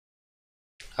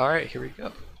Alright, here we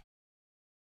go.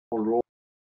 Roll.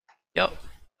 Yep.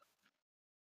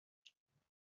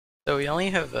 So we only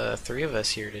have three of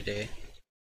us here today.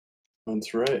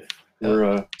 That's right. Yep.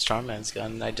 We're Strongman's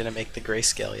gone. I didn't make the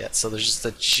grayscale yet, so there's just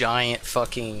a giant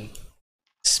fucking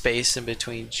space in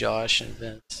between Josh and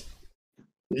Vince.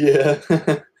 yeah.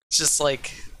 It's just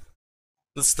like,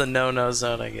 it's the no-no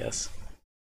zone, I guess.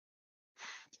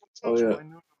 Oh yeah.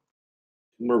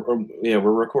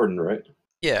 We're recording, right?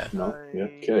 Yeah. No. Yeah.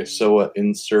 Okay. So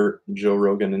insert Joe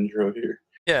Rogan intro here.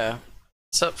 Yeah.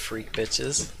 What's up, freak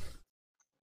bitches?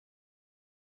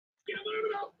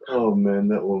 Oh man,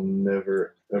 that will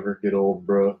never ever get old,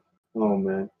 bro. Oh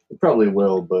man, it probably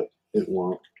will, but it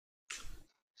won't.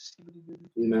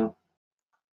 You know.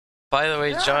 By the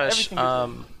way, Yeah, Josh, everything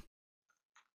is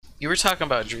you were talking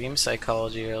about dream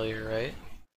psychology earlier, right?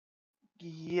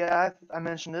 Yeah, I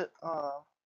mentioned it.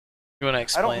 You want to I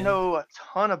explain? don't know a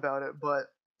ton about it,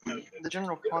 but the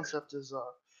general concept is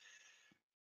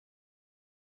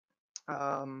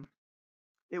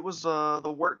it was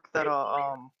the work that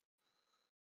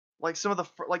like some of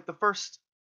the first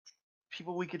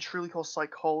people we could truly call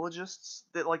psychologists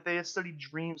that like they had studied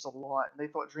dreams a lot, and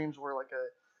they thought dreams were like a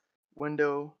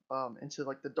window into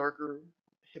like the darker,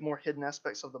 more hidden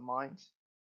aspects of the mind.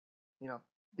 You know,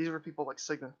 these were people like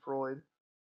Sigmund Freud,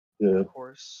 Yeah. of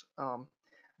course.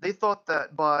 They thought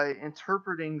that by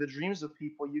interpreting the dreams of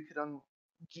people, you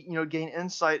could, gain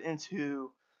insight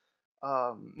into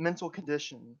mental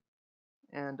condition,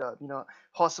 and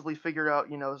possibly figure out,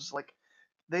 it's like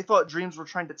they thought dreams were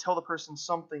trying to tell the person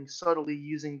something subtly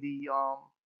using the,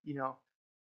 you know,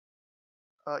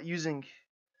 using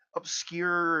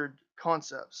obscure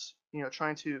concepts,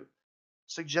 trying to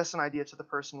suggest an idea to the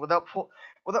person without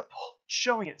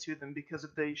showing it to them, because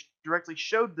if they directly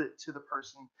showed it to the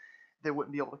person, they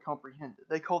wouldn't be able to comprehend it.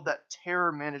 They called that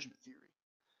terror management theory.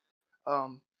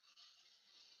 Um,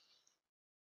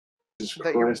 Jesus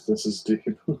that your Christ, this is deep.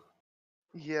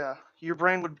 Yeah, your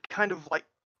brain would kind of like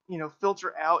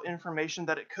filter out information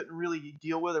that it couldn't really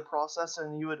deal with or process,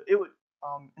 and it would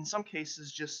in some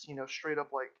cases just straight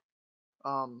up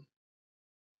um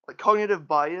like cognitive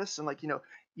bias, and like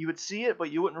you would see it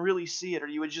but you wouldn't really see it, or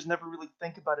you would just never really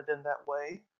think about it in that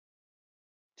way,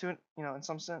 to in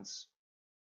some sense.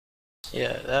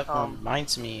 Yeah, that um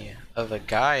reminds me of a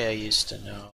guy I used to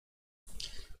know.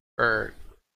 Or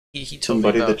he told me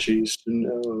Somebody about, that you used to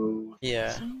know.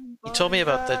 yeah, he told me Somebody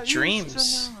about the that used to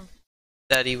dreams know.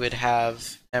 that he would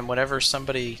have, and whenever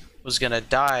somebody was gonna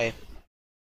die,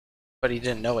 but he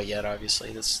didn't know it yet.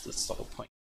 Obviously, that's the whole point.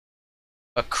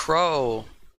 A crow,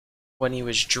 when he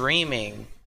was dreaming,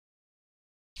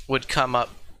 would come up,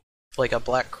 like a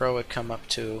black crow would come up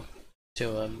to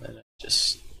him and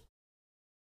just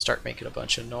start making a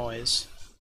bunch of noise.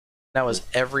 That was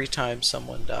every time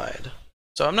someone died.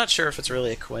 So I'm not sure if it's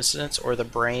really a coincidence or the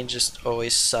brain just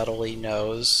always subtly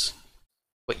knows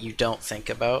what you don't think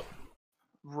about.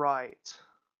 Right.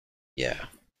 Yeah.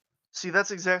 See,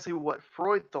 that's exactly what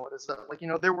Freud thought, is that like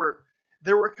there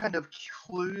were kind of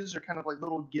clues, or kind of like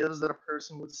little gives that a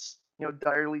person was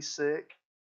direly sick,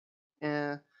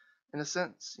 in in a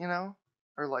sense,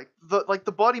 or like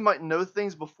the body might know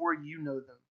things before you know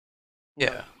them, you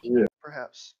know Yeah. Yeah.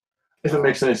 perhaps. If it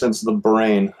makes um any sense, the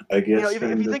brain, I guess, if you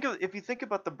kind of. think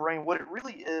about the brain, what it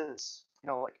really is,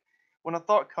 like when a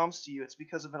thought comes to you, it's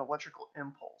because of an electrical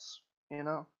impulse, you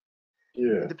know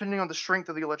and Yeah. depending on the strength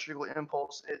of the electrical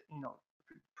impulse, it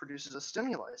produces a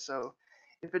stimuli. So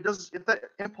if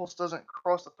that impulse doesn't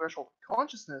cross the threshold of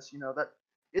consciousness, that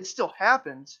it still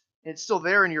happened, it's still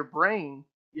there in your brain.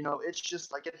 It's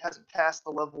just like it hasn't passed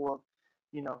the level of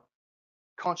you know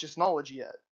conscious knowledge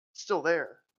yet. It's still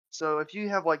there. So if you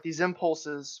have like these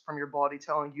impulses from your body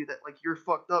telling you that like you're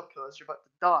fucked up because you're about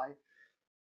to die,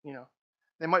 you know,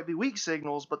 they might be weak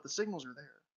signals, but the signals are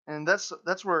there. And that's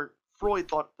where Freud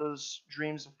thought those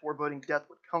dreams of foreboding death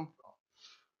would come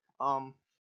from.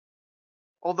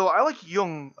 Although I like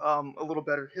Jung a little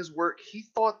better. His work, he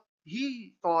thought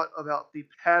about the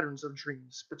patterns of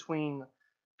dreams between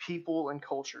people and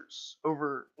cultures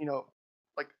over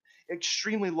like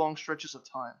extremely long stretches of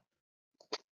time.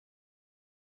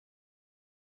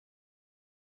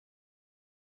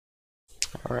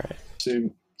 All right.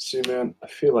 See, man, I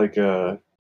feel like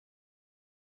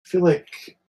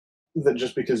that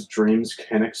just because dreams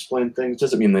can explain things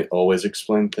doesn't mean they always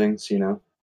explain things.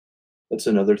 That's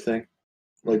another thing.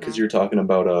 Like, because Hmm. you're talking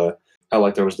about how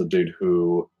like there was the dude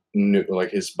who knew,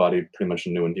 like, his body pretty much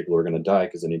knew when people were gonna die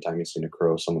because anytime he seen a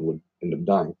crow, someone would end up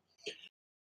dying.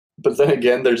 But then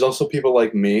again, there's also people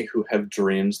like me who have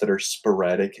dreams that are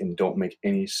sporadic and don't make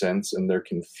any sense, and they're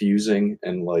confusing,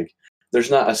 and like There's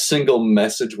not a single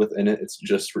message within it. It's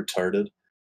just retarded.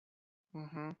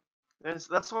 Mm-hmm.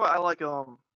 That's why I like the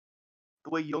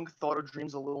way Jung thought of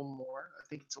dreams a little more. I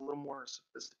think it's a little more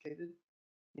sophisticated.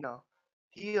 You know,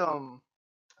 he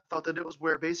thought that it was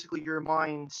where basically your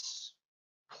mind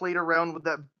played around with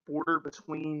that border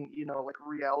between like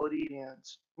reality and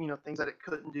things that it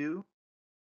couldn't do,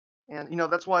 and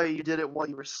that's why you did it while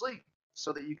you were asleep,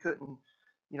 so that you couldn't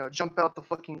jump out the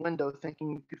fucking window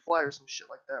thinking you could fly or some shit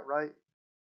like that, right?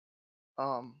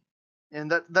 Um,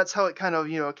 and that's how it kind of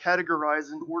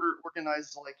categorized and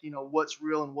organized like what's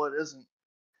real and what isn't,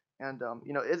 and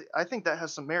I think that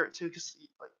has some merit too, because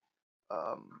like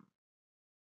um,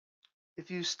 if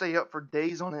you stay up for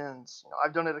days on ends,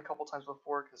 I've done it a couple times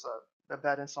before because I'm a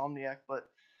bad insomniac, but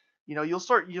you'll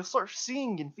start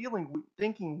seeing and feeling,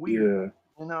 thinking weird,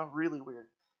 Yeah. really weird,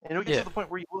 and it'll get Yeah. to the point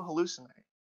where you will hallucinate.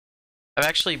 I've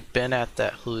actually been at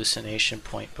that hallucination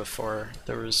point before.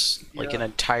 There was like an Yeah.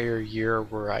 entire year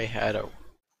where I had a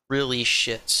really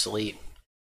shit sleep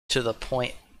to the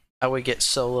point I would get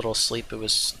so little sleep it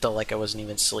was still like I wasn't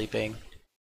even sleeping.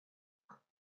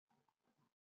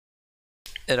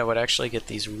 And I would actually get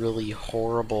these really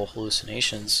horrible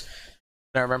hallucinations.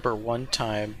 And I remember one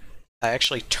time I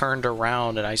actually turned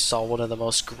around and I saw one of the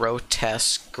most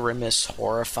grotesque, grimace,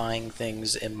 horrifying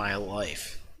things in my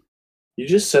life. You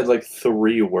just said like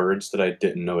 3 words that I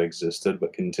didn't know existed,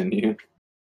 but continue.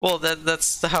 Well,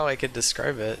 that's how I could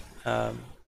describe it.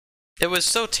 It was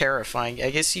so terrifying.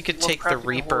 I guess you could take the Lovecraftian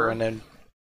Reaper horror. and then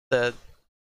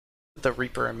the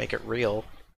Reaper and make it real.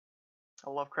 A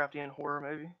Lovecraftian horror,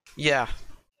 maybe. Yeah,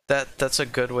 that's a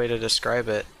good way to describe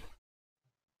it.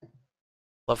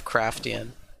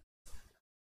 Lovecraftian.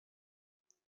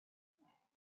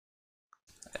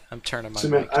 I'm turning my So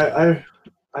man, mic down.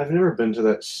 I've never been to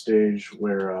that stage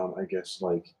where I guess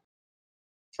like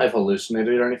I've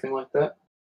hallucinated or anything like that.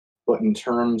 But in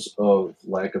terms of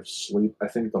lack of sleep, I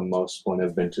think the most point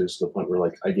I've been to is the point where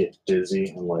like I get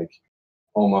dizzy and like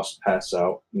almost pass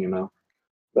out, you know.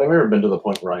 But I've never been to the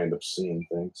point where I end up seeing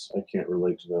things. I can't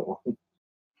relate to that one.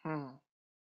 Hmm.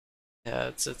 Yeah,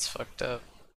 it's fucked up.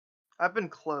 I've been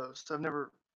close. I've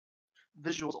never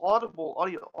visuals, audible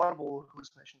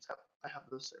hallucinations. I have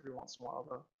those every once in a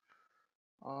while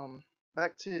though.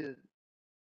 Back to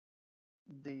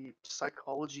the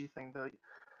psychology thing though.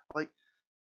 Like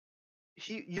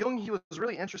he was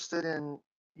really interested in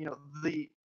the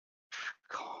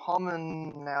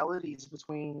commonalities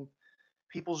between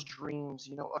people's dreams,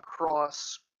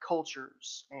 across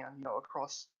cultures and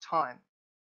across time.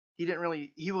 He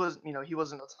wasn't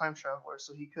a time traveler,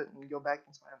 so he couldn't go back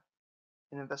in time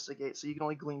and investigate. So you can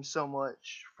only glean so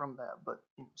much from that, but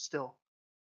still,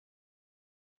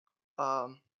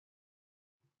 um,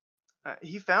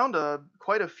 he found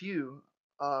quite a few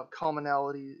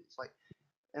commonalities, like,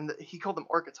 and he called them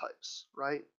archetypes,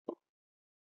 right?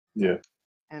 Yeah.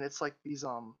 And it's like these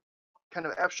kind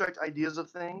of abstract ideas of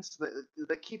things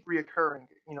that keep reoccurring,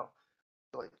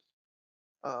 like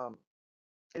um,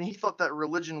 and he thought that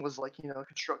religion was like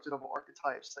constructed of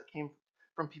archetypes that came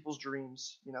from people's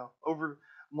dreams, over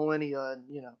millennia, and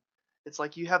it's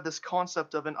like you have this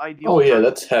concept of an ideal Oh yeah, person.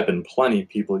 that's happened. Plenty of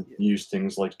people Yeah. use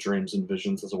things like dreams and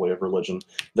visions as a way of religion.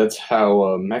 That's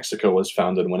how Mexico was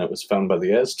founded when it was founded by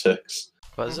the Aztecs.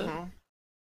 Was it? Mm-hmm.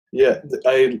 Yeah,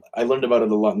 I learned about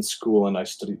it a lot in school, and I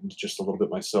studied just a little bit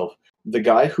myself. The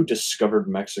guy who discovered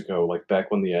Mexico, like back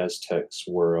when the Aztecs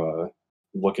were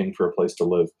looking for a place to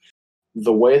live,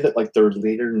 the way that like their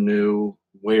leader knew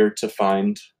where to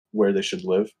find where they should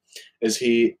live is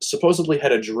he supposedly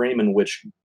had a dream in which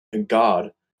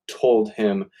God told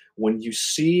him, when you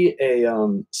see a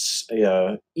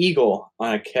eagle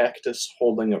on a cactus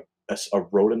holding a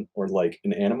rodent or like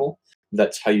an animal,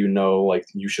 that's how you know like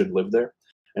you should live there.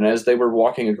 And as they were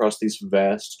walking across these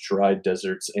vast dry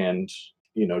deserts and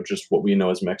just what we know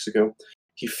as Mexico,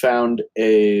 he found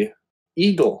a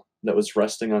eagle that was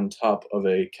resting on top of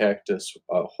a cactus,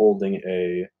 holding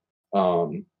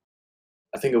um,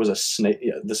 I think it was a snake,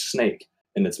 yeah, the snake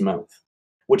in its mouth,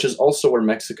 which is also where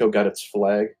Mexico got its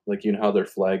flag. Like, you know how their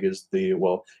flag is the,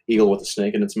 well, eagle with a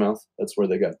snake in its mouth? That's where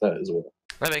they got that as well.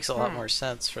 That makes a lot Hmm. more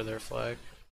sense for their flag.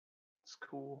 It's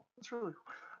cool. It's really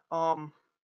cool.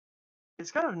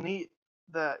 It's kind of neat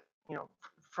that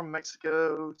from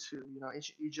Mexico to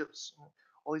ancient Egypt,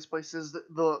 all these places,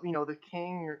 the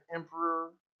king or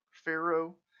emperor,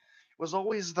 pharaoh was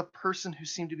always the person who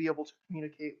seemed to be able to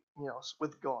communicate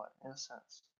with God in a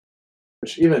sense.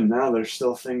 Which even now, there's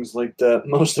still things like that.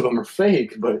 Most of them are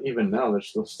fake, but even now, there's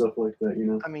still stuff like that, you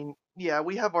know? I mean, yeah,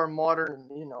 we have our modern,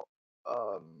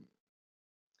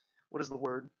 what is the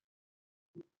word?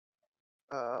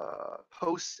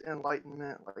 post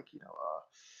enlightenment, like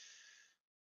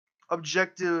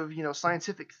objective,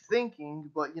 scientific thinking.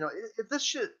 But if this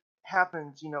shit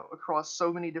happens, across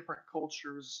so many different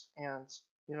cultures and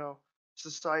you know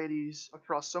societies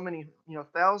across so many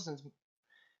thousands,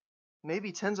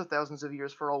 maybe tens of thousands of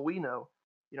years for all we know,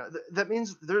 that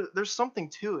means there's something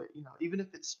to it. Even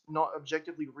if it's not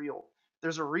objectively real,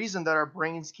 there's a reason that our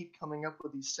brains keep coming up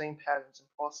with these same patterns and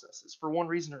processes for one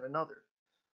reason or another,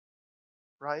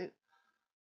 right?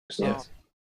 Yes.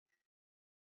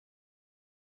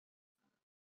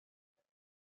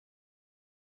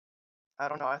 I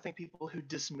don't know. I think people who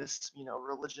dismiss,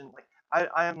 religion, like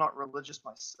I am not religious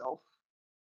myself,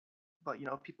 but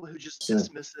people who just Yeah.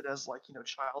 dismiss it as like,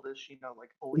 childish,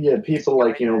 like Yeah, believing people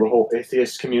like, the Skynet. whole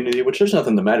atheist community, which there's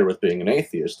nothing the matter with being an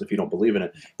atheist if you don't believe in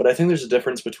it. But I think there's a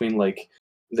difference between like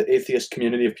the atheist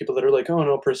community of people that are like, oh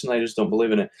no, personally I just don't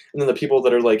believe in it. And then the people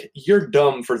that are like, you're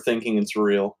dumb for thinking it's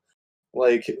real.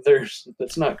 Like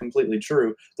that's not completely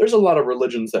true. There's a lot of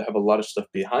religions that have a lot of stuff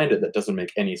behind it that doesn't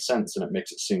make any sense and it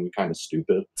makes it seem kind of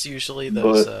stupid. It's usually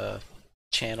those But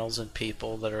channels and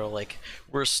people that are like,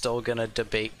 we're still gonna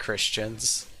debate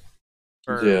Christians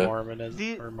or yeah. Mormonism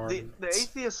The, or the Mormons. the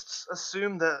atheists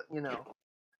assume that,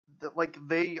 that like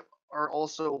they are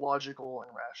also logical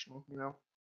and rational.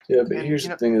 Yeah, but And here's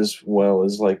the thing as well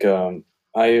is like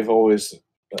I've always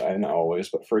not always,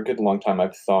 but for a good long time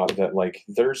I've thought that like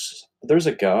there's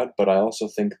a God, but I also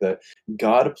think that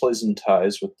God plays in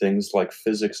ties with things like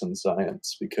physics and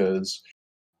science because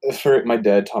for my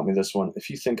dad taught me this one. If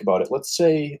you think about it, let's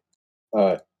say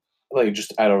uh like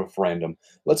just out of random,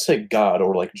 let's say God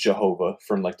or like Jehovah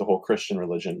from like the whole Christian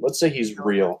religion. Let's say he's okay.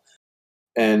 real.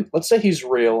 And let's say he's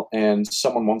real and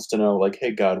someone wants to know, like,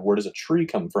 hey, God, where does a tree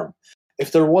come from?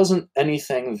 If there wasn't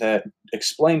anything that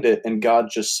explained it and God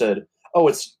just said, oh,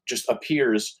 it's just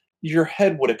appears, your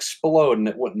head would explode and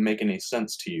it wouldn't make any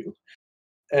sense to you.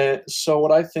 So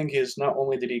what I think is not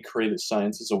only did he create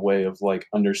science as a way of like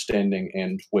understanding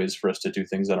and ways for us to do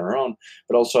things on our own,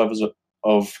 but also as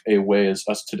of a way as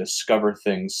us to discover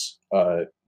things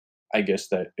I guess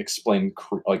that explain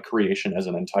like creation as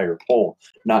an entire whole,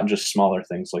 not just smaller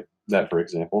things like that, for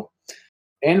example,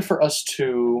 and for us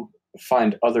to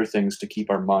find other things to keep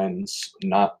our minds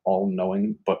not all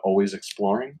knowing but always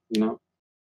exploring.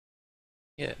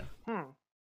 Yeah.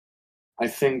 I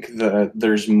think that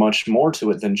there's much more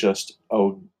to it than just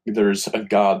oh, there's a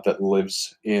god that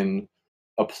lives in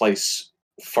a place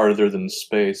farther than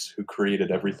space who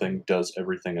created everything, does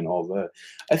everything, and all that.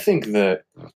 I think that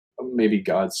maybe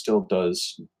God still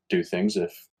does do things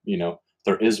if,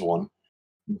 there is one.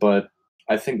 But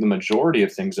I think the majority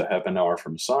of things that happen now are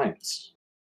from science.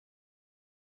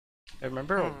 I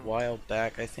remember a while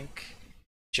back, I think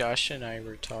Josh and I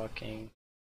were talking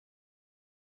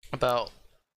about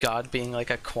God being like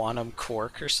a quantum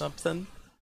quark or something.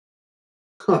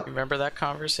 Huh. Remember that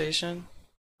conversation?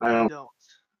 I don't.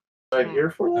 I'm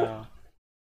here for that. Oh.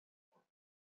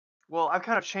 Well, I've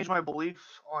kind of changed my belief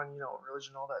on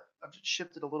religion, all that. I've just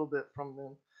shifted a little bit from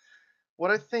them.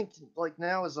 What I think like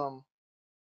now is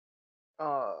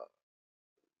uh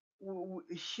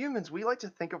humans, we like to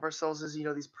think of ourselves as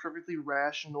these perfectly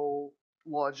rational,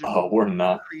 Oh, we're logical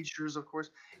not. creatures. Of course,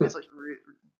 it's like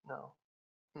no,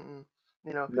 mm-mm.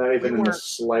 Not We even in the weren't.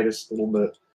 slightest little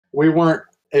bit. We weren't.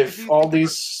 If If you all think about,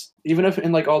 these, even if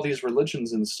in like all these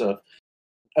religions and stuff,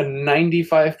 a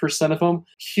 95% of them,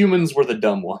 humans were the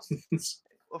dumb ones.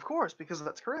 of course, because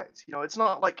that's correct. It's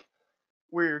not like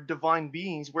we're divine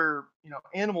beings. We're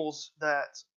animals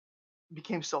that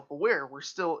became self-aware. We're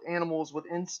still animals with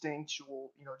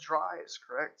instinctual drives.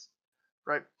 Correct,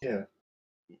 right? Yeah.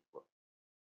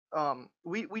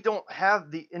 We don't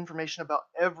have the information about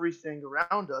everything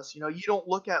around us. You don't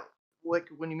look at, like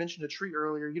when you mentioned a tree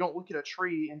earlier, you don't look at a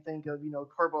tree and think of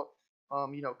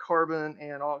carbon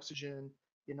and oxygen.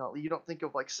 You don't think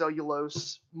of like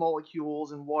cellulose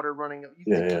molecules and water running. You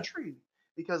Yeah, think of a yeah. tree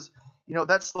because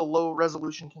that's the low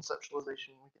resolution conceptualization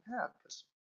we can have because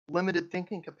limited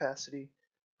thinking capacity,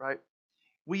 right?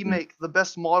 We Mm. make the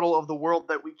best model of the world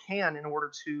that we can in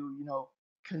order to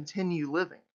continue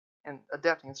living and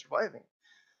adapting and surviving.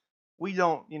 We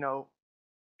don't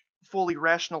fully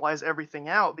rationalize everything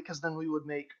out because then we would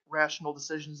make rational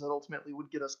decisions that ultimately would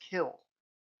get us killed.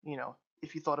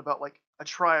 If you thought about like a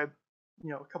tribe,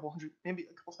 a couple hundred, maybe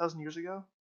a couple thousand years ago.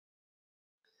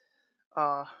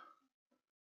 uh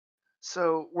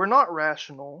so we're not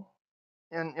rational,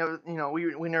 and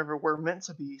we never were meant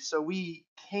to be. So we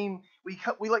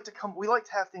like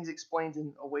to have things explained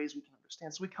in ways we can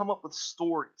understand, so we come up with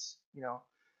stories,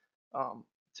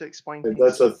 to explain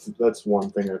things. That's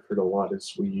one thing I've heard a lot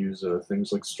is we use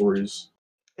things like stories.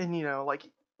 and like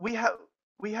we have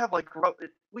we have like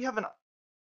we have an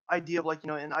idea of like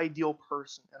an ideal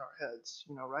person in our heads,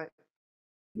 right?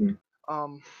 Mm.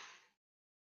 Um,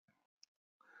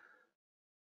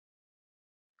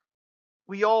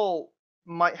 we all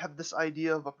might have this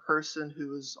idea of a person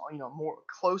who is more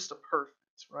close to perfect,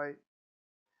 right?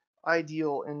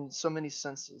 Ideal in so many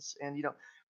senses, and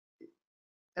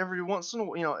every once in a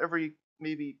while, every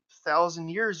maybe 1,000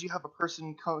 years, you have a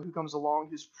person who comes along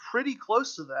who's pretty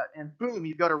close to that, and boom,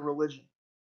 you've got a religion.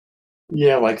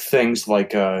 Yeah, like things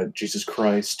like Jesus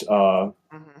Christ, Hmm.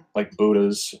 like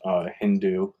Buddha's,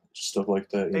 Hindu, stuff like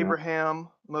that, you know? Abraham,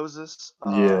 Moses,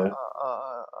 Yeah.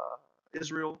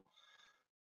 Israel,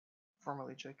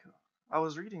 formerly Jacob. I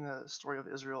was reading the story of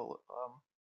Israel.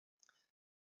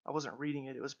 I wasn't reading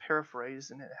it; it was paraphrased,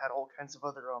 and it had all kinds of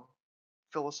other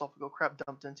philosophical crap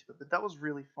dumped into it. But that was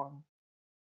really fun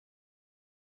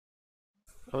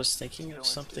I was to thinking of go into.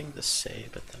 something to say,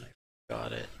 but then I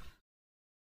forgot it.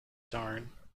 Darn.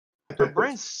 Our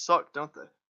brains suck, don't they?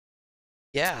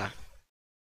 Yeah.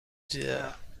 Yeah.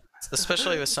 Yeah.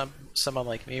 Especially with someone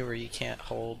like me where you can't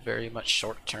hold very much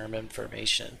short-term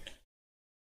information.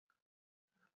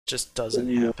 Just doesn't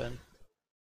Yeah. happen.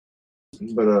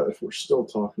 But if we're still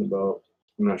talking about,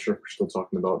 I'm not sure if we're still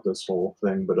talking about this whole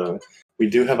thing, but we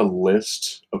do have a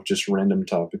list of just random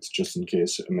topics just in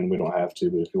case. I mean, we don't have to,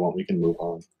 but if you want, we can move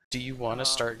on. Do you want to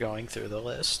start going through the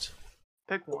list?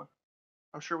 Pick one.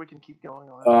 I'm sure we can keep going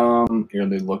on. Here,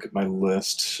 let me look at my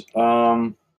list. We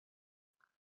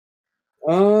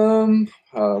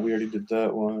already did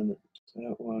that one.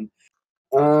 That one.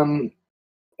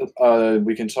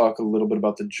 We can talk a little bit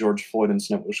about the George Floyd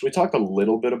incident, which we talked a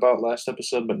little bit about last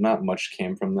episode, but not much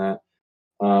came from that.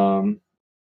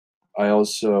 I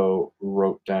also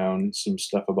wrote down some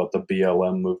stuff about the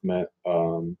BLM movement,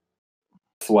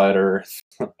 Flat Earth.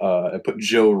 I put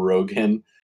Joe Rogan.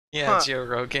 Yeah, Huh. Joe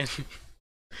Rogan.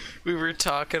 We were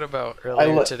talking about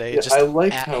earlier today, Yeah, just I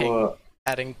liked how.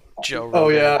 adding Joe Rogan Oh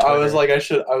yeah, on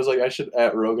Twitter. I should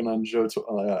at Rogan on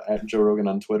at Joe Rogan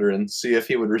on Twitter and see if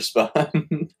he would respond.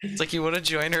 It's like, you want to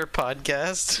join our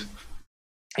podcast?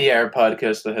 Yeah, our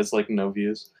podcast that has like no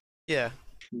views. Yeah.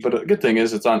 But a good thing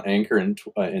is it's on Anchor and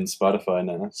in Spotify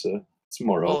now, so it's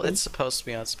more Well, open. it's supposed to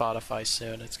be on Spotify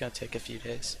soon. It's gonna take a few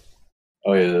days.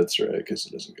 Oh yeah, that's right, because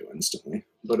it doesn't go instantly.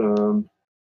 But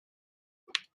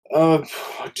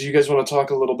do you guys want to talk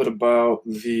a little bit about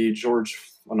the not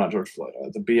George Floyd,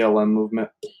 the BLM movement?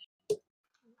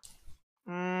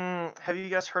 Have you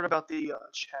guys heard about the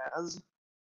Chaz?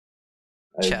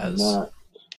 I have Chaz. not.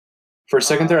 For a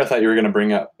second there, I thought you were going to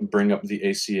bring up the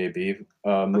ACAB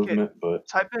movement, but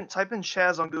Type in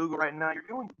Chaz on Google right now. You're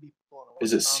going to be blown away.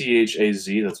 is it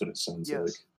CHAZ? That's what it sounds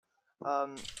Yes.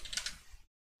 like.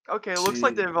 Okay, it looks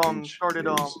like they've started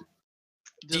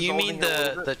Do you mean dissolving it a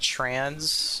little the bit.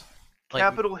 trans, like,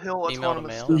 Capitol Hill female to Autonomous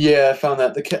male? System. Yeah, I found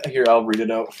that. Here, I'll read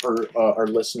it out for our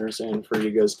listeners and for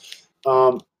you guys.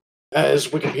 As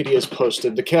Wikipedia has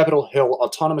posted, the Capitol Hill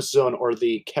Autonomous Zone, or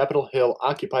the Capitol Hill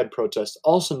Occupied Protest,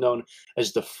 also known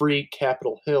as the Free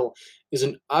Capitol Hill, is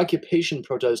an occupation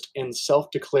protest and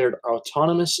self-declared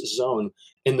autonomous zone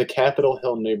in the Capitol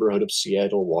Hill neighborhood of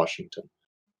Seattle, Washington.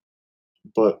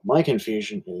 But my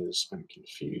confusion is, I'm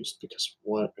confused because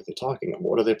what are they talking about?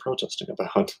 What are they protesting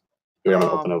about? Here, I'm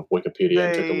going to open up Wikipedia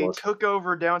and take a They look. took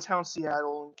over downtown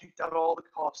Seattle and kicked out all the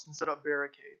cops and set up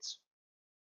barricades.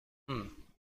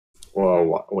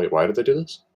 Well, wait, why did they do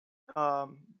this?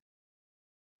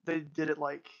 They did it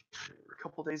like a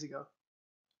couple days ago.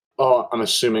 Oh, I'm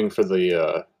assuming for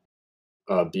the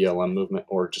BLM movement,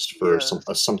 or just for Yes.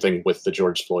 something with the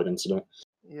George Floyd incident.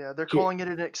 Yeah, they're calling it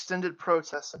an extended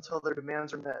protest until their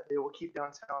demands are met. They will keep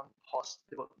downtown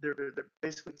hostile. They're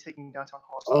basically taking downtown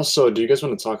hostage. Also, do you guys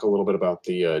want to talk a little bit about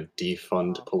the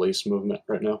defund police movement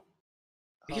right now?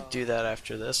 We could do that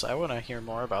after this. I want to hear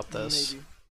more about this. Maybe.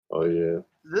 Oh yeah.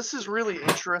 This is really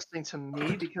interesting to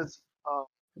me because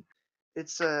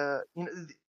it's the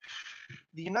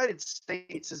United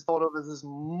States is thought of as this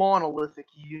monolithic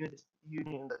union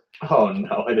that. Oh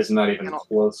no, it is not even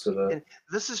close to that. And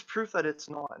this is proof that it's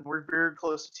not, and we're very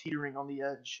close to teetering on the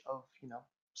edge of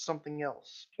something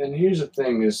else. And here's the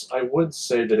thing: is I would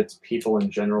say that it's people in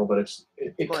general, but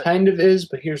it kind of is.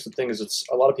 But here's the thing: is it's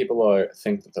a lot of people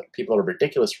think that people are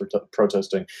ridiculous for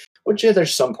protesting. Which yeah,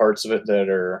 there's some parts of it that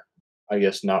are, I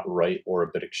guess, not right or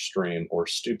a bit extreme or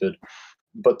stupid.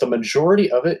 But the majority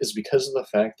of it is because of the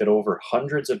fact that over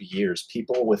hundreds of years,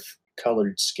 people with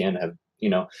colored skin have,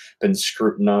 been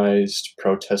scrutinized,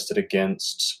 protested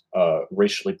against,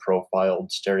 racially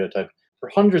profiled, stereotyped for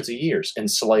hundreds of years,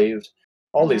 enslaved.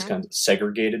 all these Mhm. kinds of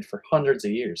segregated for hundreds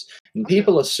of years. And Oh, yeah.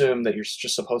 people assume that you're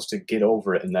just supposed to get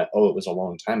over it and that, oh, it was a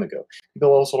long time ago.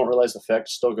 People also don't realize the fact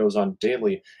still goes on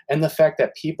daily. And the fact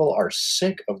that people are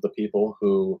sick of the people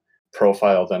who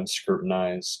profile them,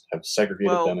 scrutinize, have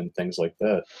segregated them, Well, and things like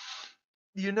that.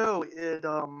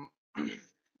 it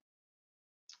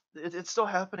it's still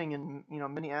happening in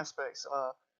many aspects.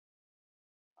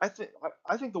 I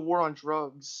think the war on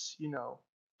drugs, it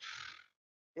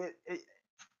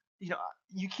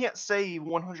you can't say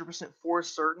 100% for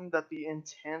certain that the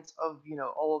intent of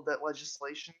all of that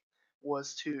legislation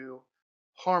was to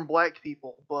harm black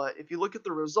people, but if you look at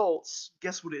the results,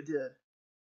 guess what it did?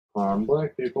 Harm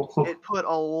black people. It put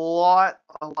a lot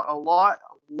of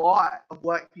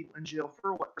black people in jail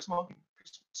for what? For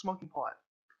smoking pot.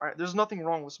 All right, there's nothing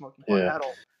wrong with smoking pot Yeah. at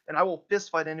all, and I will fist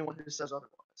fight anyone who says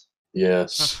otherwise.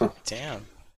 Yes. Damn.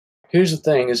 Here's the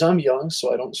thing: is I'm young,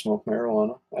 so I don't smoke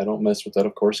marijuana. I don't mess with that,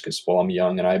 of course, because well, I'm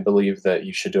young, and I believe that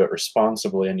you should do it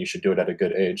responsibly, and you should do it at a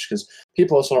good age. Because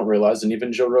people also don't realize, and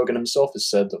even Joe Rogan himself has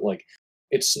said that like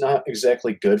it's not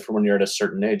exactly good for when you're at a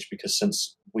certain age, because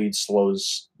since weed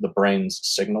slows the brain's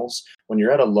signals, when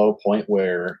you're at a low point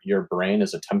where your brain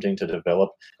is attempting to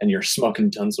develop, and you're smoking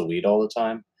tons of weed all the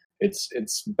time,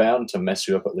 it's bound to mess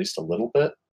you up at least a little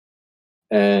bit.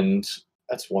 And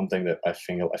that's one thing that I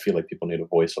feel like people need to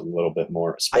voice a little bit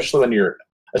more, I especially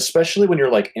when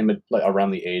you're like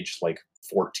around the age like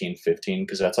 14, 15,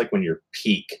 because that's like when your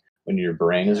peak, when your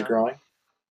brain is Yeah. growing.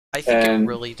 I think it And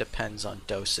really depends on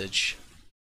dosage.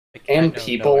 Like, I and know no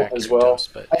people as accurate well. dose,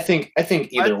 but I think I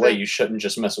either way think you shouldn't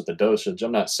just mess with the dosage.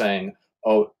 I'm not saying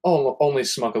only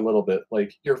smoke a little bit.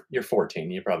 Like you're 14,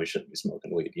 you probably shouldn't be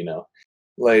smoking weed,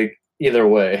 Like either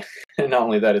way. And not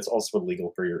only that, it's also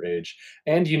illegal for your age.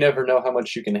 And you never know how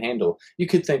much you can handle. You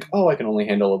could think, "Oh, I can only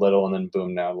handle a little," and then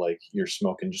boom, now like you're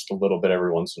smoking just a little bit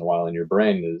every once in a while and your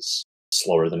brain is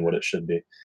slower than what it should be.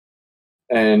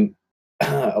 And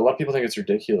a lot of people think it's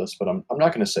ridiculous, but I'm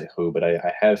not going to say who, but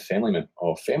I have family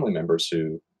members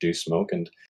who do smoke, and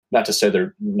not to sit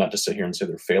here and say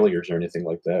they're failures or anything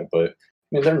like that, but I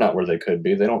mean they're not where they could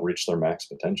be. They don't reach their max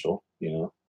potential.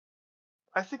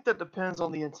 I think that depends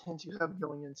on the intent you have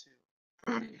going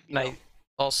into. and I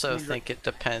also mean, think it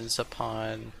depends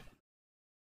upon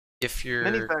if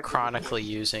many you're factors. chronically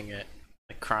using it,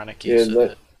 like chronic Yeah, use of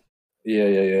it.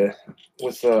 yeah.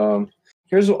 With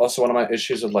here's also one of my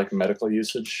issues with like medical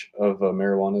usage of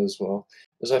marijuana as well,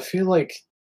 is I feel like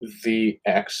the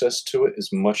access to it is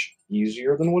much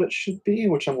easier than what it should be,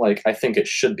 which I'm like, I think it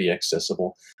should be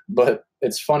accessible. But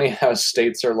it's funny how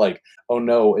states are like, oh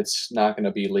no, it's not going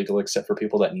to be legal except for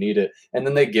people that need it. And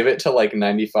then they give it to like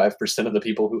 95% of the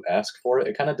people who ask for it.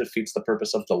 It kind of defeats the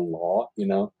purpose of the law.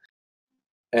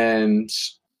 And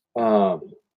um,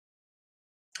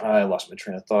 I lost my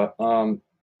train of thought. Oh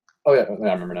yeah, I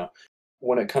remember now.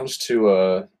 When it comes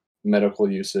to medical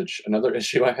usage, another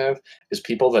issue I have is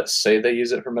people that say they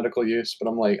use it for medical use, but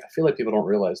I'm like, I feel like people don't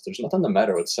realize there's nothing the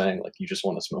matter with saying like you just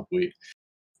want to smoke weed.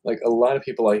 Like a lot of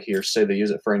people I hear say they use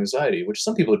it for anxiety, which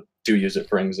some people do use it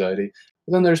for anxiety.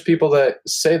 But then there's people that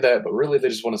say that, but really they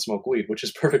just want to smoke weed, which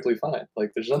is perfectly fine.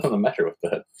 Like there's nothing the matter with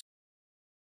that.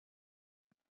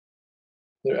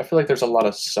 I feel like there's a lot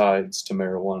of sides to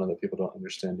marijuana that people don't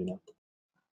understand.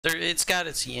 It's got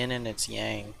its yin and its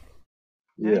yang.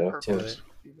 Any Yeah, of purpose course.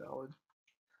 would be valid.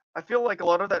 I feel like a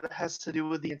lot of that has to do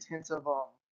with the intent of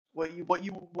what you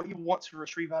want to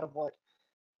retrieve out of what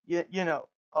you know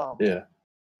Yeah.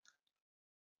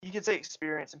 you could say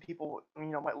experience, and people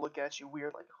might look at you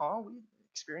weird, like, huh, we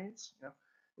experience?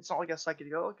 It's not like a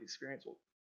psychedelic experience. Well,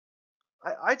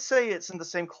 I'd say it's in the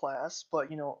same class, but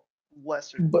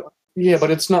lesser. But yeah,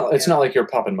 but it's Yeah, not like you're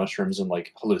popping mushrooms and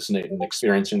like hallucinating and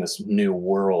experiencing this new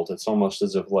world. It's almost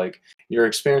as if like you're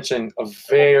experiencing a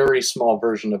very small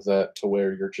version of that to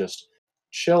where you're just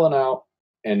chilling out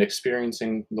and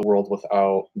experiencing the world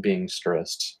without being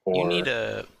stressed You need or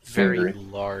a very angry.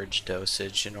 large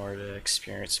dosage in order to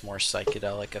experience more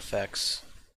psychedelic effects.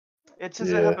 it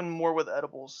tends to Yeah, happen more with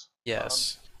edibles.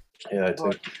 Yes. yeah, I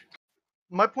But think.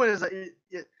 my point is that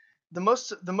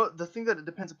the thing that it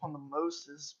depends upon the most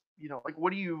is like,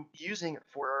 what are you using it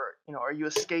for? Are you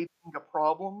escaping a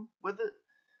problem with it?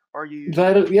 Are you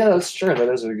Yeah, that's true. That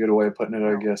is a good way of putting it, you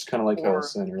I know guess. Kind of like how I was or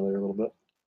saying earlier a little bit.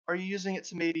 are you using it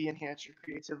to maybe enhance your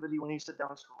creativity when you sit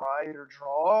down to write or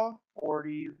draw, or do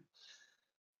you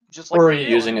just like Or the are you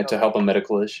feeling using it to of help a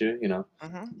medical issue?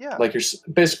 yeah. Like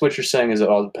basically what you're saying is it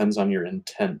all depends on your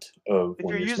intent of If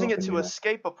when you're you're using it smoking. to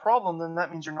escape a problem, then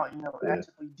that means you're not Yeah,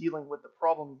 actively dealing with the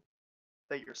problem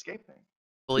that you're escaping.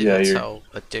 I believe yeah, that's you're. how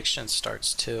addiction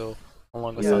starts too,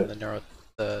 along with Yeah. on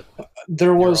the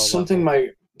There was neural something level.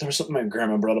 there was something my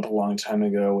grandma brought up a long time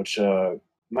ago, which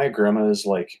my grandma is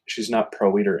like, she's not pro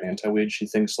weed or anti weed. She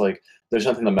thinks like there's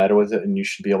nothing the matter with it and you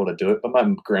should be able to do it. But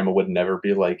my grandma would never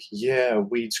be like, yeah,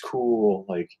 weed's cool.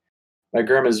 Like my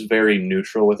grandma's very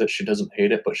neutral with it. She doesn't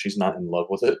hate it, but she's not in love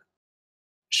with it.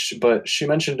 But she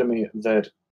mentioned to me that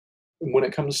when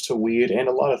it comes to weed and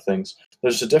a lot of things,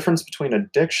 there's a difference between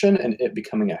addiction and it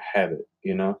becoming a habit,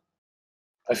 you know?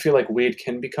 I feel like weed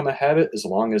can become a habit as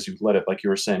long as you let it, like you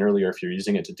were saying earlier, if you're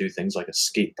using it to do things like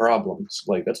escape problems.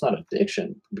 Like, that's not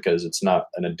addiction because it's not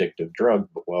an addictive drug,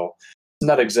 but well, it's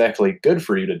not exactly good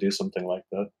for you to do something like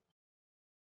that.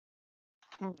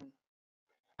 Hmm.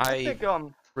 I I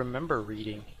think remember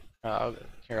reading. I'll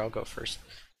go first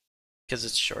because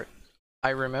it's short. I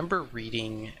remember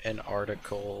reading an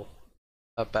article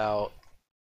about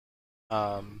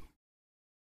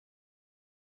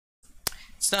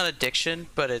it's not addiction,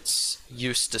 but it's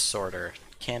use disorder,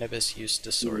 cannabis use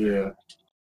disorder. Yeah.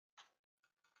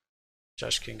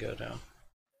 Josh can go now.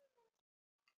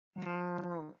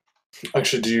 mm,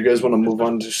 Actually, do you guys want to move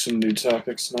on to some new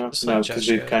topics now? Just No, let because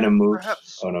Josh we've go. kind of moved.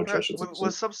 perhaps, Oh no, perhaps Josh is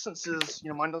with substances,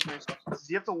 mind-altering substances,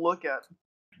 you have to look at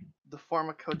the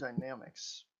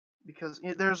pharmacodynamics because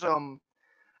there's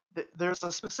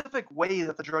a specific way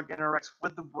that the drug interacts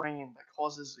with the brain that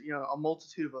causes a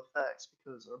multitude of effects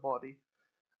because our body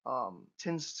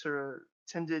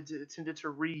tended to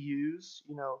reuse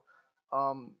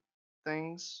um,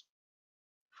 things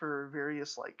for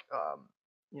various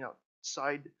you know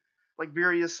side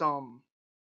various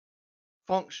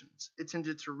functions. It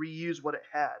tended to reuse what it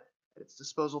had at its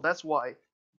disposal. That's why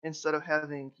instead of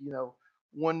having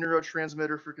one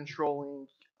neurotransmitter for controlling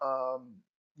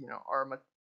our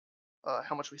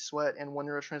how much we sweat, and one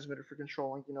neurotransmitter for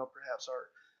controlling perhaps our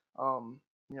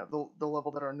the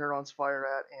level that our neurons fire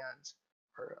at, and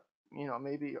our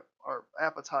maybe our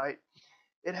appetite.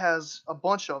 It has a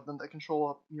bunch of them that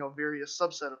control various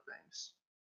subset of things,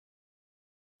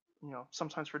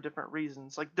 sometimes for different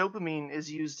reasons. Like dopamine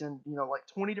is used in like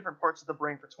 20 different parts of the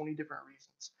brain for 20 different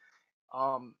reasons.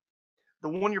 um, the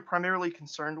one you're primarily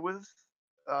concerned with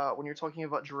when you're talking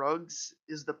about drugs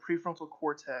is the prefrontal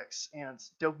cortex, and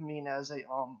dopamine as a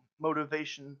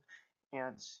motivation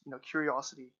and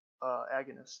curiosity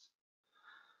agonist.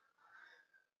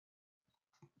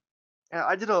 And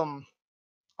I did a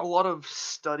lot of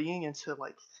studying into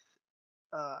like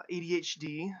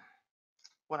ADHD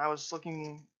when I was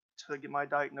looking to get my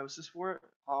diagnosis for it.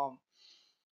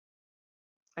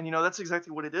 And that's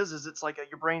exactly what it is. Is it's like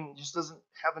your brain just doesn't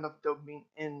have enough dopamine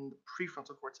in the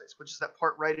prefrontal cortex, which is that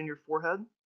part right in your forehead.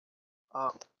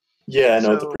 Um, Yeah, I know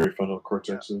what so the prefrontal yeah,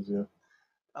 cortex is. Yeah.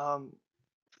 um,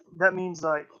 that means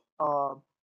like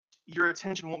your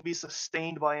attention won't be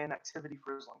sustained by an activity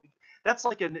for as long. That's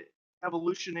like an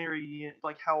evolutionary,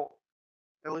 like how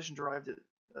evolution derived it.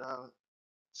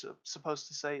 Supposed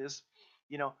to say is,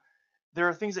 you know, there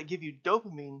are things that give you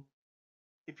dopamine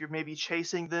if you're maybe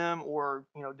chasing them or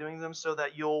doing them, so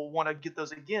that you'll want to get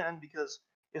those again, because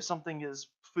if something is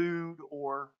food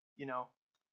or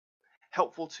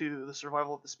helpful to the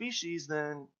survival of the species,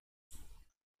 then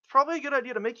it's probably a good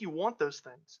idea to make you want those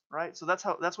things, right? So that's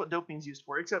what dopamine's used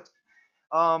for. Except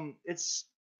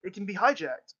it can be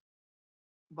hijacked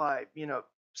by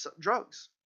drugs.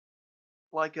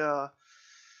 Like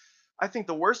I think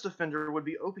the worst offender would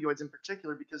be opioids in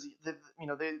particular, because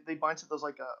they bind to those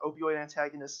like opioid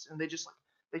antagonists, and they just like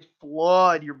they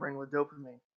flood your brain with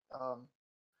dopamine, um,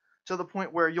 to the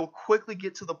point where you'll quickly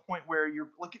get to the point where your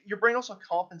brain also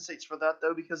compensates for that,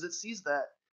 though, because it sees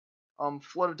that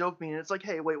flood of dopamine, and it's like,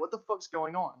 hey, wait, what the fuck's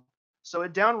going on? So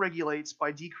it downregulates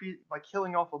by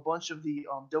killing off a bunch of the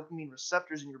dopamine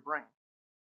receptors in your brain.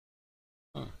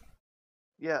 Huh.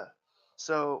 Yeah.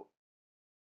 So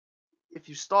if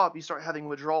you stop, you start having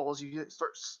withdrawals. You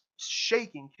start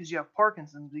shaking because you have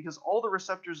Parkinson's, because all the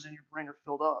receptors in your brain are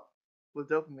filled up with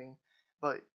dopamine,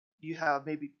 but you have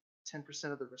maybe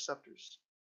 10% of the receptors.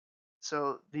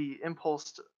 So the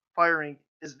impulse firing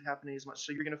isn't happening as much.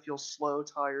 So you're going to feel slow,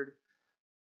 tired,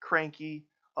 cranky.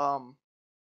 Um,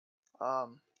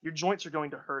 your joints are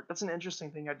going to hurt. That's an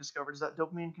interesting thing I discovered, is that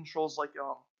dopamine controls like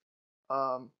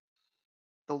um,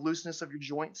 the looseness of your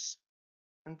joints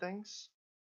and things,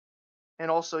 and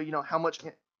also how much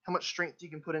strength you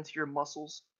can put into your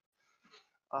muscles,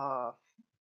 uh,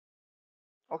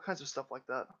 all kinds of stuff like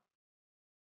that.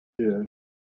 Yeah.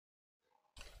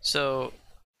 So,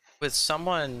 with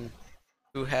someone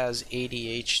who has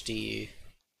ADHD,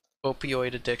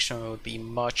 opioid addiction would be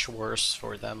much worse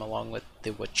for them, along with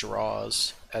the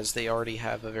withdrawals, as they already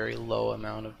have a very low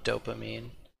amount of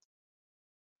dopamine.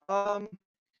 Um,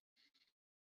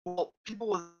 Well,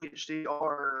 people with ADHD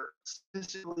are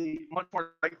statistically much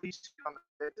more likely to become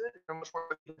addicted and much more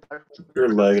likely to die from You're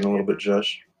sugar lagging a little bit,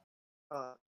 Josh.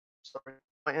 Sorry,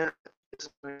 my internet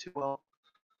isn't doing too well.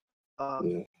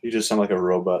 Yeah, you just sound like a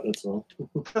robot. That's all.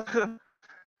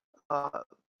 I'm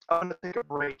gonna take a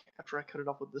break after I cut it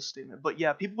off with this statement. But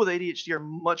yeah, people with ADHD are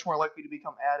much more likely to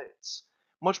become addicts,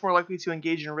 much more likely to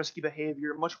engage in risky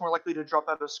behavior, much more likely to drop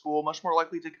out of school, much more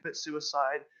likely to commit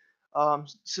suicide.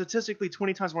 Statistically,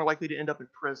 20 times more likely to end up in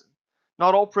prison.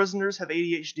 Not all prisoners have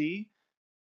ADHD,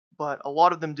 but a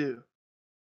lot of them do.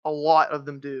 A lot of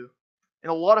them do. And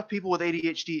a lot of people with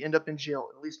ADHD end up in jail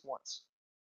at least once.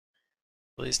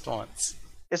 At least once.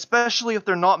 Especially if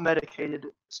they're not medicated,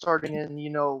 starting in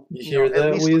hear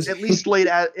that, Weezy? at least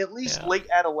Yeah. late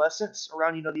adolescence,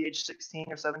 around the age 16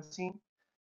 or 17,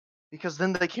 because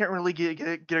then they can't really get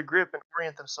a grip and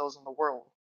orient themselves in the world.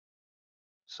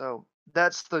 So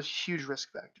that's the huge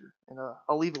risk factor, and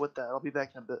I'll leave it with that. I'll be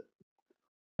back in a bit.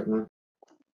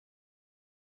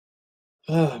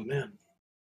 Oh man,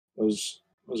 that was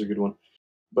a good one.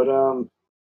 But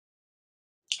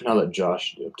now that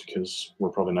Josh dipped, because we're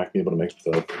probably not gonna be able to make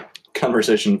the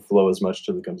conversation flow as much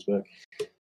till he comes back.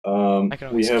 I can We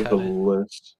always have cut the it.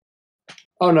 list.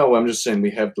 Oh no, I'm just saying we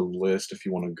have the list if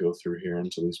you want to go through here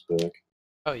until he's back.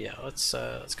 Oh yeah, let's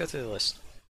go through the list.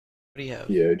 What do you have?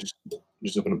 Yeah,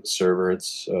 just open up the server.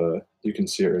 It's you can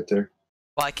see it right there.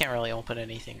 Well, I can't really open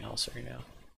anything else right now.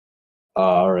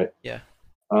 All right. Yeah.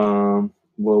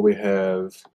 Well, we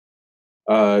have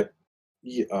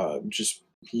just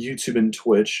YouTube and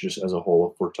Twitch, just as a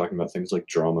whole. If we're talking about things like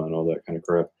drama and all that kind of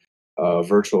crap.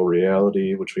 Virtual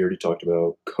reality, which we already talked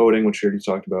about. Coding, which we already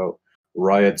talked about.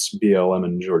 Riots, BLM,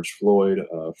 and George Floyd.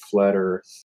 Flat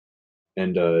Earth,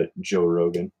 and Joe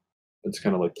Rogan. That's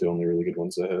kind of like the only really good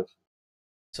ones I have.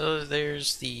 So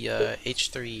there's the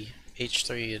H3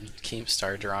 and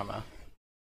Keemstar drama.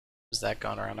 Was that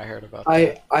gone around? I heard about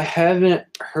that. I haven't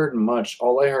heard much.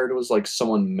 All I heard was like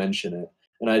someone mention it,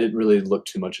 and I didn't really look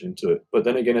too much into it. But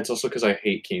then again, it's also because I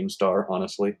hate Keemstar,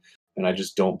 honestly, and I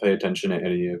just don't pay attention to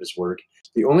any of his work.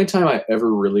 The only time I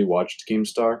ever really watched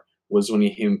Keemstar was when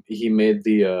he made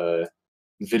the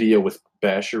video with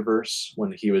Basherverse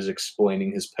when he was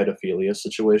explaining his pedophilia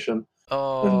situation.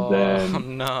 Oh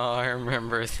then- no, I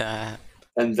remember that.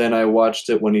 And then I watched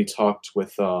it when he talked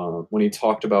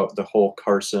about the whole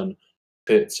Carson,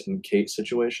 Pitts, and Kate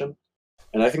situation.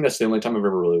 And I think that's the only time I've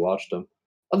ever really watched him.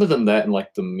 Other than that, and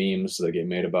like the memes that get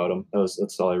made about him,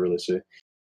 that's all I really see.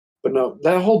 But no,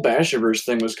 that whole Basherverse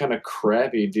thing was kind of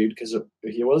crappy, dude. Because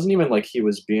he wasn't even like he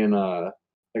was being like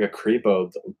a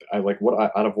creepo.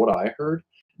 Out of what I heard,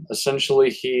 essentially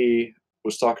he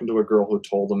was talking to a girl who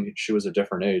told him she was a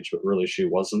different age, but really she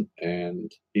wasn't,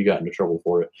 and he got into trouble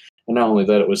for it. And not only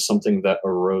that, it was something that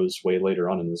arose way later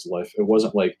on in his life. It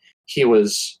wasn't like he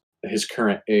was his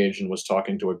current age and was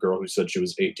talking to a girl who said she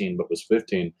was 18 but was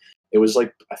 15. It was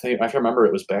like I remember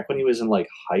it was back when he was in like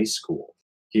high school.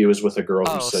 He was with a girl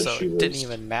who said so she was. it didn't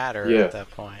even matter Yeah. at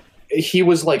that point. He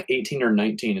was like 18 or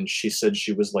 19, and she said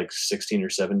she was like 16 or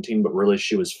 17, but really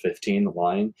she was 15,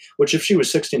 lying. Which, if she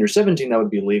was 16 or 17, that would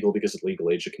be legal because of legal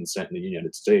age of consent in the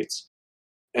United States.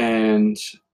 And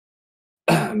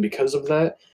because of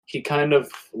that, he kind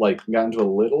of like got into a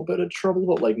little bit of trouble,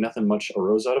 but like nothing much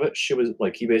arose out of it. She was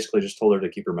like, he basically just told her to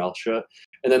keep her mouth shut.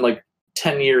 And then like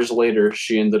 10 years later,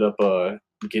 she ended up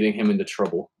getting him into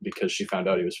trouble because she found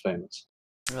out he was famous.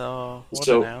 Oh, what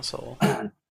So- an asshole.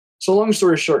 So long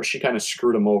story short, she kind of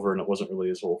screwed him over, and it wasn't really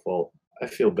his whole fault. I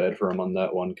feel bad for him on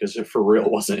that one because it for real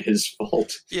wasn't his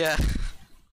fault. Yeah.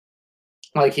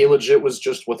 Like he legit was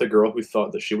just with a girl who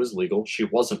thought that she was legal. She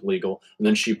wasn't legal, and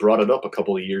then she brought it up a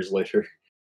couple of years later,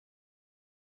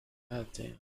 God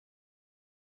damn.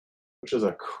 which is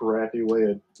a crappy way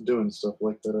of doing stuff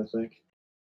like that, I think.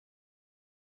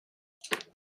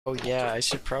 Oh yeah, I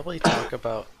should probably talk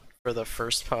about for the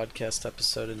first podcast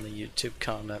episode in the YouTube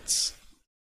comments.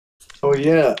 Oh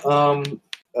yeah.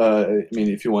 I mean,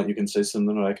 if you want, you can say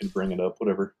something, or I can bring it up.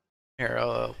 Whatever. Here,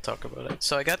 I'll talk about it.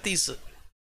 So I got these.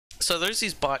 So there's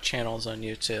these bot channels on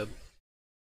YouTube,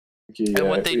 Yeah, and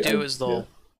what they do is they'll yeah.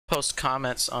 post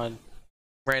comments on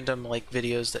random like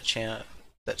videos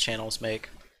that channels make,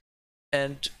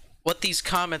 and what these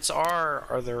comments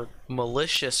are their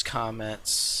malicious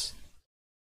comments,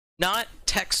 not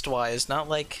text wise, not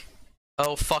like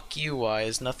oh fuck you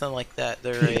wise, nothing like that.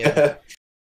 They're Yeah.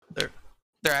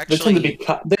 they're actually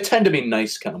They tend to be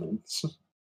nice comments.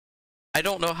 I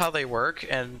don't know how they work,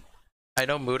 and I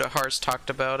know Mudahar's talked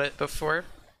about it before.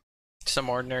 Some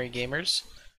ordinary gamers.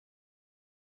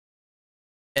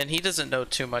 And he doesn't know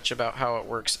too much about how it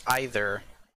works either.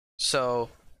 So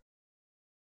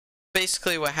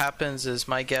basically what happens is,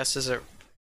 my guess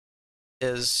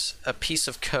is a piece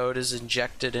of code is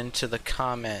injected into the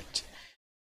comment,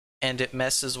 and it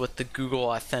messes with the Google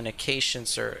authentication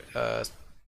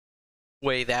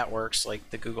way that works, like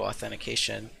the Google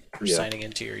authentication for signing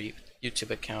into your YouTube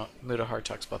account. Mudahar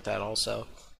talks about that also.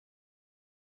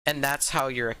 And that's how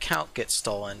your account gets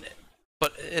stolen.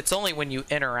 But it's only when you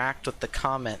interact with the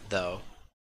comment, though.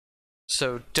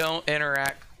 So don't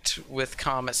interact with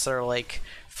comments that are like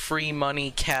free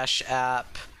money, Cash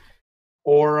App,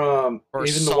 or even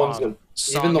song, the ones that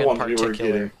even the ones we were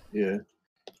getting. Yeah.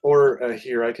 Or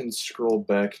here, I can scroll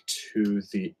back to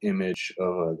the image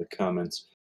of the comments.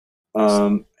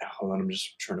 Hold on, I'm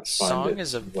just trying to find Song it.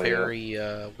 is a very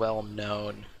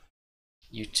well-known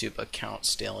YouTube account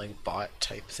stealing bot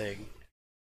type thing.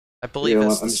 I believe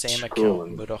it's the same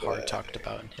account Mudahar talked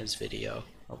about in his video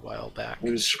a while back. I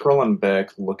was scrolling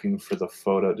back looking for the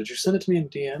photo. Did you send it to me in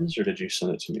DMs or did you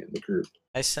send it to me in the group?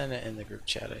 I sent it in the group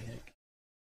chat, I think.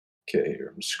 Okay,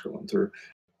 here, I'm scrolling through.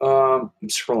 I'm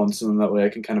scrolling so that way I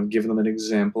can kind of give them an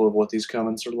example of what these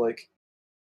comments are like.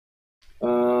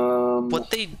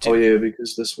 What they do. Oh yeah,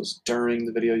 because this was during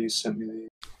the video you sent me.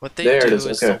 What they do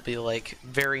is they'll be like,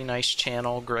 very nice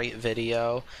channel, great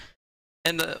video,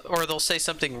 and or they'll say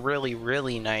something really,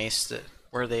 really nice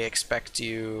where they expect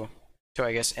you to,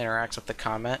 I guess, interact with the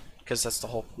comment, because that's the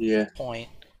whole point.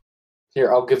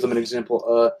 Here, I'll give them an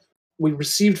example. We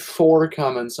received 4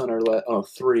 comments on our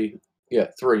 3. Yeah,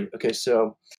 3. Okay,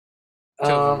 so 2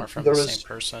 of them are from the same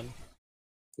person.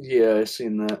 Yeah, I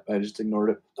seen that. I just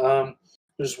ignored it.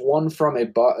 There's one from a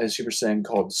bot, as you were saying,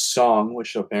 called Song,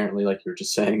 which apparently, like you were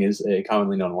just saying, is a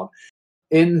commonly known one.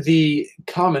 In the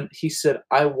comment, he said,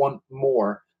 "I want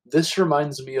more. This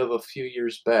reminds me of a few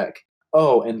years back.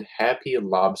 Oh, and Happy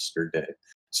Lobster Day."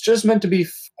 It's just meant to be,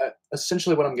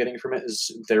 essentially what I'm getting from it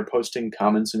is they're posting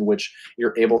comments in which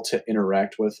you're able to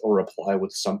interact with or reply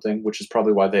with something, which is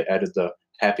probably why they added the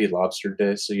Happy Lobster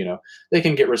Day. So, they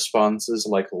can get responses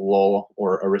like lol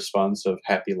or a response of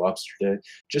Happy Lobster Day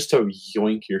just to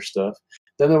yoink your stuff.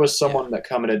 Then there was someone that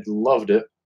commented, "Loved it."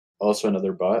 Also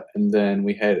another bot. And then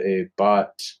we had a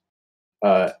bot,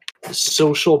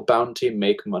 Social Bounty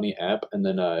Make Money app. And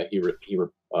then he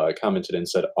commented and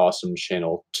said, "Awesome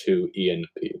channel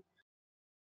 2ENP."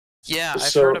 Yeah,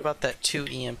 I've heard about that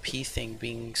 2ENP thing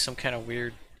being some kind of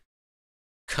weird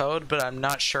code, but I'm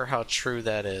not sure how true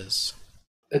that is.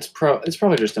 It's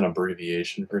probably just an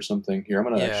abbreviation for something. Here, I'm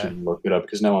gonna actually look it up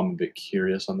because now I'm a bit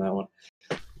curious on that one.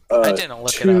 I didn't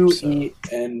look it up.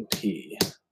 2ENP.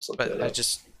 But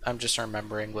I'm just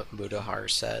remembering what Mudahar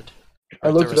said. I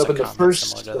looked it up, and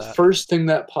the first thing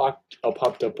that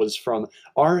popped up was from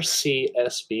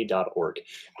rcsb.org.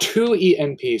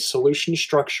 2ENP, solution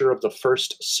structure of the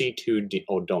first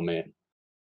C2 domain.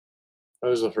 That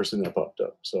was the first thing that popped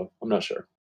up, so I'm not sure.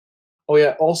 Oh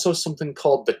yeah, also something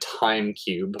called the Time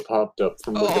Cube popped up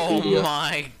from Wikipedia. Oh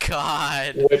my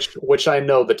god! Which I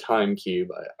know the Time Cube.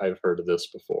 I've heard of this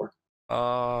before.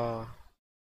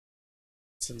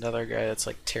 It's another guy that's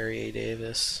like Terry A.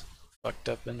 Davis, fucked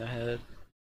up in the head.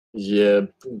 Yeah,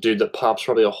 dude, that pops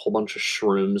probably a whole bunch of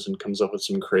shrooms and comes up with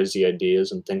some crazy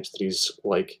ideas and thinks that he's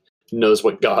like knows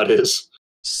what God is.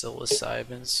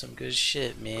 Psilocybin, some good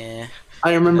shit, man.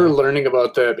 I remember learning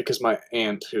about that because my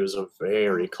aunt, who is a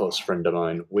very close friend of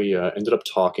mine, we ended up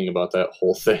talking about that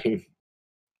whole thing.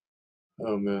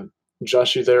 Oh man,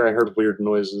 Josh, you there? I heard weird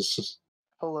noises.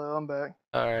 Hello, I'm back.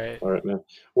 All right, man.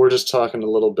 We're just talking a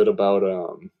little bit about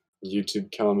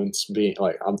YouTube comments being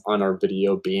like on our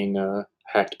video being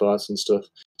hacked bots and stuff.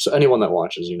 So anyone that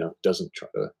watches, doesn't try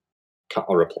to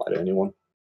reply to anyone.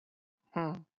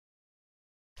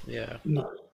 Yeah.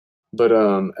 No. But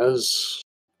as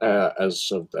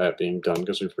of that being done,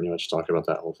 because we pretty much talked about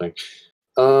that whole thing.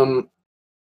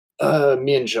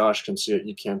 Me and Josh can see it.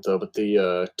 You can't though. But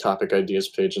the topic ideas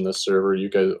page in the server,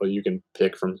 you can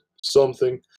pick from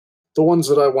something. The ones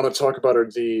that I want to talk about are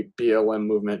the BLM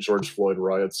movement, George Floyd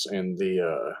riots, and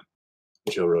the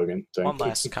Joe Rogan thing. One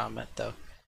last comment though.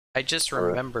 I just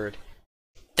remembered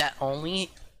that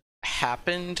only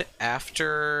happened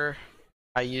after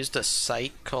I used a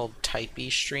site called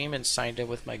TypeeStream and signed in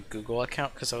with my Google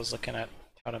account because I was looking at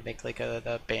how to make like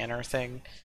a banner thing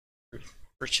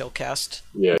for Chillcast.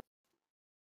 Yeah.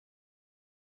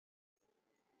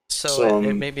 So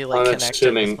it may be like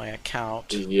connected with my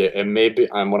account. Yeah, and maybe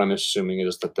what I'm assuming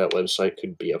is that website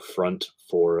could be a front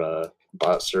for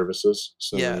bot services,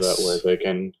 so that way they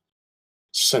can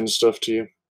send stuff to you.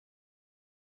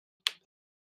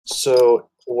 So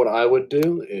what I would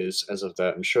do is, as of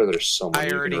that, I'm sure there's someone.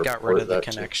 I already got rid of the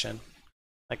connection.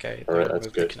 Like I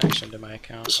removed the connection to my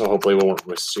account. So hopefully we won't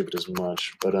receive it as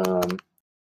much. But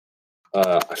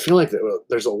I feel like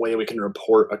there's a way we can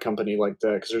report a company like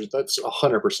that because that's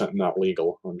 100% not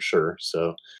legal. I'm sure.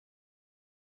 So,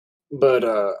 but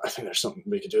I think there's something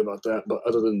we could do about that. But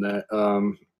other than that,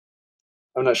 I'm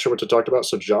not sure what to talk about.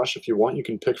 So, Josh, if you want, you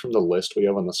can pick from the list we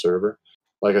have on the server.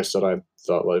 Like I said, I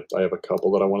thought like I have a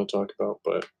couple that I want to talk about,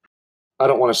 but I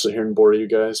don't want to sit here and bore you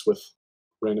guys with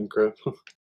random crap.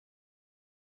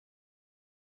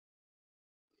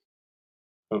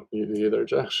 Oh, you there,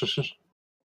 Josh?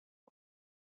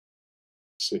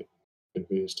 See,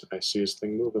 confused. I see his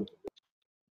thing moving.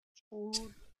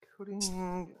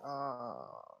 Coding.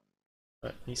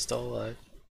 But he's still alive.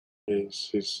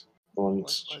 He's on.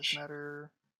 Life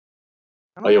matter.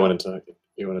 Oh, you want to talk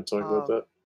about that?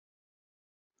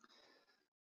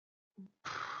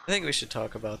 I think we should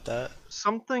talk about that.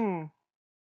 Something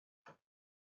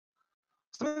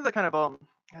that kind of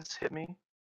has hit me.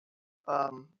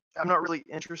 I'm not really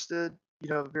interested,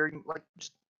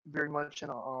 just very much in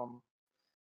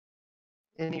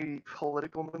any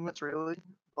political movements really,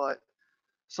 but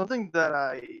something that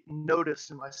I noticed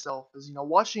in myself is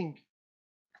watching.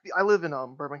 I live in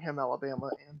Birmingham, Alabama,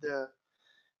 and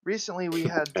recently we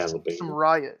had some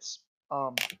riots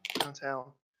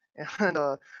downtown, and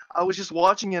I was just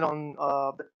watching it on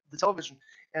the television,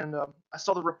 and I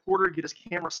saw the reporter get his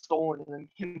camera stolen and then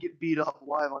him get beat up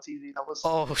live on TV. That was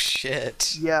Oh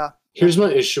shit. yeah. Here's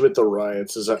my issue with the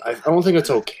riots: is I don't think it's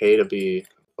okay to be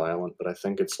violent, but I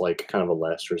think it's like kind of a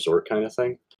last resort kind of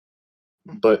thing.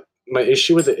 But my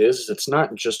issue with it is it's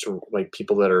not just like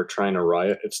people that are trying to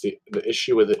riot. It's the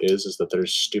issue with it is that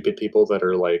there's stupid people that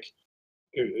are like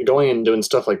going and doing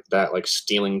stuff like that, like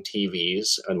stealing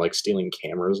TVs and like stealing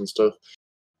cameras and stuff.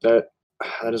 That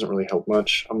doesn't really help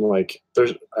much. I'm like,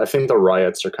 I think the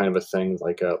riots are kind of a thing,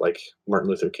 like Martin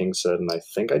Luther King said, and I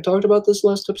think I talked about this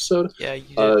last episode. Yeah,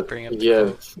 you did bring up the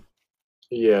quote.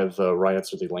 Yeah, the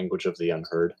riots are the language of the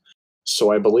unheard.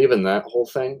 So I believe in that whole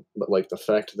thing, but like the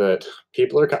fact that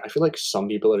I feel like some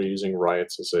people are using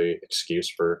riots as a excuse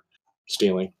for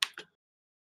stealing.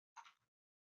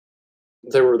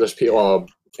 There's people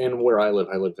in where I live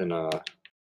in a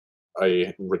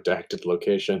redacted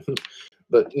location,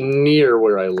 but near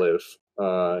where I live,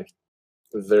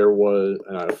 there was,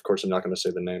 and of course I'm not going to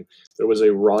say the name. There was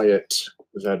a riot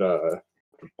that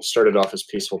started off as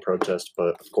peaceful protest,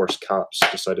 but of course cops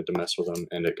decided to mess with them,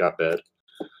 and it got bad.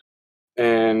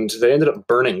 And they ended up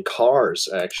burning cars.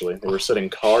 Actually, they were setting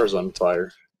cars on fire.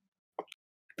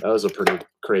 That was a pretty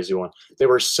crazy one. They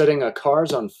were setting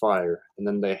cars on fire, and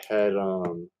then they had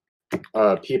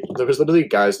people. There was literally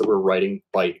guys that were riding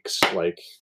bikes, like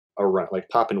around, like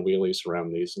popping wheelies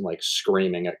around these, and like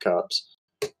screaming at cops,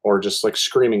 or just like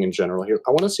screaming in general. Here,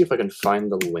 I want to see if I can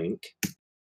find the link.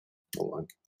 Hold on.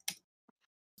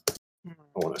 I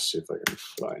want to see if I can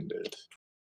find it.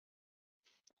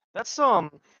 That's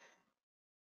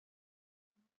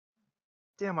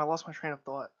Damn, I lost my train of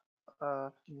thought.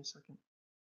 Give me a second.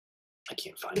 I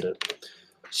can't find it.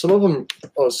 Some of them,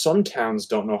 some towns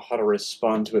don't know how to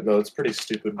respond to it, though. It's pretty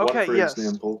stupid. Okay, for yes.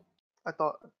 example? I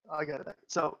thought I got it.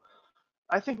 So,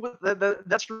 I think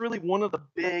that's really one of the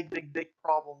big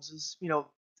problems is,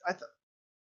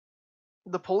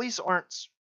 the police aren't,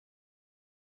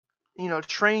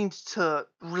 trained to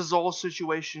resolve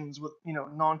situations with,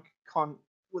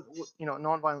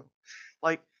 non-violent,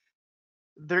 like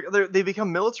they become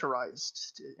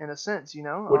militarized in a sense,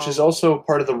 Which is also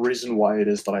part of the reason why it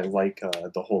is that I like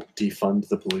the whole defund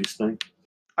the police thing.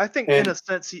 I think in a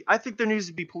sense, I think there needs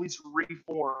to be police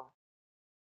reform,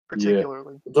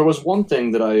 particularly. Yeah. There was one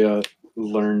thing that I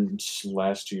learned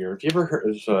last year. Have you ever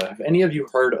heard? Have any of you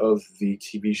heard of the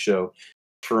TV show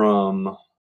from?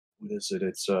 What is it?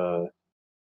 It's I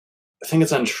think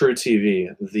it's on True TV.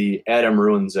 The Adam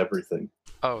Ruins Everything.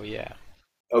 Oh yeah.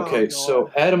 Okay,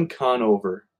 so Adam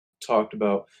Conover talked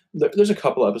about. There's a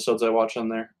couple episodes I watch on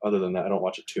there. Other than that, I don't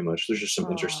watch it too much. There's just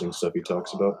some interesting stuff he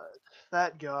talks about.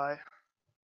 That guy.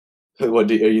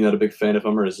 What? Are you not a big fan of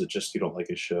him, or is it just you don't like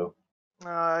his show?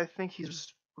 I think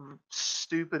he's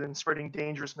stupid and spreading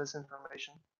dangerous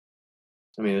misinformation.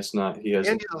 I mean, it's not. He has.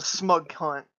 And he's a smug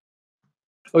cunt.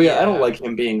 Oh yeah, I don't like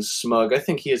him being smug. I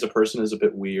think he as a person is a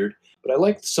bit weird. But I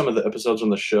liked some of the episodes on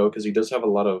the show because he does have a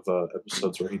lot of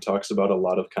episodes where he talks about a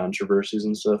lot of controversies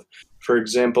and stuff. For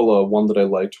example, one that I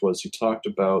liked was he talked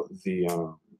about the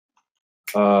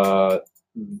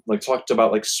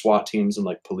like SWAT teams and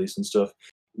like police and stuff.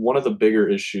 One of the bigger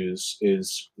issues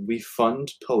is we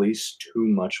fund police too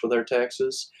much with our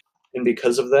taxes. And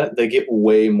because of that, they get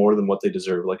way more than what they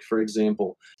deserve. Like, for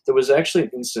example, there was actually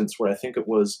an instance where I think it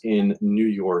was in New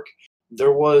York.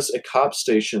 There was a cop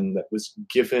station that was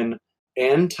given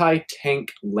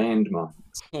anti-tank landmines.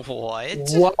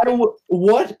 What?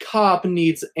 What cop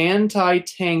needs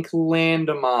anti-tank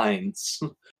landmines?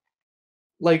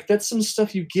 Like, that's some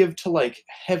stuff you give to, like,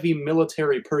 heavy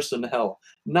military personnel,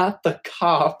 not the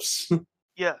cops.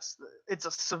 Yes, it's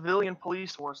a civilian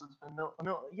police force that's been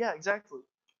yeah, exactly.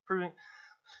 Proving,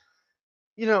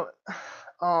 you know,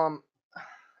 um,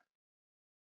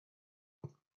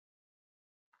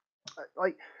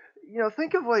 like,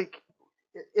 think of like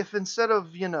if instead of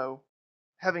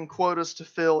having quotas to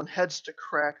fill and heads to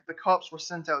crack, the cops were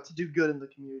sent out to do good in the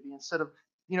community instead of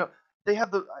they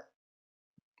have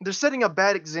they're setting a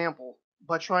bad example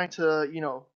by trying to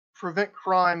prevent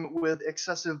crime with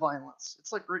excessive violence.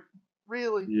 It's like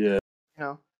really, Yeah. you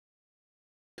know.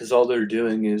 Because all they're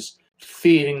doing is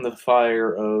feeding the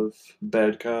fire of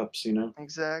bad cops,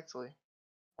 Exactly.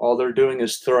 All they're doing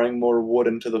is throwing more wood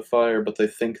into the fire, but they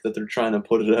think that they're trying to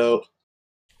put it out.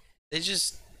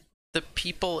 The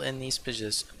people in these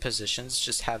positions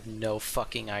just have no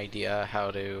fucking idea how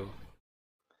to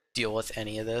deal with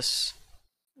any of this.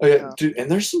 Oh yeah, dude,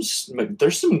 and there's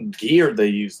some gear they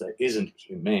use that isn't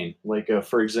humane. Like,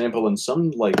 for example, in some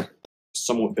like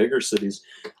somewhat bigger cities,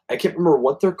 I can't remember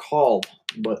what they're called,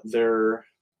 but they're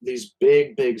these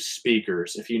big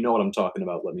speakers. If you know what I'm talking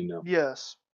about, let me know.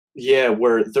 Yes. Yeah,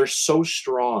 where they're so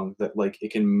strong that like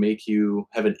it can make you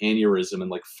have an aneurysm and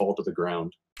like fall to the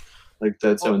ground. Like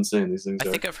that's how insane these things are.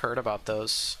 I think I've heard about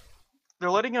those.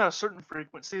 They're letting out a certain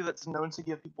frequency that's known to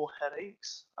give people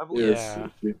headaches, I Yeah.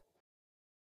 believe.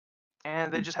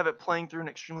 And they just have it playing through an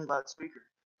extremely loud speaker.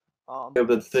 Yeah, but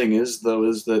the thing is, though,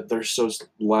 is that they're so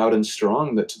loud and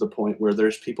strong that to the point where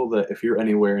there's people that if you're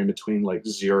anywhere in between like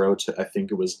 0 to, I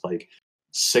think it was like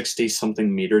 60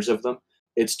 something meters of them,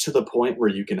 it's to the point where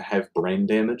you can have brain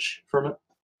damage from it.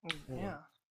 Yeah.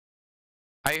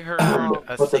 I heard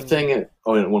but the thing is,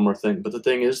 and one more thing. But the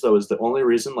thing is, though, is the only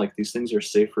reason like these things are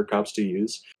safe for cops to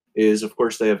use is, of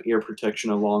course, they have ear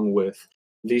protection along with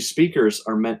these speakers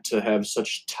are meant to have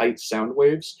such tight sound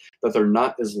waves that they're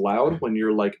not as loud when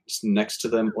you're like next to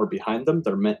them or behind them.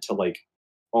 They're meant to like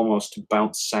almost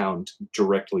bounce sound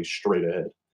directly straight ahead.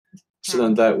 So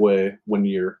then that way, when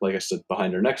you're, like I said,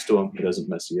 behind or next to them, it doesn't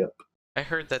mess you up. I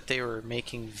heard that they were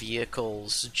making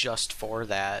vehicles just for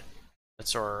that.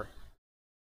 That's or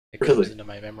it comes into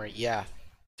my memory. Yeah,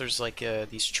 there's like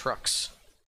these trucks.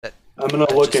 I'm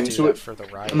gonna look into it for the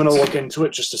riots. I'm gonna look into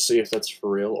it just to see if that's for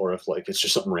real or if like it's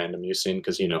just something random you've seen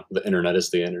because the internet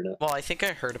is the internet. Well, I think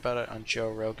I heard about it on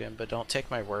Joe Rogan, but don't take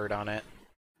my word on it.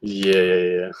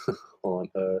 Yeah. Hold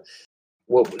on.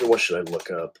 What should I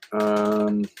look up?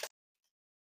 Hold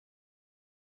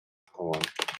on.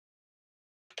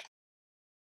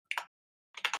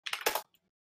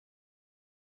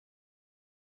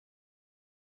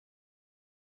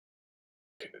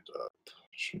 Looking it up.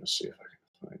 Just gonna see if I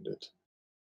can find it.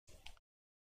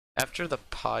 After the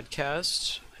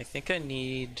podcast, I think I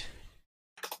need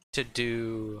to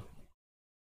do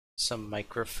some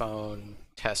microphone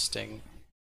testing.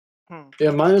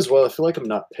 Yeah, mine as well. I feel like I'm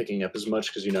not picking up as much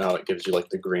because you know how it gives you like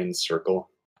the green circle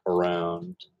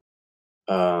around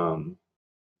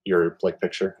your like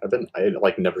picture. I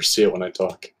like never see it when I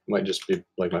talk. It might just be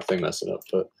like my thing messing up,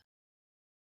 but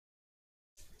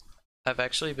I've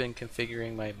actually been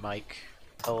configuring my mic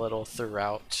a little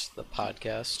throughout the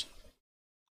podcast.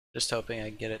 Just hoping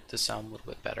I get it to sound a little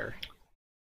bit better.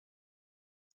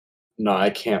 No,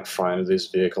 I can't find these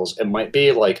vehicles. It might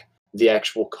be like the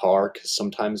actual car because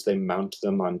sometimes they mount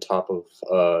them on top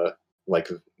of like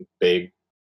big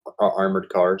armored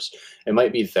cars. It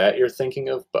might be that you're thinking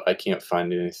of, but I can't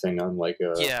find anything on like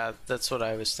Yeah, that's what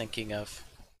I was thinking of.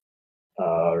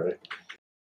 Right.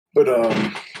 But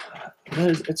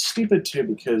it's stupid too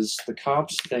because the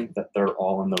cops think that they're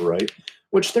all in the right,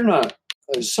 which they're not.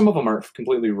 Some of them are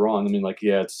completely wrong. I mean, like,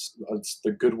 yeah, it's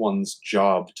the good one's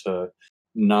job to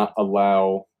not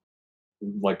allow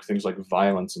like things like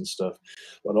violence and stuff.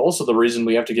 But also the reason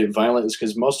we have to get violent is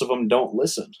because most of them don't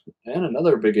listen. And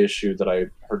another big issue that I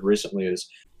heard recently is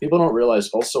people don't realize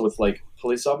also with like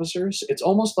police officers, it's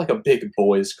almost like a big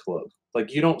boys club.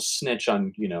 Like you don't snitch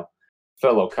on,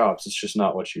 fellow cops. It's just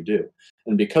not what you do.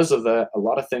 And because of that, a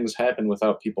lot of things happen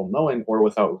without people knowing or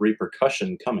without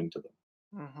repercussion coming to them.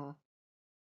 Mm-hmm.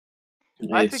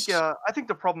 I think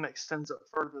the problem extends up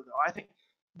further though.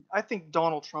 I think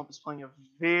Donald Trump is playing a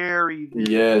very, very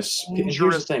yes. Here's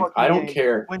the thing. I don't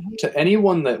care to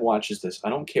anyone that watches this. I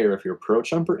don't care if you're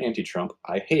pro-Trump or anti-Trump.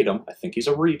 I hate him. I think he's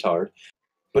a retard.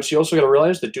 But you also got to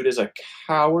realize the dude is a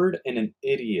coward and an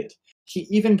idiot. He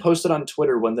even posted on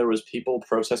Twitter when there was people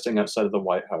protesting outside of the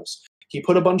White House. he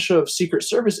put a bunch of Secret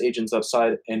Service agents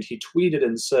outside, and he tweeted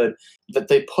and said that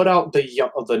they put out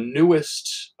the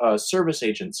newest service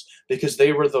agents because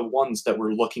they were the ones that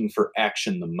were looking for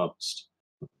action the most.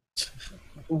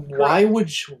 Why would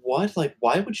you, why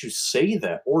would you say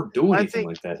that or do anything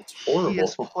like that? It's horrible. He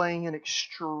is playing an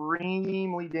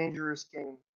extremely dangerous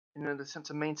game in an attempt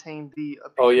to maintain the.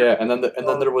 Oh yeah, and then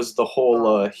there was the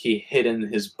whole he hid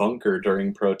in his bunker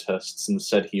during protests and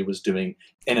said he was doing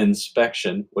an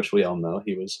inspection, which we all know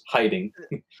he was hiding.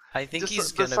 I think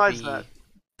he's gonna be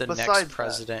the next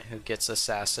president who gets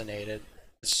assassinated.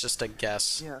 It's just a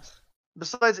guess. Yes.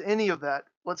 Besides any of that,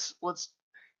 let's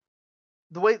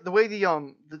the way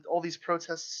all these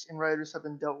protests and rioters have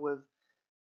been dealt with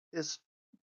is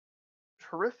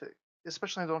horrific,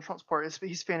 especially on Donald Trump's part.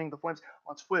 He's fanning the flames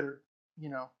on Twitter, you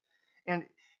know, and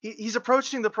he's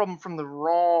approaching the problem from the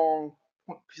wrong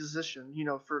position, you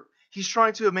know. He's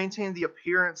trying to maintain the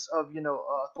appearance of, you know,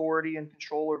 authority and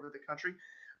control over the country,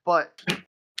 but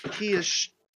he is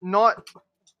not.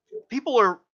 People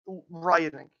are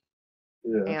rioting,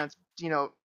 and, you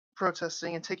know,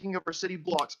 protesting and taking over city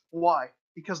blocks. Why?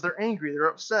 Because they're angry, they're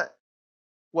upset.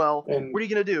 Well, what are you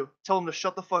gonna do? Tell them to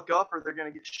shut the fuck up, or they're gonna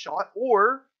get shot?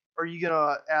 Or are you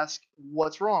gonna ask,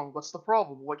 what's wrong? What's the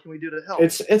problem? What can we do to help?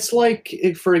 It's like,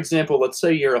 for example, let's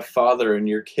say you're a father and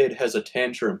your kid has a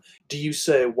tantrum. Do you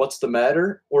say, "What's the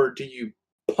matter?" or do you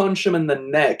punch him in the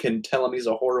neck and tell him he's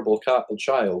a horrible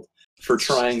child for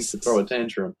trying to throw a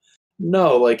tantrum?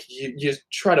 No, like, you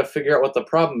try to figure out what the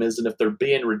problem is, and if they're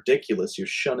being ridiculous, you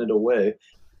shun it away.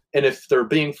 And if they're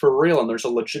being for real and there's a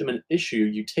legitimate issue,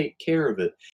 you take care of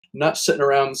it. Not sitting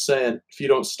around saying, if you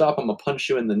don't stop, I'm going to punch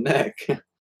you in the neck.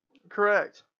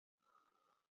 Correct.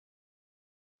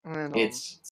 And,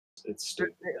 it's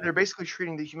stupid. They're basically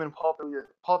treating the human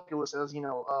populace as, you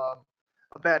know,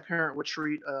 a bad parent would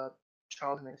treat a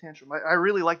child in a tantrum. I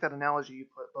really like that analogy you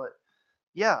put, but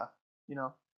yeah, you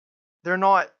know, they're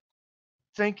not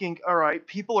thinking, all right,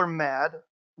 people are mad.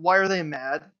 Why are they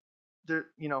mad? They're,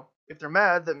 you know, if they're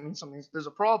mad, that means there's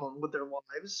a problem with their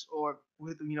lives, or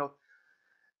with, you know.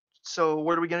 So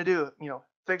what are we gonna do? You know,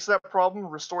 fix that problem,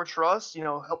 restore trust, you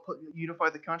know, help unify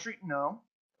the country? No,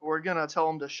 we're gonna tell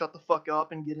them to shut the fuck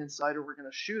up and get inside, or we're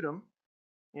gonna shoot them,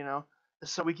 you know,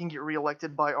 so we can get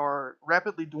reelected by our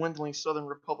rapidly dwindling Southern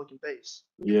Republican base.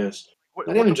 Yes,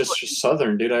 not even just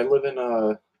Southern, dude. I live in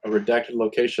a redacted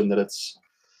location that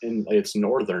it's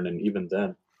northern, and even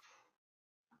then.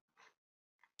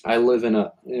 I live in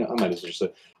I might as well just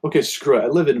say, okay, screw it. I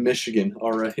live in Michigan,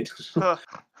 all right.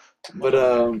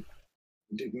 But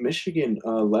dude, Michigan,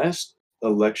 last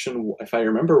election, if I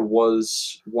remember,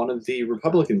 was one of the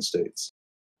Republican states.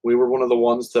 We were one of the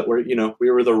ones that were, you know,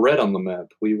 we were the red on the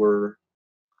map. We were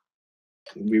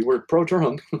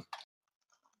pro-Trump.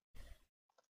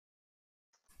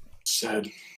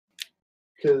 Sad.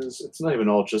 Because it's not even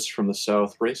all just from the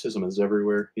South. Racism is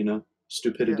everywhere, you know.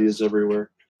 Stupidity is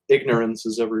everywhere. Ignorance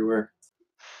is everywhere.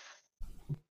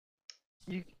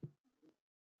 You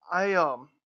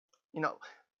know,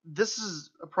 this is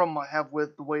a problem I have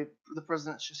with the way the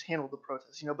president's just handled the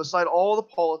protests. You know, beside all the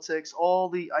politics, all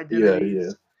the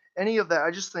identities, any of that,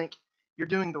 I just think you're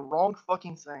doing the wrong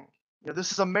fucking thing. You know,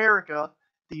 this is America,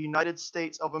 the United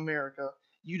States of America.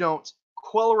 You don't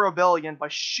quell a rebellion by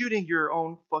shooting your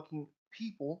own fucking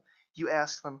people. You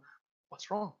ask them, what's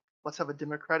wrong? Let's have a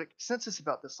democratic census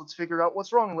about this. Let's figure out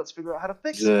what's wrong, and let's figure out how to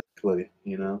fix it. Exactly,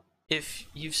 you know. If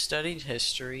you've studied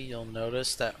history, you'll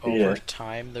notice that over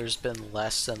time there's been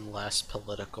less and less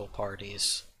political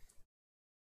parties.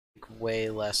 Like, way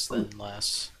less than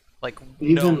less. Like,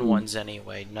 known ones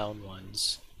anyway, known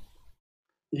ones.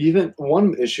 Even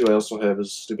one issue I also have,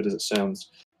 as stupid as it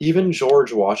sounds, even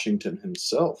George Washington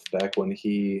himself, back when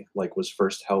he was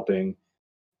first helping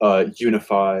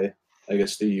unify, I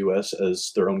guess, the U.S.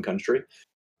 as their own country,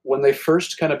 when they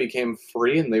first kind of became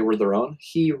free and they were their own,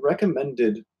 he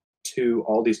recommended to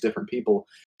all these different people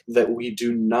that we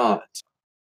do not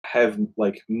have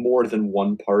more than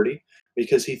one party,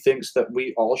 because he thinks that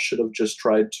we all should have just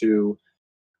tried to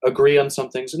agree on some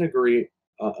things and agree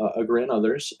on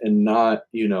others, and not,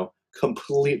 you know,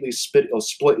 completely split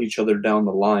each other down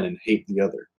the line and hate the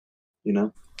other, you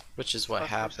know. Which is what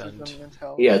happened.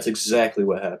 Yeah, it's exactly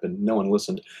what happened. No one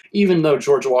listened. Even though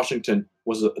George Washington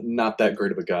was not that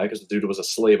great of a guy, because the dude was a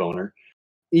slave owner,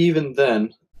 even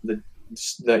then,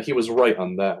 that he was right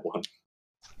on that one.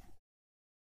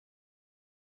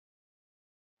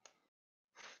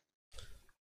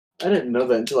 I didn't know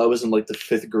that until I was in the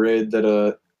 5th grade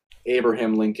that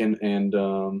Abraham Lincoln and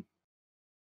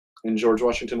George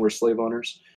Washington were slave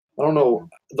owners. I don't know.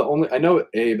 I know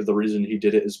Abe. The reason he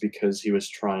did it is because he was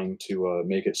trying to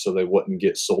make it so they wouldn't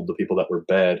get sold to people that were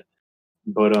bad.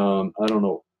 But I don't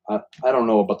know. I don't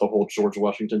know about the whole George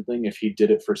Washington thing. If he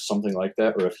did it for something like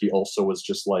that, or if he also was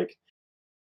just like,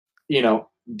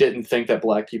 didn't think that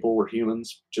black people were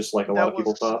humans, just like a lot That of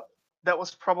people was thought. that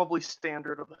was probably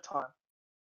standard of the time.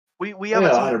 We have a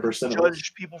Yeah, tendency 100% to it was.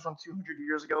 judge people from 200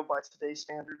 years ago by today's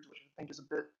standards, which I think is a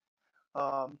bit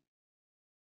um,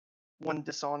 one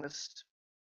dishonest.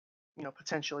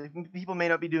 Potentially people may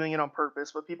not be doing it on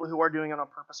purpose, but people who are doing it on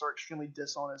purpose are extremely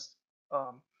dishonest.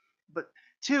 Um, but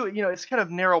two, it's kind of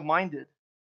narrow-minded,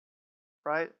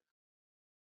 right?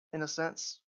 In a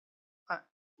sense, I,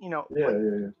 Yeah, like yeah,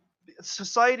 yeah.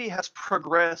 society has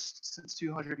progressed since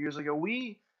 200 years ago.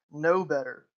 We know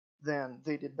better than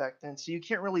they did back then, so you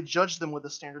can't really judge them with the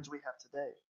standards we have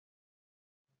today.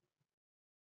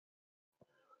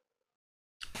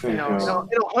 In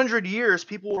 100 years,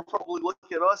 people will probably look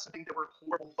at us and think that we're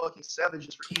horrible fucking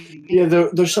savages for eating meat. Yeah,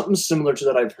 there's something similar to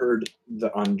that I've heard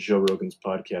on Joe Rogan's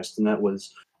podcast, and that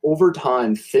was over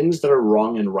time, things that are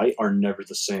wrong and right are never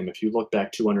the same. If you look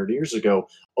back 200 years ago,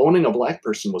 owning a black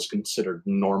person was considered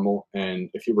normal, and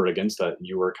if you were against that,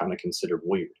 you were kind of considered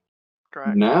weird.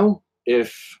 Correct. Now,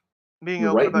 Being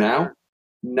open about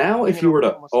if you were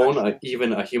to own homosexual.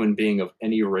 even a human being of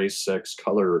any race, sex,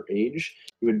 color, or age,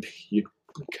 you'd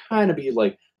kind of be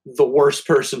like the worst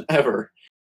person ever.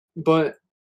 But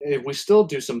we still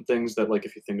do some things that, like,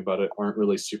 if you think about it, aren't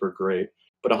really super great.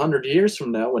 But 100 years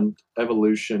from now, when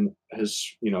evolution has,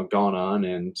 gone on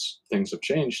and things have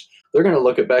changed, they're going to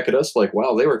look back at us like,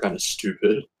 wow, they were kind of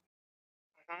stupid.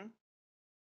 Mhm.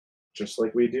 Just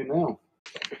like we do now.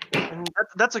 And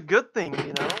that's a good thing,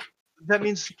 That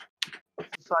means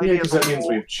society Yeah, because that means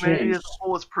we've humanity as changed. a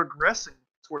whole is progressing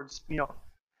towards,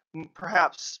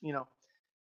 perhaps,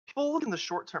 people look in the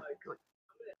short term, like,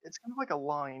 it's kind of like a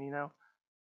line, a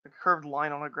curved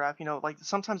line on a graph, like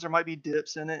sometimes there might be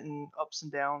dips in it and ups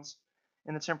and downs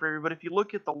in the temporary, but if you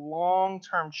look at the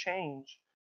long-term change,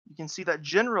 you can see that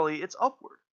generally it's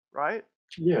upward, right?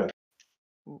 Yeah.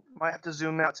 You might have to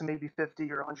zoom out to maybe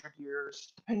 50 or 100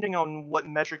 years, depending on what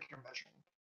metric you're measuring.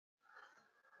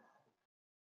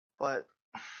 But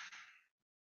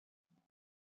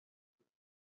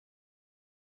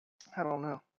I don't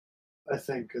know. I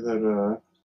think that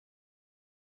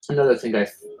another thing that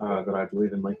I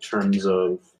believe in, like, terms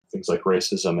of things like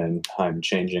racism and time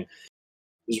changing,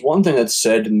 is one thing that's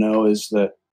sad to know is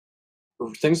that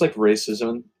things like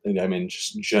racism, and I mean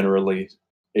just generally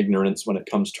ignorance when it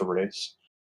comes to race,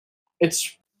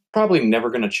 it's probably never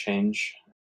going to change,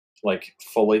 like,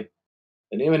 fully.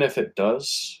 And even if it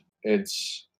does,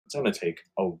 it's going to take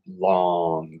a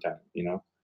long time.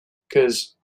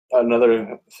 Because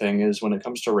another thing is, when it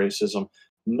comes to racism,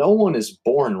 no one is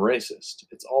born racist.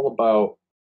 It's all about,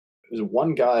 there's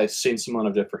one guy seen someone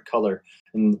of different color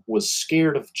and was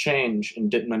scared of change and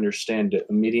didn't understand it,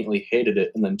 immediately hated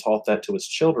it, and then taught that to his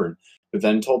children, who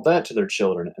then told that to their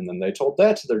children, and then they told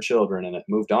that to their children, and it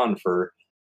moved on for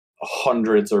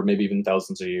hundreds or maybe even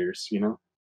thousands of years.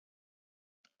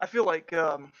 I feel like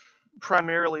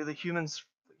primarily the human's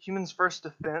first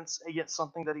defense against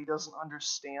something that he doesn't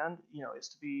understand, is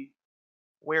to be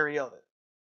wary of it,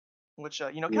 which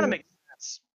kind of Yeah. makes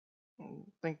sense.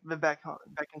 Think back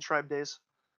in tribe days.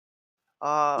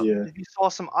 Yeah. If you saw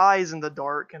some eyes in the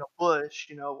dark in a bush,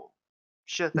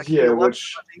 shit, that could be Yeah, a leopard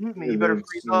which about to eat me. yeah, You better that's,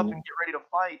 freeze up and get ready to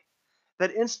fight.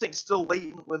 That instinct's still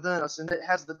latent within us, and it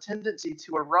has the tendency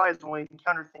to arise when we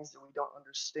encounter things that we don't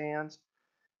understand.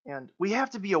 And we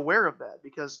have to be aware of that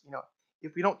because,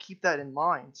 if we don't keep that in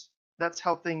mind, that's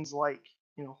how things like,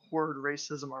 horde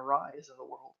racism arise in the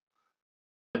world.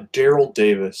 Daryl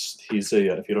Davis. He's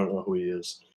if you don't know who he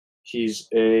is, he's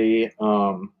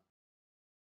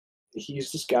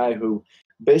he's this guy who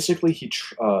basically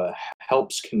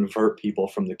helps convert people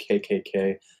from the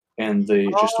KKK and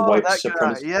the just Oh, white that guy.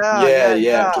 supremacy.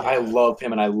 Yeah. I love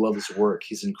him and I love his work.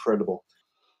 He's incredible.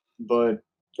 But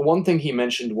one thing he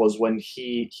mentioned was when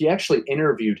he actually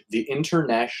interviewed the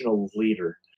international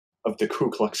leader of the Ku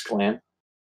Klux Klan,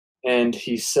 and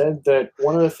he said that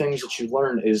one of the things that you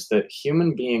learn is that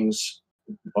human beings,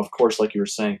 of course, like you were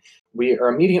saying, we are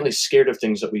immediately scared of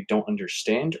things that we don't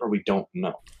understand or we don't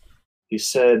know. He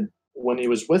said when he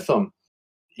was with them,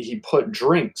 he put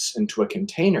drinks into a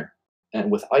container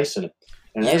and with ice in it.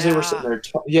 And as they were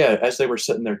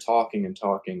sitting there, talking and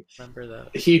talking, Remember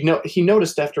that? he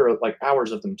noticed after like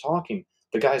hours of them talking,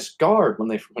 the guy's guard when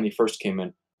he first came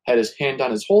in had his hand on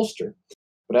his holster.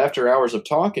 But after hours of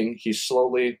talking, he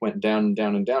slowly went down and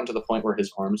down and down to the point where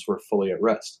his arms were fully at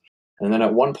rest. And then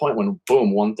at one point, when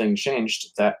boom, one thing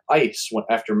changed, that ice,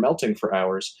 after melting for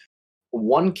hours,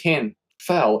 one can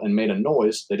fell and made a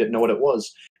noise. They didn't know what it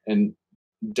was. And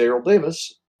Daryl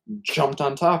Davis jumped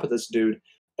on top of this dude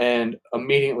and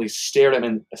immediately stared at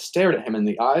him in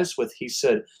the eyes with, he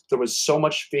said there was so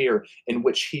much fear in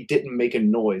which he didn't make a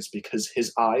noise because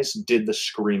his eyes did the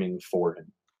screaming for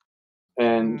him.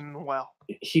 And Wow.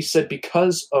 he said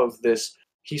because of this,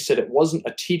 he said it wasn't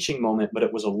a teaching moment, but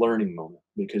it was a learning moment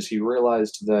because he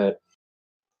realized that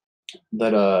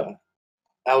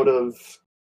out of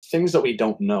things that we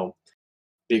don't know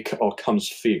comes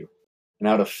fear, and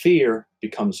out of fear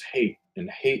becomes hate, and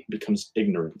hate becomes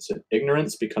ignorance, and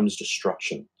ignorance becomes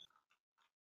destruction,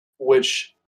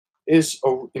 which is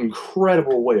an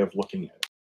incredible way of looking at it.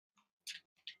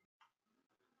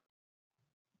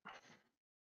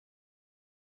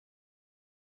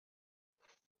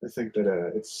 I think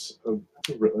that it's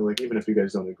like, even if you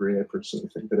guys don't agree, I personally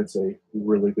think that it's a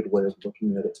really good way of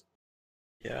looking at it.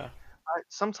 Yeah.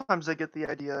 Sometimes I get the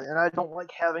idea, and I don't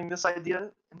like having this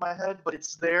idea in my head, but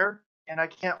it's there, and I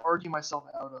can't argue myself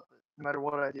out of it, no matter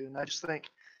what I do. And I just think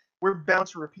we're bound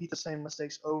to repeat the same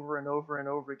mistakes over and over and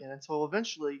over again until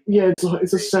eventually. Yeah,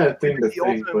 it's a sad thing to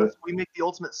think, but we make the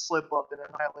ultimate slip up and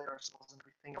annihilate ourselves and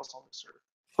everything else on this earth.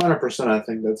 100%, I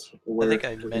think that's where I think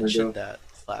I we're mentioned gonna that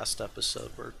last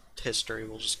episode where history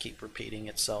will just keep repeating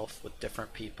itself with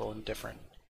different people and different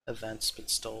events, but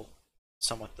still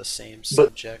somewhat the same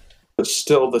subject. But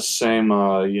still the same,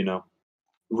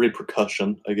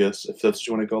 repercussion, I guess, if that's what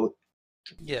you want to call it.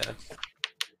 Yeah.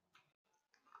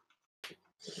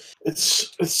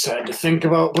 It's sad to think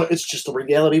about, but it's just the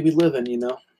reality we live in,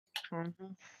 Mm-hmm.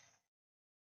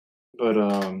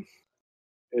 But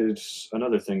it's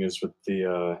another thing is with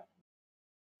the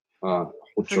whole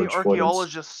If any George Floyd.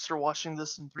 archaeologists are watching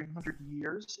this in 300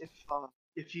 years,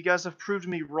 if you guys have proved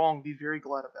me wrong, be very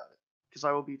glad about it, because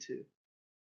I will be too.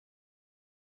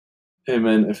 Hey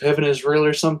man, if heaven is real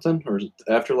or something, or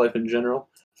afterlife in general,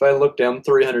 if I look down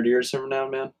 300 years from now,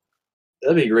 man,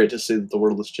 that'd be great to see that the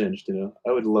world has changed,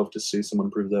 I would love to see someone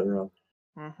prove that wrong.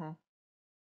 Mm-hmm.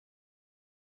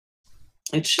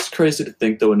 It's just crazy to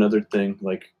think, though, another thing,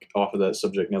 like, off of that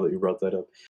subject, now that you brought that up,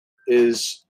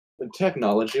 is the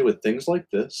technology with things like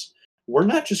this. We're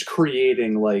not just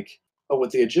creating, like, oh, with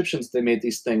the Egyptians, they made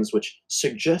these things which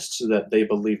suggests that they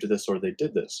believed this or they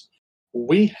did this.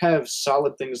 We have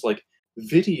solid things like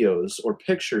videos or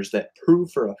pictures that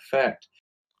prove for a fact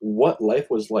what life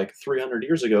was like 300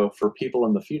 years ago for people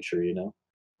in the future,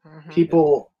 Mm-hmm.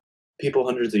 People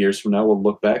hundreds of years from now will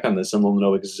look back on this and will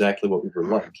know exactly what we were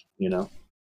like,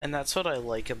 And that's what I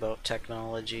like about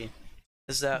technology,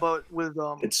 is that But with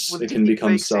it can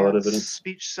become solid evidence.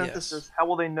 Speech synthesis, how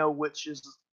will they know which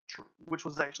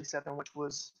was actually said and which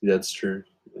was? That's true.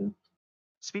 Yeah.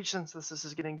 Speech synthesis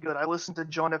is getting good. I listened to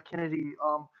John F. Kennedy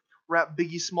rap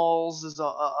Biggie Smalls as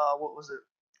what was it?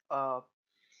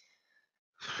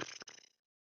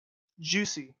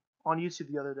 Juicy on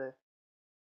YouTube the other day.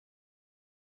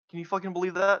 Can you fucking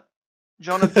believe that?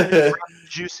 John F. Kennedy rapped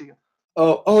Juicy.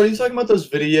 Oh, are you talking about those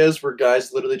videos where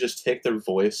guys literally just take their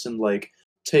voice and like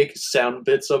take sound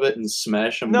bits of it and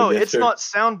smash them No, together? it's not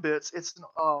sound bits. It's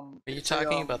Are you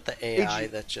talking about the AI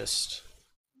that just?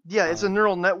 Yeah, it's a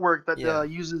neural network that yeah.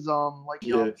 uses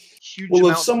huge. Well, if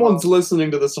amounts someone's of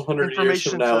listening to this 100 years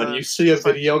from now and you see a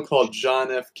video speech. called John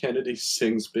F. Kennedy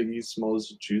sings Biggie Smalls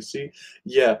Juicy,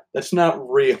 yeah, that's not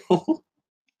real.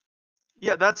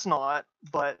 Yeah, that's not,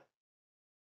 but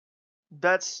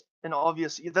that's an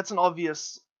obvious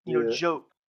joke.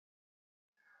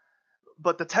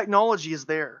 But the technology is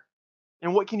there.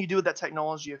 And what can you do with that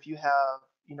technology if you have,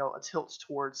 a tilt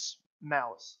towards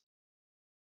malice?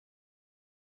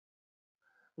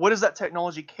 What is that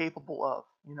technology capable of?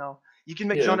 You can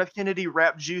make Yeah. John F. Kennedy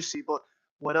rap Juicy, but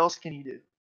what else can you do?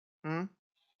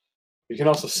 You can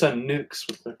also send nukes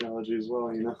with technology as well,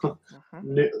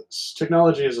 Mm-hmm.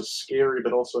 Technology is a scary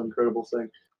but also incredible thing.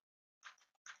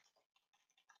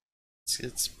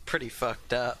 It's pretty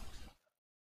fucked up.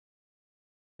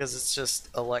 Because it's just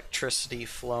electricity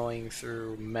flowing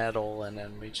through metal, and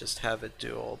then we just have it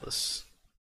do all this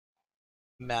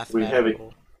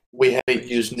mathematical. We haven't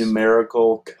used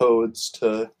numerical codes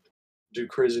to do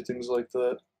crazy things like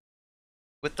that.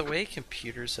 With the way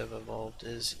computers have evolved,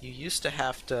 is you used to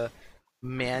have to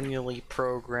manually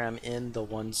program in the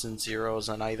ones and zeros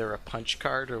on either a punch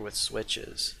card or with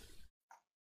switches.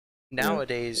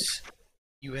 Nowadays,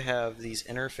 you have these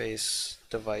interface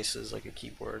devices like a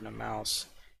keyboard and a mouse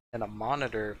and a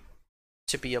monitor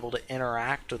to be able to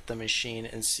interact with the machine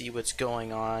and see what's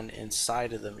going on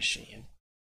inside of the machine.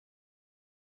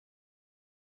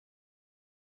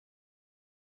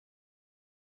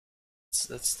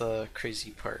 that's the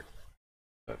crazy part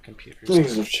about computers.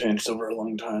 Things have changed over a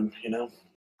long time, you know.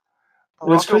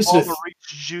 Barack crazy to Obama reads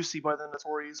Juicy by the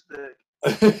Notorious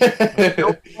Big.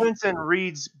 Bill th- Clinton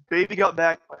reads Baby Got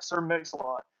Back by Sir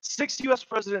Mix-a-Lot. 6 U.S.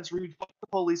 presidents read Fuck the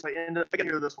Police by End Up. I can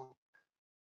hear this one.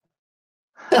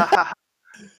 God.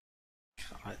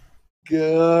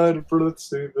 God, bro, that's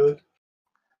stupid.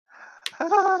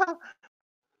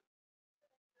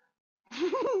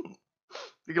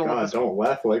 You're gonna love God, this one. don't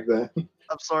laugh like that.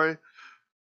 I'm sorry.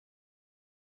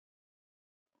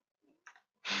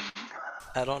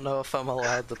 I don't know if I'm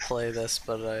allowed to play this,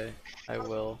 but I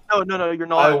will. No, you're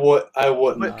I not.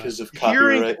 wouldn't But because of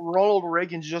Hearing copyright. Ronald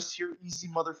Reagan just hear Easy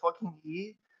Motherfucking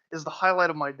E is the highlight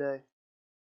of my day.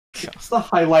 It's the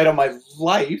highlight of my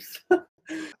life.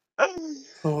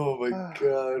 Oh my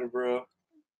god, bro.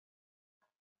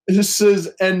 It just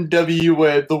says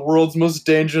NWA, the world's most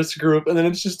dangerous group, and then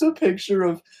it's just a picture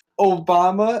of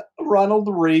Obama, Ronald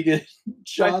Reagan,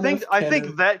 John F. I Kennedy.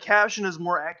 think that caption is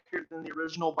more accurate than the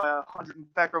original by a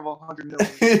factor of 100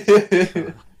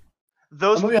 million.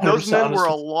 Those I'm gonna be 100% men honest were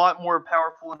a with- lot more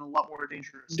powerful and a lot more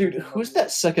dangerous. Dude, than who's NWA.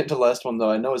 that second to last one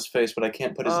though? I know his face, but I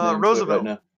can't put his name to it Roosevelt. right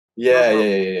now. Yeah,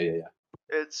 Roosevelt. yeah.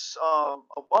 It's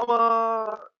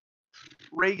Obama,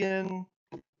 Reagan,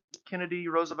 Kennedy,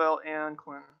 Roosevelt, and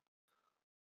Clinton.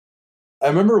 I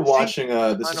remember See, watching. This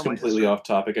I is know my completely history. off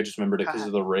topic. I just remembered it because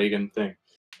of the Reagan thing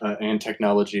and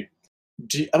technology.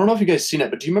 I don't know if you guys seen it,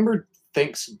 but do you remember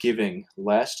Thanksgiving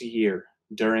last year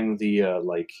during the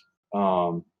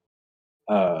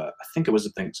I think it was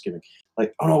a Thanksgiving.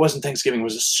 Like, oh no, it wasn't Thanksgiving. It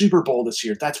was a Super Bowl this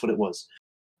year. That's what it was.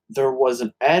 There was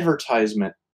an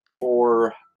advertisement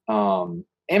for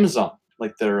Amazon,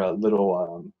 like their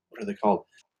little what are they called?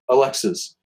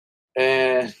 Alexas,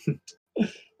 and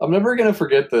I'm never gonna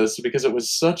forget this because it was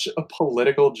such a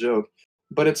political joke.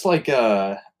 But it's like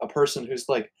a person who's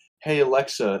like, "Hey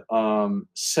Alexa,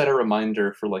 set a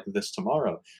reminder for like this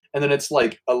tomorrow," and then it's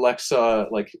like Alexa,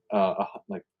 like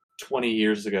 20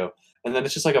 years ago, and then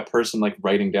it's just like a person like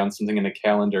writing down something in a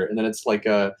calendar, and then it's like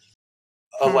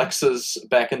Alexa's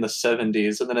back in the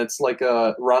 70s, and then it's like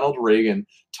Ronald Reagan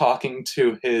talking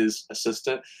to his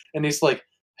assistant, and he's like,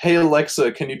 "Hey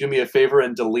Alexa, can you do me a favor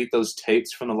and delete those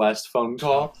tapes from the last phone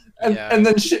call?" And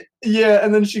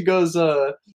then she goes,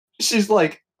 she's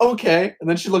like, "Okay," and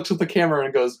then she looks at the camera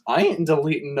and goes, "I ain't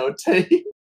deleting no tape."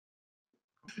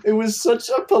 It was such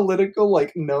a political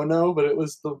like no, but it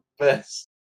was the best.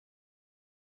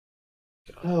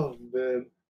 Oh man.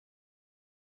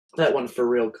 That one for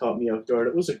real caught me off guard.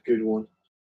 It was a good one.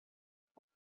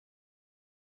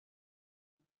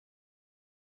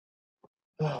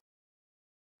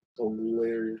 Oh,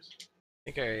 hilarious.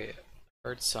 I think I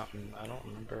heard something. I don't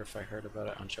remember if I heard about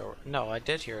it on Joe. No, I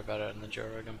did hear about it on the Joe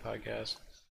Rogan podcast.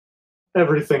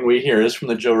 Everything we hear is from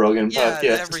the Joe Rogan podcast.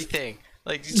 Everything.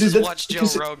 Like, you Dude, just that's watch Joe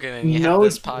because Rogan and you no, have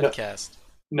this no. podcast.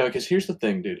 No, because here's the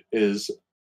thing, dude, is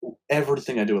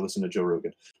everything I do I listen to Joe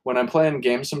Rogan. When I'm playing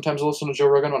games, sometimes I listen to Joe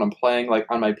Rogan. When I'm playing like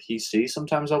on my PC,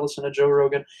 sometimes I'll listen to Joe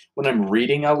Rogan. When I'm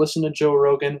reading, I'll listen to Joe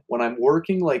Rogan. When I'm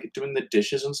working, like doing the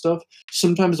dishes and stuff,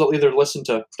 sometimes I'll either listen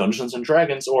to Dungeons and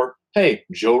Dragons or, hey,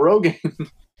 Joe Rogan.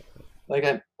 Like,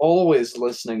 I'm always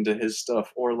listening to his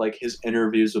stuff or like his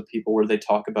interviews with people where they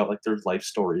talk about like their life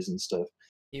stories and stuff.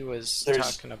 He was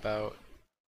There's- talking about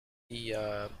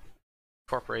the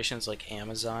corporations like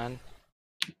Amazon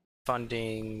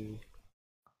funding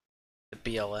the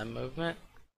BLM movement,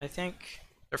 I think.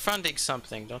 They're funding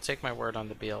something. Don't take my word on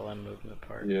the BLM movement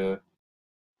part. Yeah.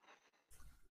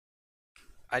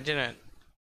 I didn't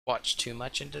watch too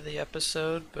much into the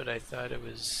episode, but I thought it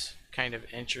was kind of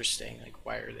interesting. Like,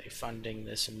 why are they funding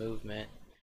this movement?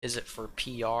 Is it for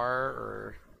PR,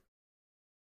 or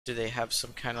do they have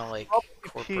some kind of like Probably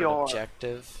corporate PR.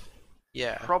 objective?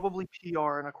 Yeah. Probably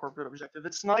PR and a corporate objective.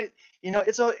 It's not,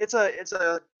 it's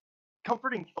a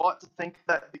comforting thought to think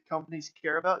that the companies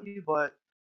care about you, but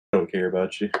I don't care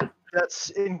about you.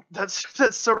 that's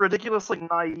so ridiculously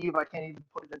naive. I can't even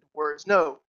put it into words.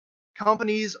 No,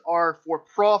 companies are for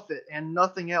profit and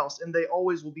nothing else, and they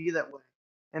always will be that way.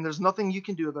 And there's nothing you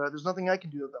can do about it. There's nothing I can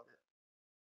do about it.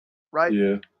 Right?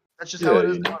 Yeah. That's just how it Yeah, is.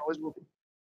 you And know. how it always will be.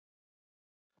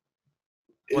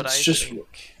 What It's I just,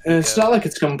 think, and it's not like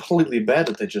it's completely bad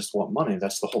that they just want money.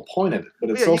 That's the whole point of it. But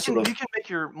it's Yeah, also you can make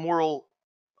your moral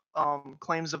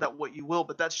claims about what you will,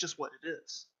 but that's just what it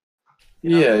is.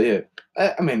 You know? Yeah.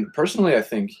 I mean, personally, I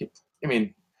think. I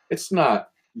mean, it's not.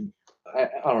 I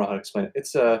don't know how to explain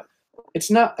it. It's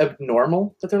not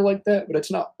abnormal that they're like that, but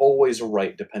it's not always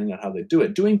right depending on how they do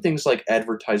it. Doing things like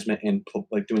advertisement and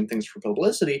like doing things for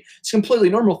publicity, it's completely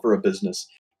normal for a business.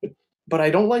 But but I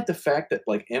don't like the fact that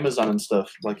like Amazon and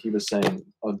stuff, like he was saying,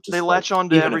 just They like, latch on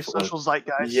to even every if, like, social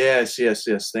zeitgeist. yes,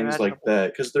 things like imaginable.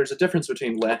 that. Because there's a difference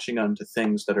between latching on to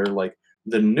things that are like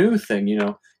the new thing,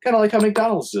 kind of like how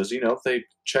McDonald's is. They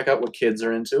check out what kids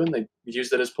are into and they use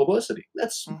that as publicity.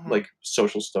 That's Mhm. like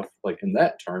social stuff, like in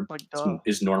that term, Like, duh.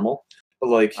 is normal. But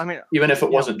like, I mean, even if it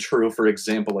yeah. wasn't true, for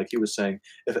example, like he was saying,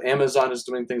 if Amazon is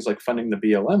doing things like funding the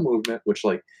BLM movement, which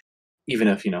like, even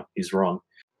if he's wrong,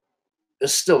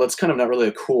 still that's kind of not really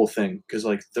a cool thing because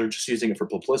like they're just using it for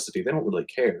publicity. They don't really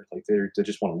care. Like they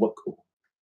just want to look cool.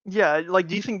 Yeah, like,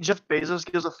 do you think Jeff Bezos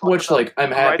gives a fuck Which about like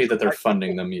I'm the happy rights that of they're black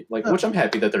funding people? them. Like which I'm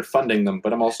happy that they're funding them,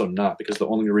 but I'm also not because the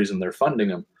only reason they're funding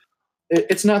them.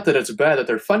 It's not that it's bad that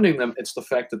they're funding them. It's the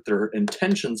fact that their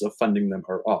intentions of funding them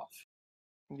are off.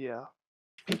 Yeah.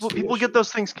 That's the People issue. get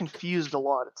those things confused a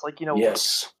lot. It's like,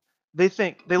 Yes. they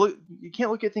look. You can't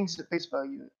look at things at face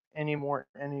value anymore.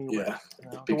 Anywhere. Yeah.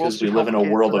 The world's Because too we live in a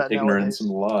complicated world for of that ignorance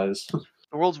nowadays. and lies.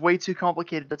 The world's way too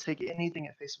complicated to take anything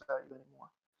at face value anymore.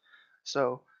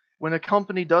 So when a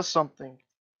company does something,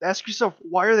 ask yourself,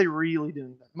 why are they really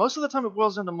doing that? Most of the time it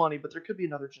boils down to money, but there could be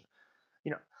another.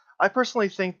 I personally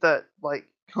think that like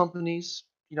companies,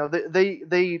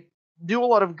 they do a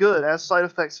lot of good as side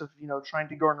effects of trying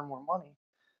to garner more money.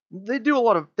 They do a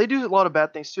lot of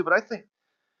bad things too, but I think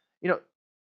you know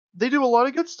they do a lot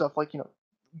of good stuff like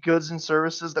goods and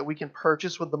services that we can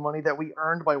purchase with the money that we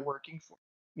earned by working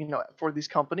for these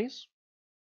companies.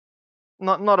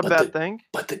 Not a bad thing.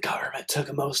 But the government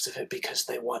took most of it because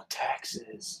they want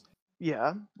taxes.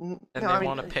 Yeah. And no, they I mean,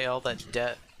 want to pay all that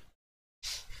debt.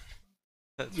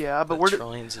 Yeah, but the we're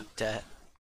trillions of debt.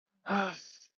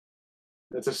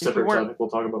 That's a separate topic we'll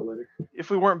talk about later.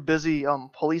 If we weren't busy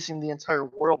policing the entire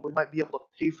world, we might be able to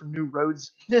pay for new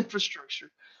roads and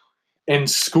infrastructure. And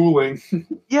schooling.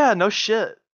 Yeah, no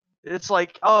shit. It's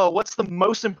like, oh, what's the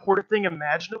most important thing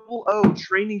imaginable? Oh,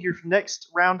 training your next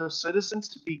round of citizens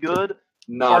to be good,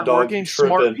 Nah, dog, you hardworking,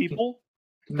 smart tripping. people.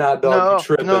 Nah, dog, you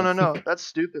tripping. No. That's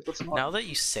stupid. Let's not. Now that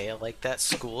you say it like that,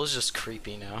 school is just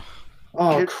creepy now.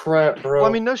 Oh crap, bro. Well,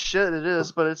 I mean, no shit, it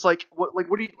is, but it's like, what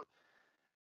do you?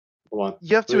 Hold on.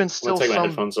 You have to I'm instill gonna take my some,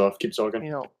 headphones off. Keep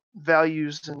talking.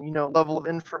 values and level of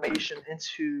information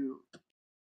into,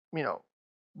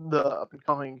 the up and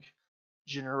coming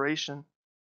generation,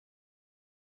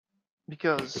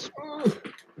 because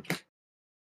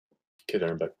Okay, there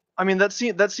I'm back. I mean that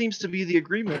seems to be the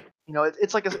agreement.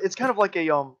 It's like it's kind of like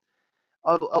a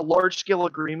large scale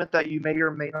agreement that you may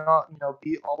or may not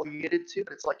be obligated to,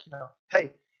 but it's like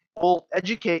hey, we'll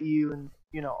educate you and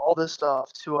all this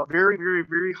stuff to a very very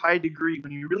very high degree.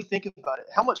 When you really think about it,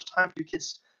 how much time do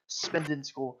kids spend in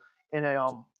school? In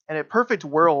a perfect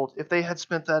world, if they had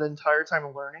spent that entire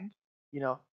time learning,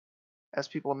 as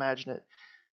people imagine it.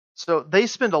 So they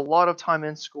spend a lot of time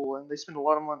in school and they spend a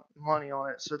lot of money on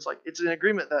it. So it's like it's an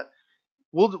agreement that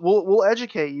we'll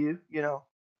educate you,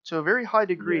 to a very high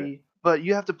degree, but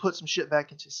you have to put some shit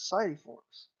back into society for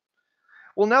us.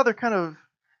 Well, now they're kind of,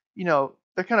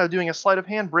 doing a sleight of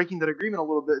hand, breaking that agreement a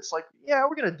little bit. It's like, yeah,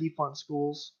 we're gonna defund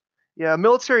schools. Yeah,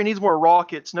 military needs more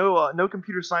rockets. No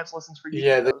computer science lessons for you.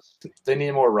 Yeah, they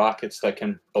need more rockets that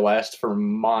can blast for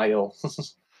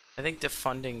miles. I think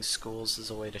defunding schools is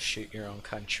a way to shoot your own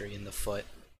country in the foot.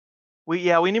 We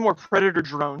need more predator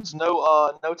drones.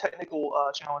 No technical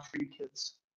challenge for you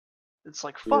kids. It's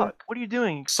like, fuck, what are you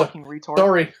doing, you fucking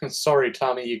retard? Sorry,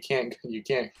 Tommy. You can't. We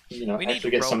actually need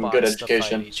get some good robots to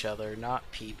education. fight each other, not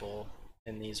people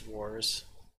in these wars.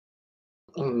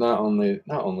 Not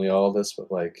only all this,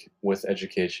 but like with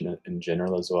education in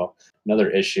general as well. Another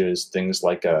issue is things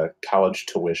like college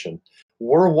tuition.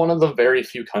 We're one of the very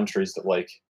few countries that like.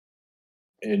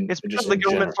 It's because the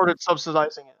government started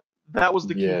subsidizing it. That was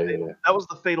the key. That was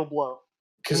the fatal blow.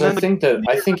 Because I think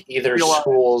either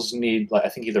schools need, like, I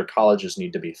think either colleges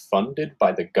need to be funded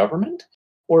by the government,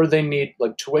 or they need,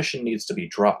 like, tuition needs to be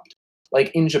dropped.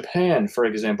 Like in Japan, for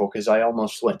example, because I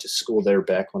almost went to school there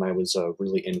back when I was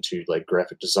really into like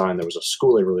graphic design. There was a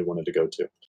school I really wanted to go to,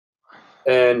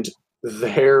 and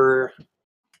their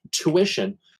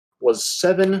tuition was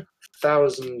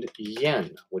 7,000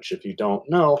 yen, which, if you don't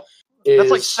know, that's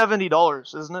like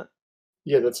 $70, isn't it?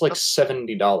 Yeah, that's like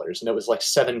 $70, and it was like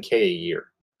 $7K a year.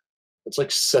 It's like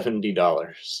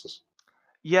 $70.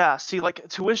 Yeah, see, like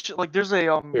tuition, like there's a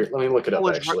Here, let me look it up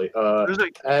actually. There's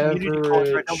a community college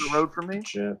right down the Average road from me,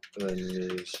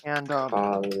 Japanese and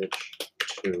college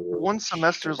tuition. one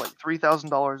semester is like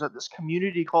 $3,000 at this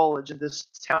community college in this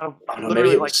town of I don't know, literally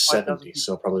maybe it like was 5,000 70, people.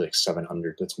 so probably like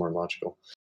 700. That's more logical.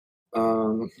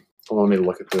 Hold on, let me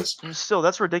look at this. And still,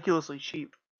 that's ridiculously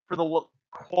cheap for the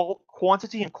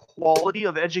quantity and quality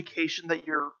of education that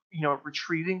you're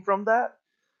retrieving from that.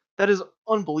 That is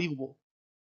unbelievable.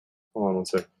 Hold on one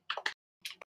sec.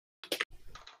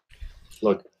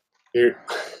 Look, here.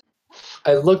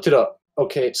 I looked it up.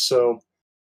 Okay, so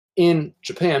in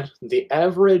Japan, the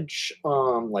average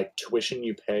like tuition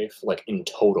you pay for, like in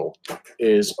total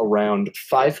is around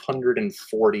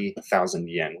 540,000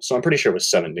 yen. So I'm pretty sure it was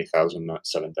 70,000, not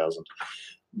 7,000.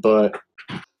 But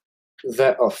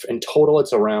that in total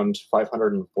it's around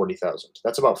 540,000.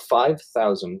 That's about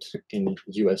 5,000 in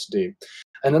USD.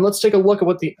 And then let's take a look at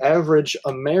what the average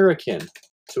American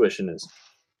tuition is.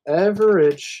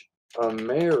 Average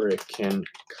American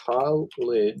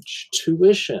college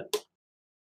tuition.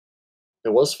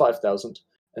 It was 5,000.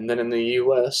 And then in the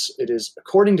US, it is,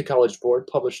 according to College Board,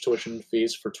 published tuition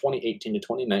fees for 2018 to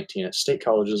 2019 at state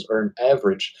colleges are an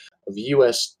average of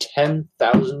US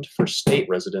 10,000 for state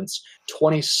residents,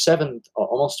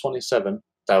 almost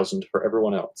 27,000 for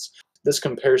everyone else. This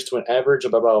compares to an average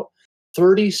of about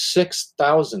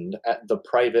 36,000 at the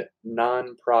private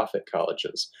non-profit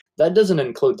colleges. That doesn't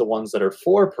include the ones that are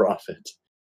for profit.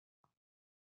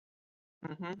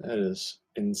 That is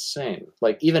insane.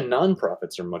 Like, even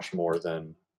non-profits are much more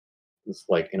than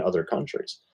like in other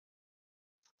countries.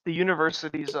 The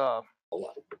universities, A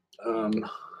lot.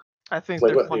 I think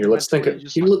Wait, they're here, let's think of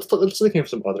fundamentally just let's think of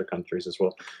some other countries as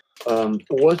well.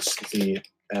 What's the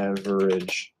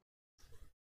average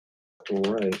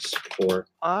price for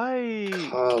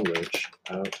college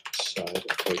outside of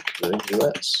the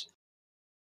U.S.?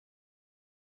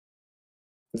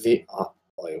 The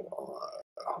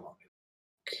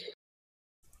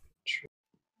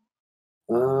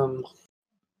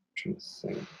trying to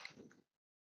think.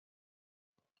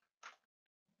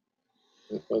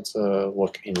 Let's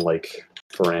look in like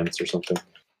France or something.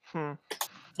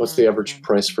 What's the average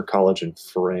price for college in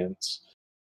France?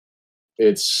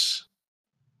 It's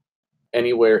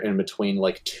anywhere in between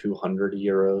like 200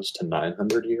 euros to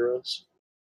 900 euros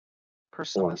per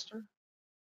semester.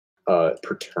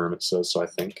 Per term, it says. So I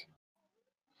think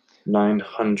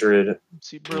 900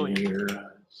 euros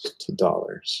to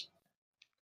dollars,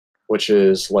 which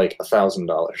is like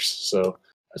 $1,000. So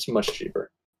that's much cheaper.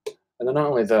 And then not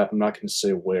only that, I'm not going to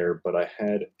say where, but I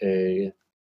had a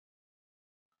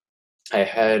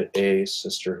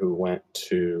sister who went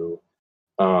to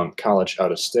college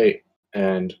out of state,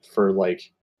 and for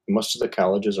like most of the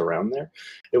colleges around there,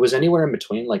 it was anywhere in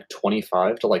between like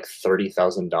 $25,000 to like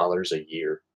 $30,000 a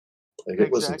year. Like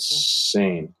it was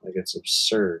insane. Like it's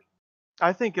absurd.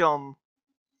 I think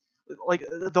like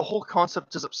the whole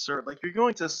concept is absurd. Like you're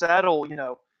going to saddle,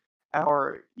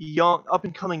 our young, up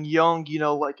and coming young,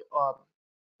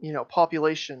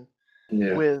 population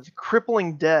with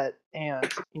crippling debt and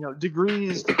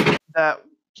degrees that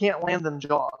can't land them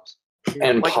jobs.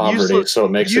 And like poverty, so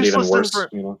it makes it even worse.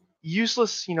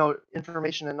 Useless,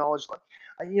 information and knowledge. Like,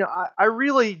 I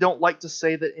really don't like to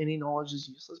say that any knowledge is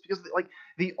useless because, like,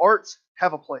 the arts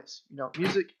have a place.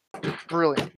 Music,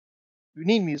 brilliant. You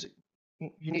need music.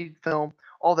 You need film.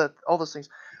 All those things.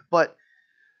 But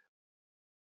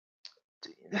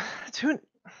to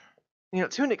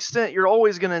an extent, you're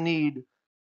always gonna need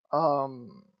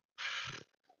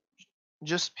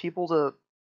just people to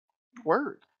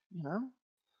work.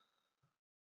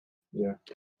 Yeah.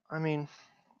 I mean,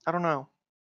 I don't know.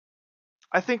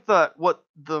 I think that what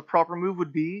the proper move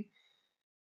would be,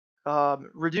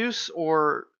 reduce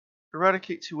or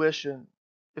eradicate tuition,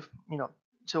 if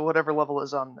to whatever level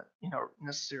is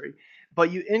necessary,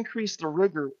 but you increase the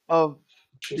rigor of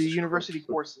the university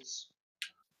courses.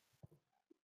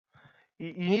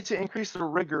 You need to increase the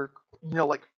rigor,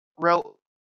 like relative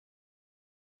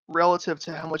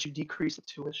to how much you decrease the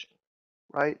tuition,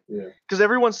 right? Yeah. Because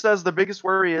everyone says the biggest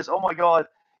worry is, oh my God,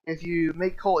 if you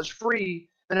make college free,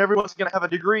 then everyone's going to have a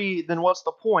degree, then what's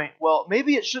the point? Well,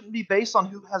 maybe it shouldn't be based on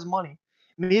who has money.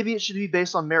 Maybe it should be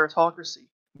based on meritocracy.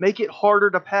 Make it harder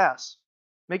to pass.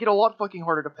 Make it a lot fucking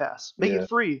harder to pass. Make it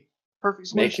free. Perfect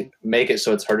solution. Make it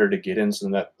so it's harder to get in, so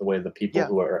that the way the people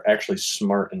who are actually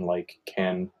smart and like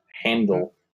can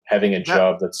handle having a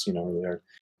job that's really hard,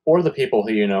 or the people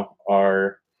who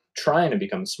are trying to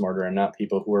become smarter and not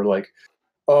people who are like,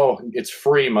 oh, it's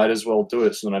free, might as well do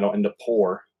it so then I don't end up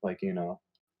poor,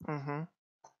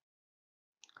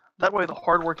 That way the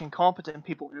hardworking, competent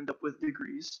people end up with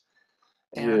degrees.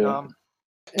 And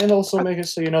and also make it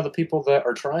so the people that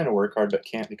are trying to work hard but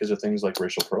can't because of things like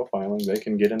racial profiling, they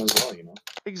can get in as well.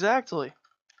 Exactly.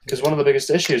 Because one of the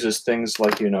biggest issues is things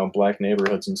like black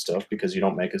neighborhoods and stuff. Because you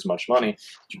don't make as much money,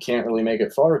 you can't really make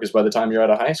it far. Because by the time you're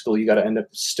out of high school, you got to end up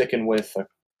sticking with a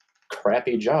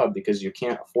crappy job because you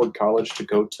can't afford college to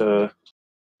go to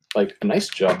like a nice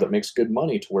job that makes good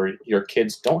money to where your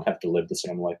kids don't have to live the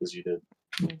same life as you did.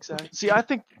 Exactly. See, I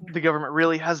think the government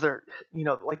really has their,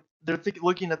 like they're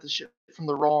looking at the shit from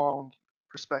the wrong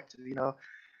perspective.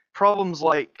 Problems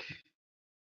like,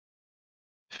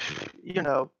 you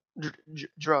know,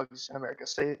 drugs in America,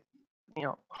 say,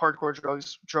 hardcore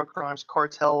drugs, drug crimes,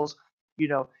 cartels, you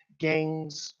know,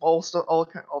 gangs, all stuff,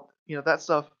 that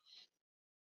stuff.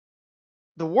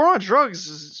 The war on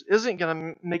drugs isn't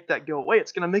gonna make that go away.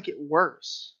 It's gonna make it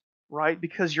worse, right?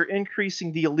 Because you're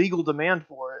increasing the illegal demand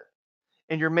for it,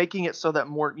 and you're making it so that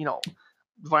more,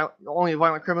 only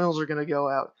violent criminals are gonna go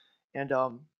out, and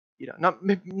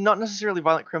not necessarily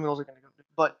violent criminals are gonna go,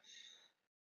 but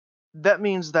that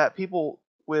means that people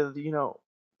with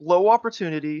low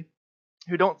opportunity,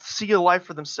 who don't see a life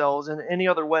for themselves in any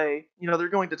other way, they're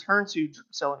going to turn to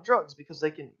selling drugs because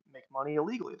they can make money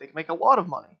illegally. They can make a lot of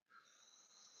money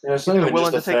And it's if not they're even just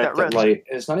willing the to take that fact that risk. like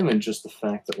it's not even just the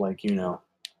fact that like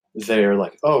they're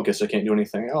like, oh, guess I can't do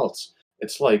anything else.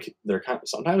 It's like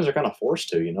sometimes they're kind of forced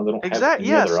to. They don't have Exact.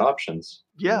 any other Yes. options.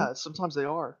 Yeah. Sometimes they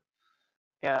are.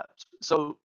 Yeah.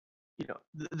 So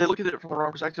they look at it from the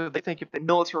wrong perspective. They think if they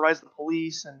militarize the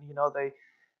police and they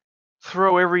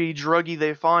throw every druggie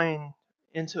they find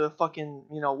into a fucking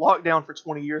lockdown for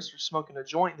 20 years for smoking a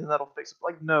joint, then that'll fix it.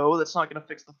 Like, no, that's not gonna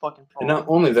fix the fucking And not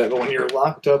problem. only that, but when you're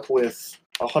locked up with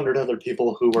 100 other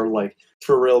people who are like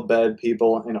for real bad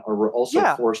people and are also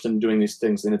Yeah. forced into doing these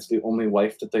things, and it's the only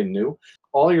life that they knew,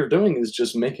 all you're doing is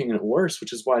just making it worse,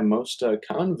 which is why most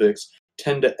convicts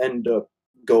tend to end up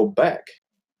go back.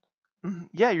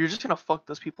 Yeah, you're just gonna fuck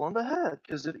those people in the head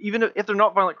because even if they're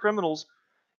not violent criminals,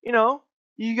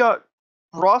 you got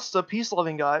Ross, a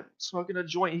peace-loving guy, smoking a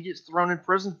joint. He gets thrown in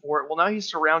prison for it. Well, now he's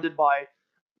surrounded by,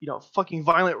 fucking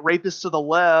violent rapists to the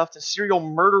left, a serial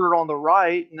murderer on the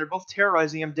right, and they're both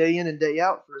terrorizing him day in and day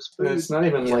out for his And food. it's not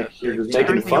even Yeah, like you're big just time. making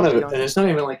Everything fun else of is it, going and on. it's not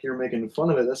even like you're making fun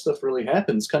of it. That stuff really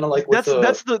happens. Kind of like with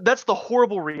That's the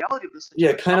horrible reality of this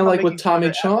situation. kind I'm of not like with making fun of Tommy it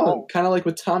at Chong. all. Kind of like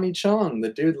with Tommy Chong. The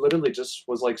dude literally just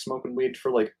was like smoking weed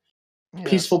for like Yes.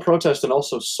 peaceful protest and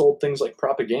also sold things like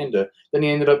propaganda. Then he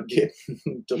ended up getting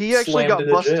He actually slammed got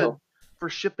into busted jail. for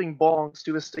shipping bongs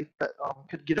to a state that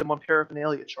could get him on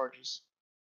paraphernalia charges.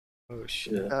 Oh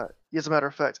shit. Yeah. As a matter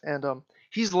of fact, and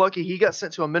he's lucky. He got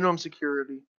sent to a minimum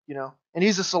security, and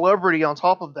he's a celebrity on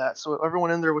top of that. So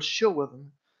everyone in there was chill with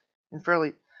him and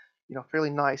fairly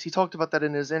nice. He talked about that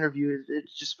in his interview. It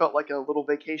just felt like a little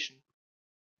vacation,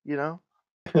 you know.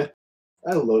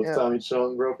 I love Yeah. Tommy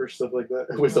Chong, bro, for stuff like that.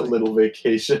 With a Right. little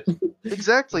vacation.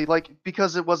 Exactly, like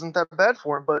because it wasn't that bad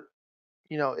for him. But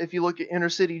if you look at Inner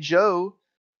City Joe,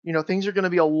 things are going to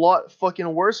be a lot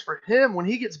fucking worse for him when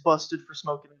he gets busted for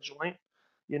smoking a joint.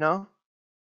 You know,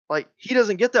 like he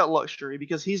doesn't get that luxury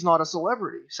because he's not a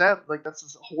celebrity. Sad, like that's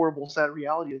a horrible, sad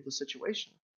reality of the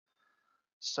situation.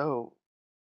 So,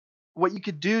 what you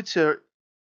could do to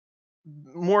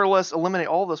more or less eliminate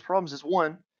all those problems is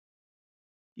one,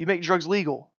 you make drugs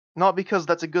legal. Not because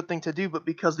that's a good thing to do, but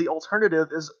because the alternative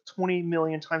is 20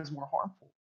 million times more harmful.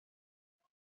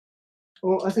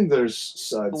 Well, I think there's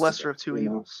sides The to lesser that, of two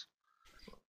evils.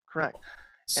 Correct.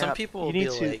 Some Yeah, people you will need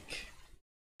be to- like,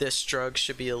 this drug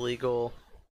should be illegal,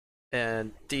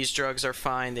 and these drugs are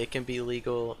fine, they can be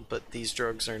legal, but these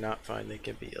drugs are not fine, they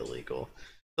can be illegal.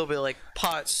 They'll be like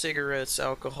pot, cigarettes,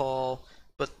 alcohol,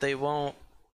 but they won't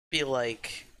be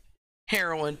like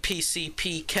heroin,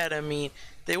 PCP, ketamine.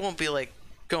 They won't be like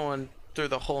going through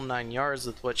the whole 9 yards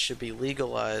with what should be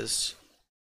legalized.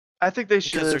 I think they Because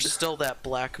should. there's still that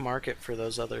black market for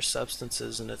those other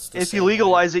substances, and it's the If same you way.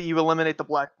 legalize it, you eliminate the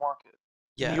black market.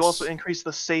 Yes. You also increase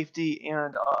the safety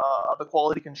and the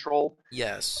quality control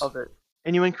Yes. of it,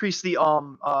 and you increase the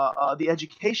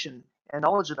education and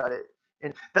knowledge about it.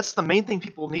 And that's the main thing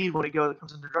people need when it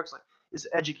comes into drugs, like is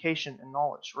education and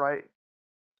knowledge, right?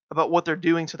 About what they're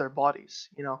doing to their bodies.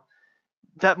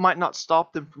 That might not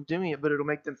stop them from doing it, but it'll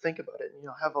make them think about it. And,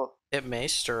 have a It may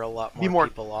stir a lot Be more more-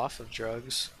 people off of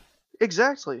drugs.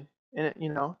 exactly, and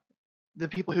the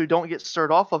people who don't get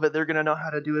stirred off of it, they're gonna know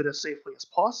how to do it as safely as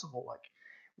possible, like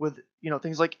with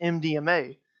things like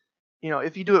MDMA.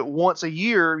 If you do it once a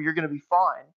year, you're gonna be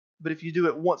fine. But if you do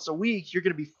it once a week, you're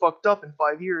gonna be fucked up in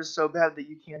 5 years so bad that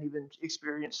you can't even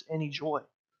experience any joy.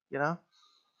 Yeah.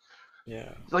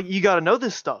 Like you got to know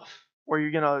this stuff, or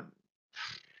you're gonna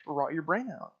rot your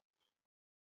brain out.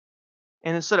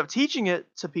 And instead of teaching it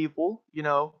to people,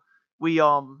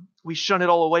 we shun it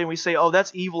all away and we say, oh,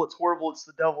 that's evil, it's horrible, it's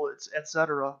the devil, it's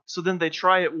etc. So then they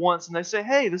try it once and they say,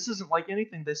 hey, this isn't like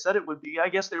anything they said it would be. I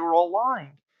guess they were all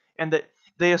lying, and that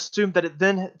they assume that it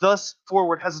then thus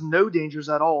forward has no dangers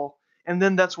at all. And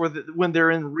then that's when they're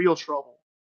in real trouble.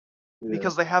 Yeah.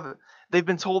 because they've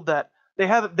been told that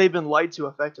they've been lied to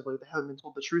effectively. They haven't been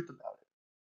told the truth about it.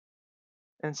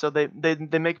 And so they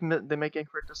make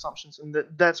incorrect assumptions, and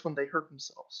that's when they hurt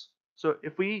themselves. So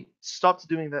if we stopped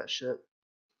doing that shit,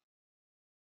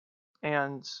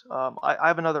 and I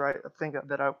have another thing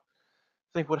that I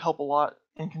think would help a lot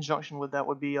in conjunction with that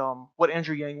would be what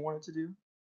Andrew Yang wanted to do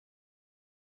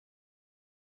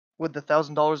with the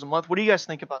 $1,000 a month. What do you guys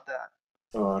think about that?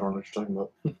 Oh, I don't know what you're talking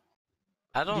about.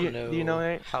 I Do don't you know, know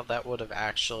Nate? how that would have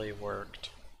actually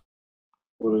worked.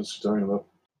 What is he talking about?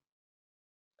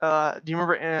 Do you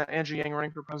remember Andrew Yang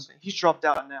running for president? He's dropped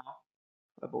out now,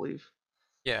 I believe.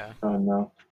 Yeah.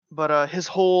 No. But his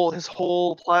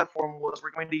whole platform was,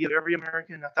 we're going to give every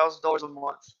American $1,000 a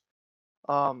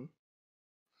month,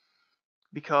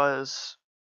 because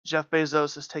Jeff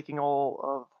Bezos is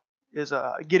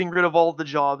getting rid of all the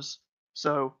jobs.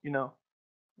 So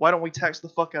why don't we tax the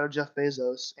fuck out of Jeff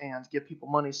Bezos and give people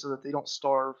money so that they don't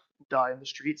starve, die in the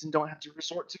streets, and don't have to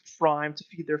resort to crime to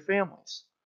feed their families?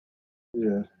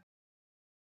 Yeah.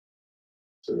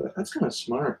 So that's kind of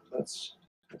smart. That's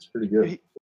pretty good.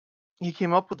 He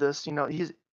came up with this.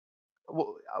 He's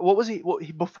what was he?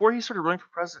 Before he started running for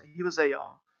president, he was a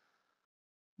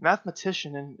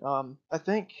mathematician, and I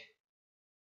think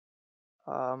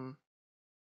um,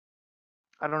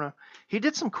 I don't know. He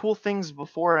did some cool things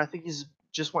before, and I think he's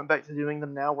just went back to doing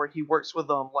them now, where he works with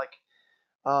like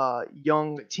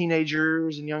young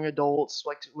teenagers and young adults,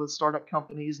 like with startup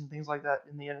companies and things like that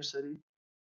in the inner city.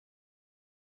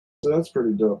 So that's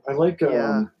pretty dope. I like.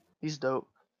 Yeah, he's dope.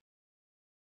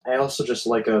 I also just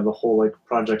like the whole like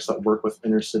projects that work with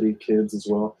inner city kids as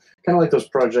well. Kind of like those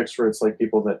projects where it's like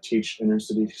people that teach inner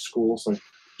city schools, like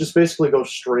just basically go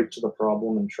straight to the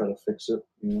problem and try to fix it.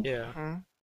 You know? Yeah. Mm-hmm.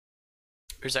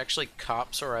 There's actually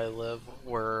cops where I live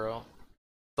where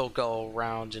they'll go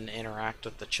around and interact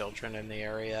with the children in the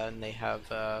area, and they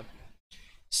have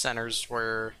centers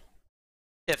where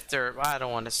if they're, I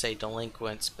don't want to say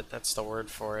delinquents, but that's the word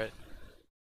for it,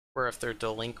 where if they're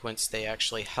delinquents, they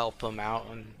actually help them out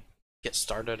and get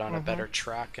started on a better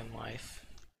track in life.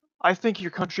 I think your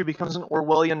country becomes an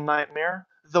Orwellian nightmare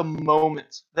the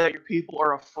moment that your people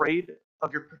are afraid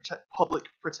of your public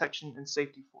protection and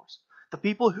safety force. The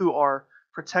people who are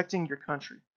protecting your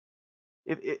country.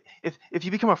 If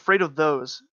you become afraid of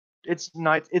those, it's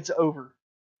over.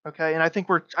 Okay, and I think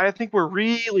we're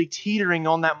really teetering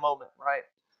on that moment, right?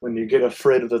 When you get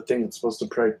afraid of the thing that's supposed to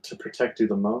protect you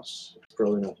the most, it's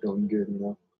probably not going good, you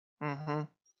know.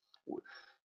 Mm-hmm.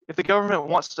 If the government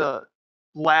wants to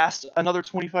last another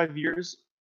 25 years,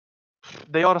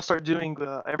 they ought to start doing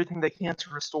everything they can to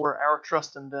restore our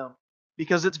trust in them,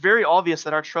 because it's very obvious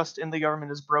that our trust in the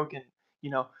government is broken,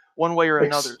 one way or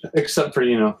another. Except for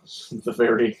the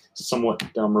very somewhat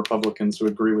dumb Republicans who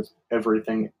agree with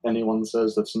everything anyone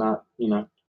says that's not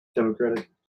democratic.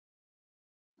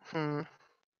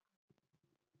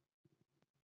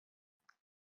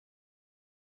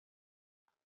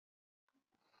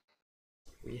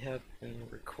 We have been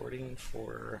recording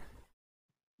for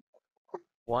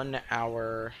 1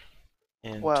 hour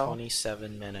and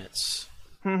 27 minutes.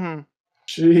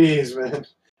 Jeez, man.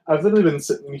 I've literally been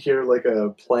sitting here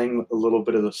playing a little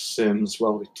bit of The Sims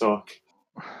while we talk.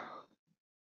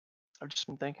 I've just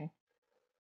been thinking.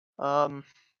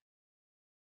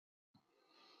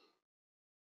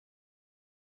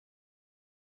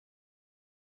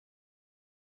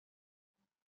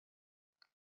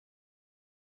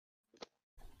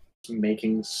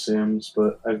 Making Sims,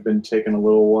 but I've been taking a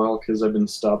little while because I've been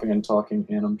stopping and talking,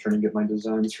 and I'm trying to get my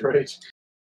designs right.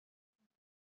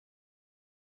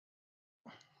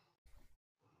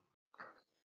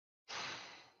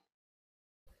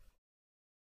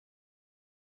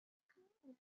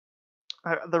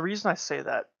 The reason I say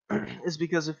that is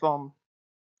because if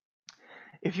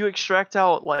you extract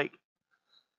out like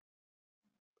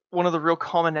one of the real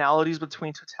commonalities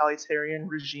between totalitarian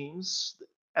regimes,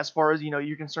 as far as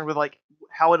you're concerned with like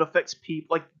how it affects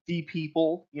people, like the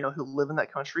people who live in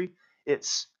that country,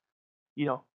 it's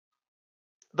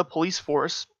the police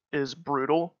force is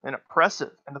brutal and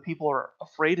oppressive, and the people are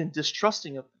afraid and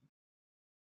distrusting of them.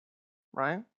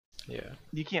 Right? Yeah.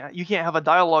 You can't have a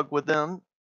dialogue with them.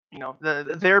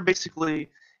 They're basically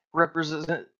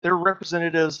they're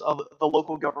representatives of the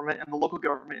local government, and the local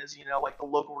government is like the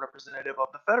local representative of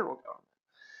the federal government.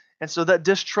 And so that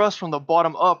distrust from the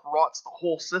bottom up rots the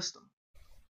whole system.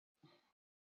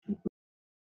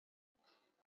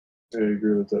 I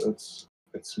agree with that.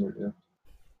 That's smart,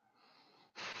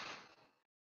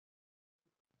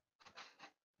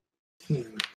 yeah.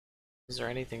 Is there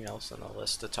anything else on the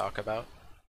list to talk about?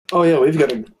 Oh yeah,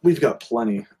 we've got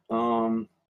plenty.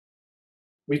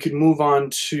 we could move on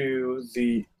to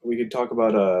we could talk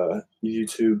about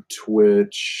YouTube,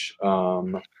 Twitch. I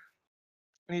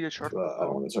need a sharp. I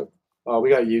don't want to talk. We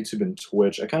got YouTube and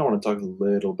Twitch. I kind of want to talk a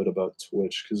little bit about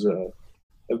Twitch because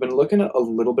I've been looking at a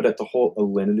little bit at the whole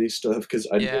Alinity stuff because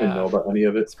I didn't even know about any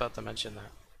of I it. was about to mention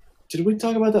that. Did we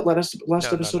talk about that last No,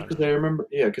 episode? no. Because I remember,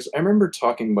 yeah, because I remember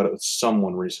talking about it with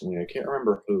someone recently. I can't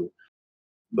remember who,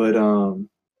 but the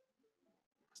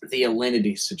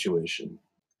Alinity situation.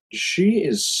 She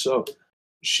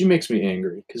makes me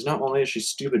angry because not only is she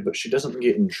stupid, but she doesn't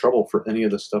get in trouble for any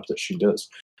of the stuff that she does.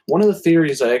 One of the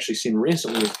theories I actually seen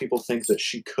recently is people think that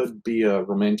she could be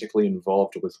romantically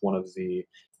involved with one of the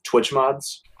Twitch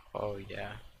mods Oh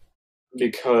yeah.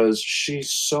 because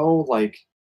she's so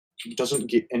doesn't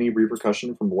get any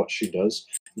repercussion from what she does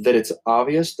that it's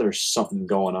obvious there's something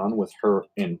going on with her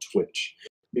and Twitch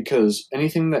because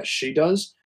anything that she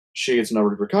does, she gets no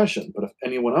repercussion. But if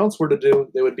anyone else were to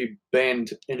do, they would be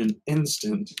banned in an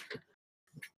instant.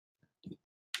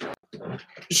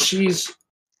 She's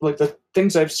the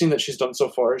things I've seen that she's done so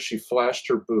far is she flashed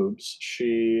her boobs,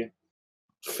 she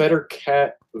fed her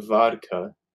cat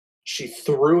vodka, she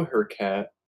threw her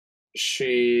cat,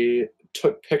 she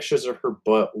took pictures of her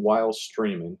butt while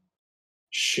streaming,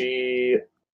 she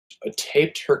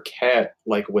taped her cat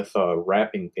with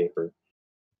wrapping paper.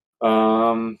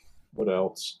 What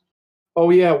else? Oh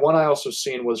yeah, one I also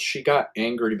seen was she got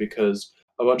angry because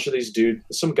a bunch of these dudes,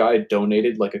 some guy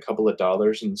donated a couple of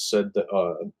dollars and said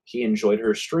that he enjoyed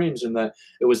her streams and that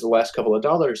it was the last couple of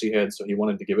dollars he had, so he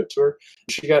wanted to give it to her.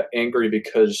 She got angry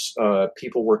because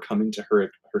people were coming to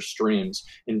her streams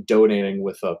and donating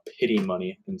with pity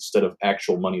money instead of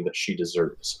actual money that she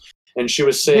deserves. And she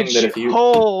was saying that if you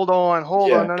hold on,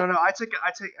 Yeah. no, I take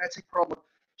problem.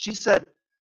 She said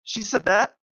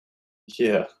that.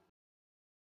 Yeah.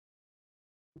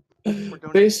 We're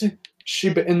donating. Basic.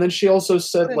 And then she also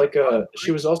said Couldn't-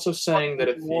 she was also saying that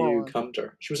if you come to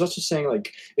her, she was also saying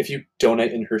if you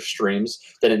donate in her streams,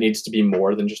 then it needs to be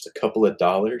more than just a couple of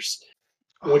dollars.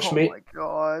 Which oh my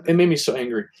god. It made me so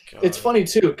angry. God. It's funny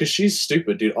too because she's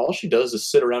stupid, dude. All she does is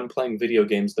sit around playing video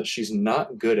games that she's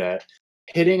not good at,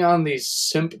 hitting on these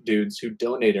simp dudes who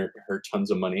donate her tons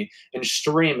of money, and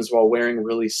streams while wearing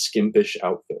really skimpish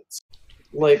outfits.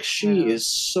 She Yeah. is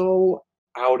so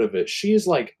out of it. She's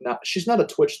she's not a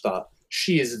Twitch thought.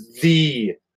 She is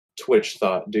the Twitch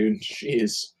thought, dude. She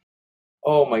is.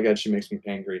 Oh my god, she makes me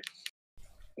angry.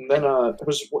 And then there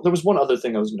was one other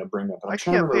thing I was gonna bring up. I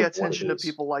can't pay attention to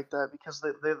people like that because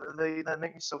they that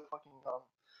make me so fucking dumb.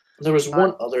 There was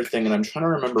one other thing, and I'm trying to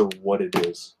remember what it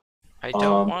is. I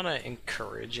don't want to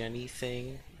encourage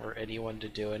anything or anyone to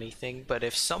do anything, but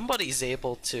if somebody's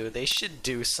able to, they should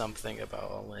do something about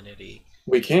Alinity.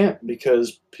 We can't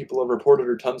because people have reported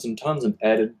her tons and tons and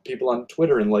added people on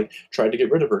Twitter and tried to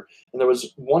get rid of her. And there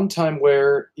was one time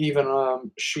where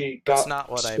even she got. That's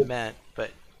not what I meant, but.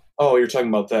 Oh, you're talking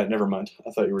about that. Never mind.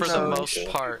 I thought you were. For saying the most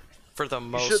part. For the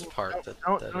most part,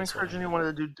 don't encourage anyone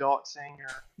to do doxing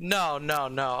or. No,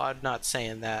 I'm not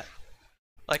saying that.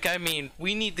 I mean,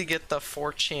 we need to get the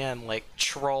 4chan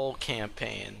troll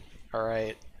campaign. All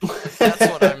right. That's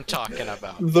what I'm talking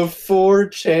about. The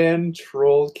 4chan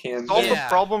troll campaign. Solve the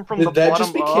problem from the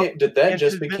bottom up. Did that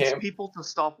just convince became people to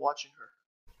stop watching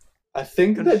her? I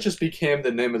think that just became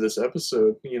the name of this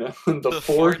episode. You know, the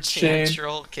 4chan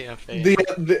troll campaign.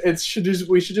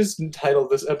 We should just entitle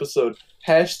this episode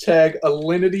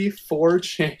 #Alinity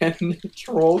 4chan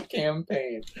troll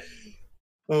campaign.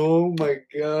 Oh my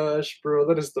gosh, bro,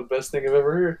 that is the best thing I've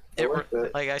ever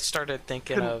heard. I started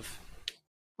thinking of.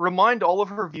 Remind all of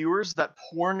her viewers that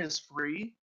porn is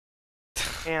free.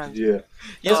 And yeah,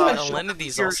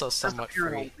 Alinity's also somewhat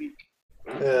free.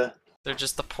 Yeah, they're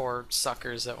just the poor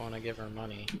suckers that want to give her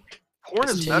money. Porn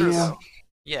is better though.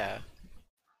 Yeah.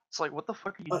 It's what the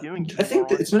fuck are you doing? I think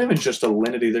that it's not even just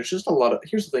Alinity. There's just a lot of.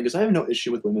 Here's the thing: is I have no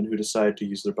issue with women who decide to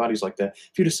use their bodies like that.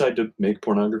 If you decide to make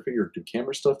pornography or do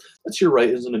camera stuff, that's your right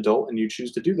as an adult, and you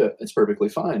choose to do that. It's perfectly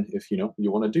fine if you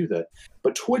want to do that.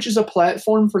 But Twitch is a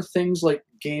platform for things like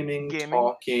gaming.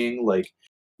 Talking,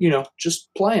 just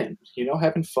playing.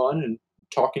 Having fun and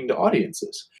talking to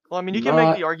audiences. Well, I mean, you can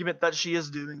make the argument that she is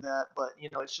doing that, but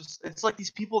it's like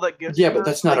these people that give. Yeah, but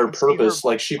that's not her purpose.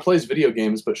 She plays video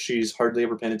games, but she's hardly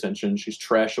ever paying attention. She's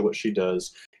trash at what she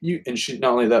does. And she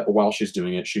not only that, but while she's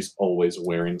doing it, she's always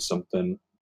wearing something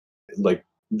that.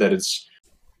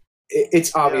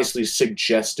 It's obviously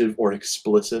suggestive or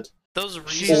explicit. Those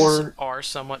reasons are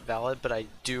somewhat valid, but I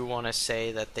do want to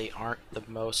say that they aren't the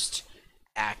most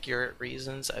accurate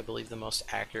reasons. I believe the most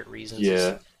accurate reasons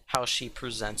is how she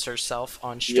presents herself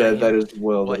on stream. Yeah, that is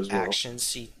what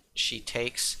actions she she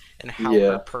takes and how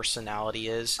Yeah. her personality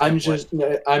is. I'm and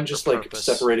just like purpose.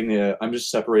 separating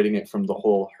it from the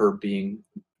whole her being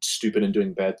stupid and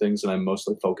doing bad things, and I'm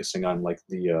mostly focusing on like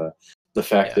the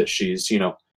fact Yeah. that she's, you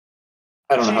know,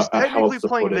 I don't know She's how technically else to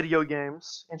playing put it. video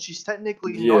games, and she's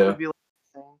technically Yeah. not revealing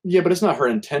anything. Yeah, but it's not her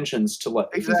intentions to let.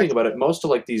 If you think about it, most of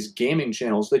like these gaming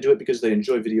channels, they do it because they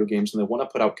enjoy video games and they want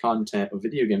to put out content of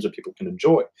video games that people can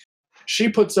enjoy. She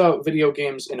puts out video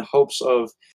games in hopes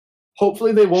of,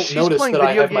 hopefully they won't She's notice playing that I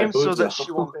video have my games so boobs that out.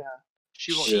 she won't ban.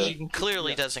 She won't. She she can-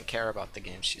 clearly yeah. doesn't care about the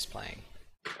games she's playing.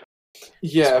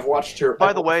 Yeah, I've watched her.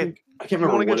 By the way, I can't If you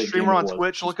remember want to what get a game streamer it on was.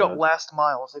 Twitch, She's look up got. Last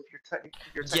Miles. If your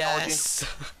technology, Yes.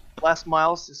 Last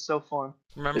Miles is so fun.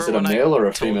 Remember Is it a when male or I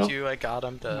a told female? you I got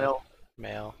him to Male.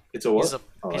 male? It's a what? He's a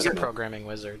Oh, he's I a don't know. programming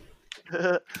wizard.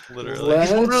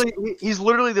 Last- he's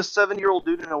literally the 7-year-old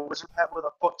dude in a wizard hat with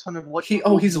a fuck ton of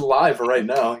He's live right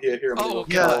now. Yeah, here. I'm gonna Oh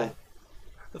go- god,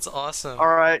 that's awesome. All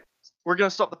right, we're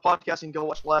gonna stop the podcast and go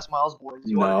watch Last Miles, boys.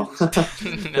 You No. wanna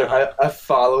do this? No. I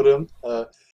followed him.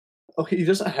 He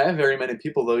doesn't have very many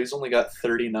people though. He's only got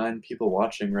 39 people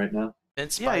watching right now.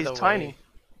 Vince, Yeah, by he's the tiny. way.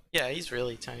 Yeah, he's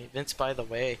really tiny. Vince, by the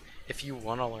way, if you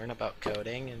want to learn about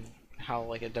coding and how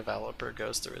like a developer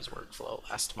goes through his workflow,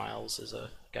 Last Miles is a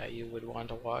guy you would want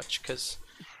to watch because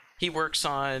he works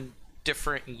on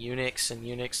different Unix and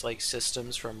Unix like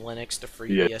systems from Linux to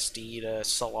FreeBSD to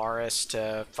Solaris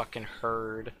to fucking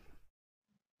Herd.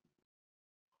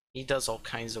 He does all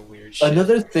kinds of weird shit.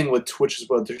 Another thing with Twitch is,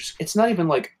 well, it's not even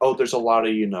like, oh, there's a lot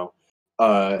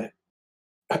of,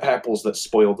 apples that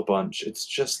spoil the bunch. It's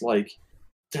just like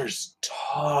there's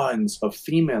tons of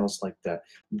females like that,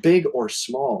 big or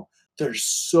small. There's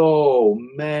so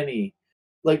many.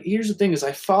 Like, here's the thing: is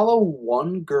I follow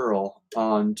one girl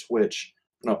on Twitch.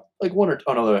 No, like one or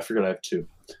oh no, I forgot I have two.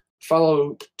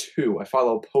 Follow two. I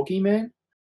follow Pokemon,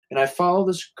 and I follow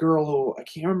this girl who I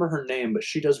can't remember her name, but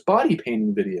she does body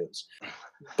painting videos.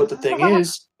 But the thing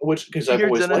is, because I've Here,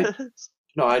 always liked. Dennis.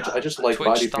 No, I just like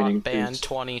body Twitch painting. ban things.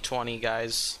 2020,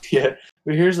 guys. Yeah,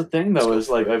 but here's the thing though: is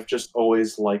like I've just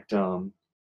always liked.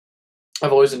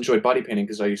 I've always enjoyed body painting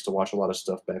because I used to watch a lot of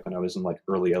stuff back when I was in like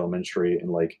early elementary and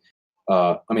like,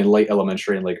 late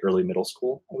elementary and like early middle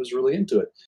school. I was really into it,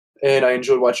 and I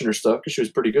enjoyed watching her stuff because she was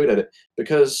pretty good at it. But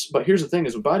here's the thing: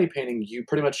 is with body painting, you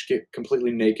pretty much get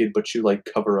completely naked, but you like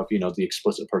cover up, the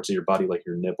explicit parts of your body, like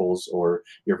your nipples or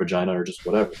your vagina or just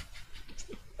whatever.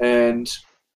 And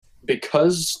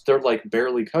because they're like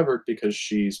barely covered because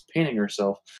she's painting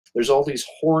herself, there's all these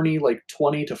horny like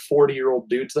 20 to 40-year-old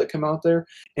dudes that come out there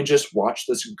and just watch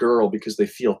this girl because they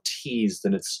feel teased,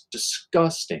 and it's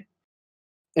disgusting.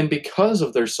 And because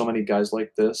of there's so many guys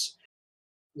like this,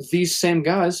 these same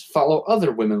guys follow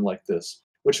other women like this,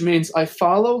 which means I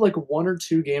follow like one or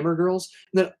two gamer girls,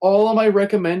 and then all of my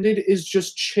recommended is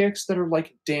just chicks that are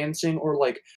like dancing or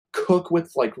like cook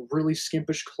with like really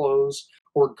skimpish clothes,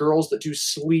 or girls that do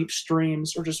sleep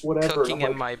streams or just whatever. Cooking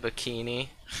and in my bikini.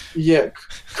 yeah,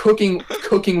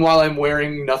 cooking while I'm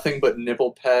wearing nothing but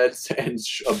nipple pads and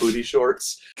booty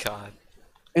shorts. God.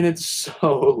 And it's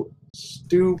so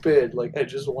stupid. Like, I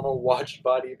just want to watch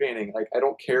body painting. Like, I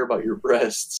don't care about your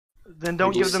breasts. Then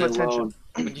don't give them Leave me attention. alone.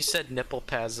 When you said nipple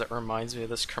pads, that reminds me of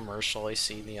this commercial I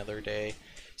seen the other day.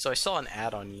 So I saw an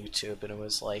ad on YouTube, and it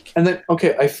was like... And then,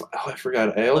 okay, I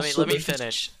forgot. Let me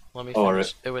finish. Let me finish. Oh, all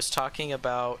right. It was talking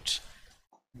about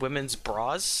women's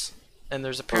bras, and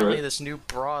there's apparently Alright. this new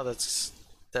bra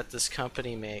that this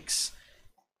company makes.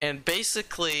 And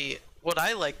basically, what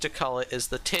I like to call it is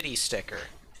the titty sticker.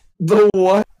 The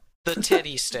what? The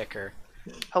titty sticker.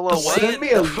 Hello, The what? way, Send me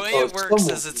a- the way oh, it works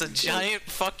someone- is it's a giant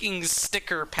fucking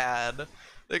sticker pad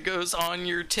that goes on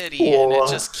your titty, and it What?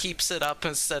 just keeps it up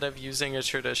instead of using a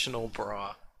traditional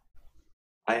bra.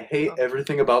 I hate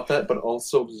everything about that, but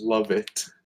also love it.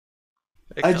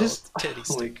 They I call just... it titty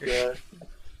Oh my sticker.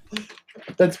 god.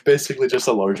 That's basically just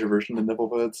a larger version of nipple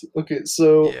pads. Okay,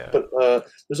 so... Yeah. But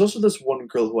there's also this one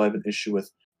girl who I have an issue with.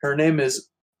 Her name is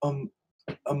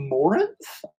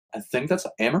Amaranth? I think that's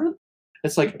Amaranth?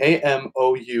 It's like I think I've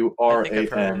heard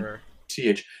of Amaranth. her.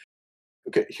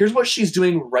 Okay, here's what she's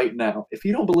doing right now. If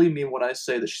you don't believe me when I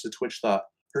say that she's a Twitch thought,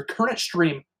 her current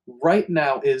stream right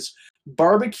now is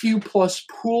barbecue plus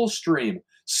pool stream.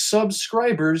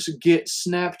 Subscribers get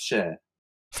Snapchat.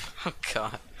 Oh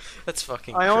god, that's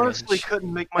fucking. I honestly cringe.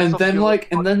 couldn't make And myself. then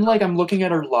feel like I'm looking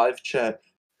at her live chat.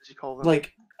 as you call them.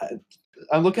 Like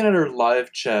I'm looking at her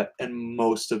live chat, and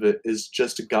most of it is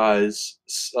just guys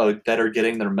that are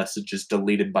getting their messages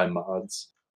deleted by mods.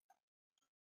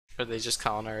 Are they just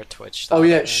calling her a Twitch? Oh thought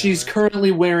yeah, or she's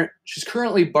whatever?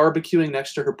 currently barbecuing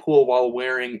next to her pool while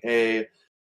wearing a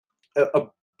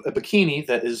a bikini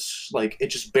that is like it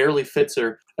just barely fits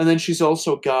her, and then she's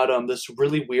also got this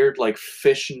really weird like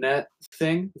fishnet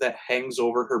thing that hangs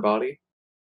over her body.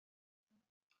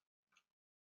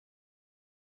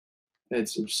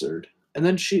 It's absurd. And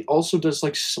then she also does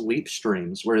like sleep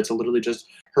streams where it's literally just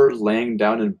her laying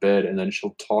down in bed, and then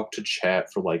she'll talk to chat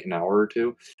for like an hour or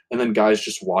two, and then guys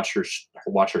just watch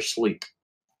her sleep.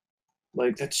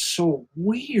 Like that's so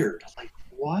weird. Like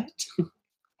what?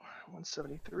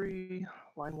 173,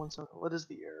 line 17. What is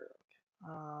the error?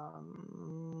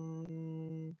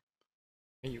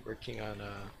 Are you working on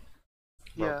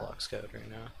Yeah. Roblox code right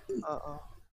now?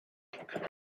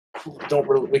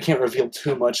 We can't reveal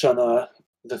too much on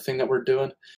the thing that we're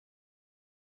doing.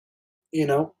 You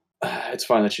know, it's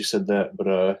fine that you said that, but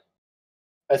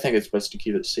I think it's best to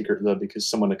keep it secret though, because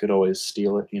someone could always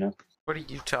steal it. You know. What are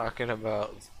you talking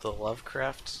about? The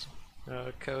Lovecraft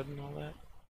code and all that?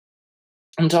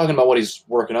 I'm talking about what he's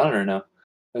working on right now.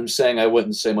 I'm saying I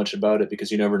wouldn't say much about it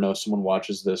because you never know. Someone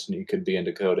watches this and you could be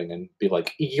into coding and be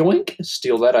like, yoink,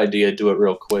 steal that idea, do it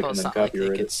real quick, Well, and it's then not like they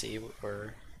copyright could it. see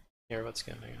or hear what's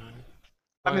going on.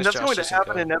 I mean, As that's Josh going to doesn't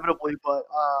happen go- inevitably, but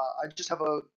I just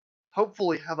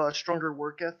hopefully have a stronger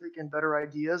work ethic and better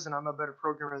ideas, and I'm a better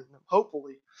programmer than them.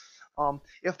 Hopefully.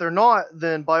 If they're not,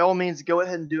 then by all means, go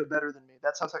ahead and do it better than me.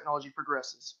 That's how technology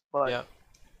progresses. But Yeah.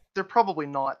 they're probably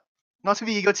not. Not to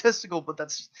be egotistical, but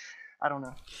I don't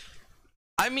know.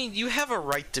 I mean, you have a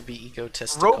right to be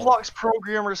egotistical. Roblox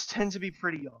programmers tend to be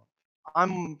pretty young.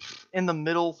 I'm in the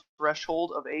middle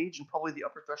threshold of age and probably the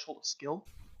upper threshold of skill,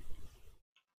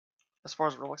 as far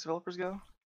as Roblox developers go.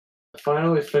 I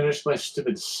finally finished my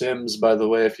stupid Sims, by the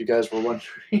way, if you guys were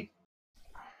wondering.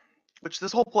 Which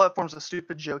this whole platform's a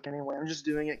stupid joke anyway. I'm just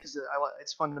doing it because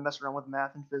it's fun to mess around with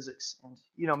math and physics, and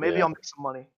maybe Yeah. I'll make some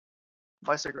money.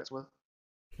 Buy cigarettes with.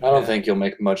 I don't think you'll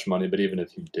make much money, but even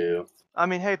if you do. I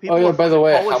mean, hey, people. Oh yeah, are by the fucking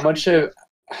way, Polish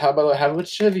how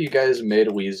much have you guys made,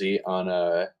 Wheezy,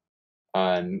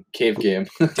 on Cave Game?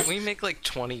 Did we make like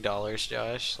 $20,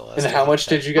 Josh? The last And time how we much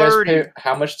did checked? you guys 30. pay?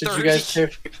 How much did you guys pay?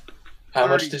 30. How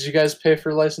much 30. did you guys pay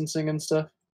for licensing and stuff?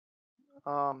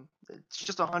 It's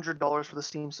just $100 for the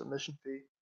Steam submission fee.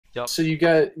 Yep. So you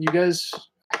guys,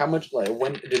 how much? Like,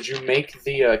 when did you make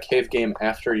the Cave Game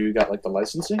after you got like the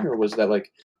licensing, or was that like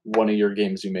one of your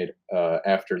games you made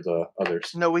after the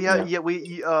others? No, we Yeah.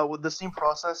 with the Steam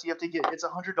process, you have to it's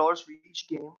 $100 for each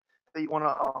game that you want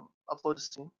to upload to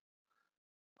Steam.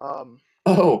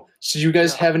 Oh, so you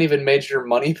guys Yeah. haven't even made your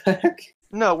money back?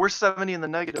 No, we're 70 in the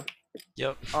negative.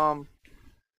 Yep.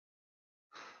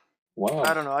 Wow.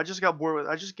 I don't know. I just got bored with.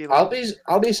 I just gave up.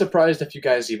 I'll be surprised if you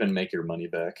guys even make your money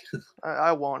back.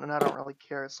 I won't, and I don't really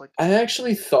care. It's like I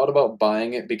actually thought about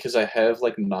buying it because I have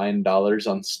like $9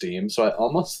 on Steam, so I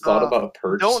almost thought about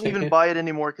purchasing. don't even buy it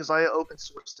anymore because I open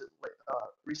sourced it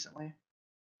recently,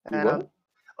 and What?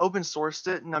 open sourced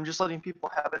it, and I'm just letting people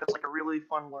have it as like a really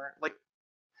fun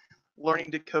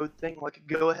learning to code thing. Like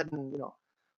go ahead and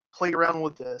play around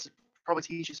with this. Probably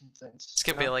teach you some things. It's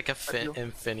gonna be like a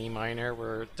Infiniminer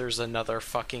where there's another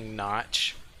fucking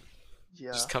notch.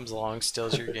 Yeah. Just comes along,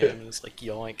 steals your game, and it's like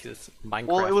yoink, it's Minecraft.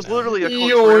 Well, it was now. literally a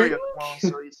Yoink. Contraria clone,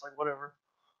 so it's like whatever.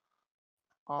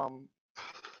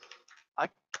 I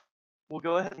will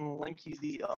go ahead and link you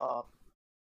the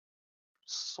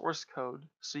source code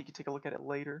so you can take a look at it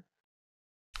later.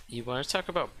 You want to talk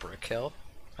about Brickhill?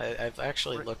 I've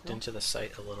actually Brick looked Hill? into the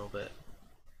site a little bit.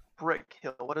 Brick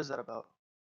Hill, what is that about?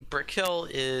 Brickhill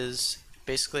is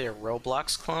basically a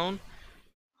Roblox clone,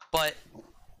 but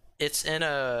it's in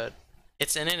an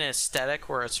aesthetic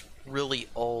where it's really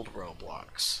old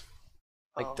Roblox.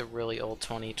 Like Oh. the really old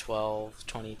 2012,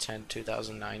 2010,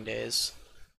 2009 days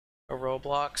of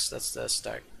Roblox. That's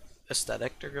the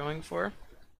aesthetic they're going for.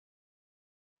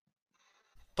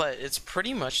 But it's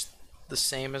pretty much the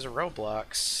same as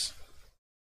Roblox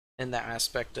in the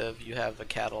aspect of you have a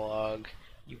catalog,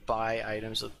 you buy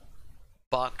items with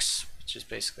bucks, which is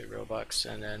basically Robux,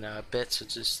 and then bits,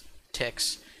 which is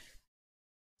ticks.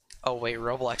 Oh wait,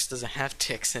 Roblox doesn't have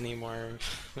ticks anymore.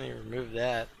 Let me remove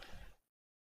that.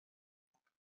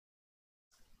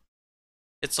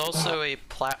 It's also a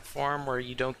platform where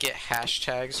you don't get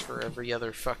hashtags for every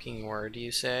other fucking word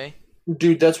you say.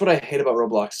 Dude, that's what I hate about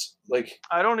Roblox. Like,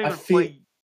 I don't even feel- play.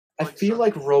 I feel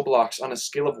like Roblox on a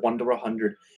scale of 1 to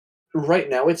 100. Right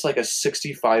now, it's like a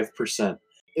 65%.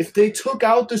 If they took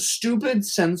out the stupid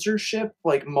censorship,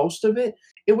 like most of it,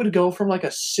 it would go from like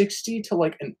a 60 to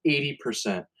like an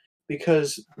 80%.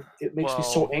 Because it makes me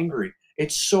so Well- angry.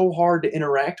 It's so hard to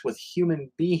interact with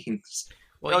human beings.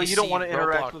 Well, No, you don't see, want to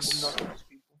interact with Roblox- none of those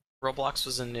people. Roblox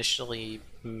was initially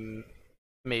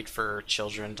made for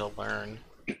children to learn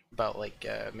about like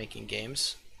making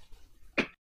games.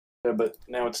 Yeah, but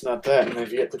now it's not that, and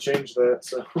I've yet to change that.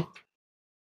 So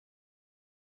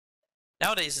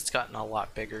Nowadays, it's gotten a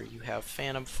lot bigger. You have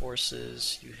Phantom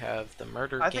Forces, you have the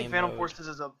murder I game think Phantom mode. Forces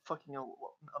is a fucking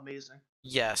amazing.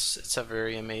 Yes, it's a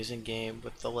very amazing game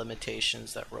with the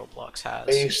limitations that Roblox I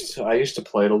has. used to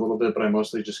play it a little bit, but I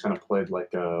mostly just kind of played like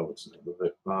what's the name of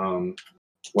it?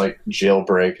 Like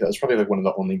Jailbreak. That's probably like one of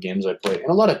the only games I played, and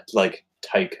a lot of like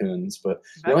tycoons. But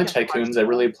the Back only in high tycoons I school-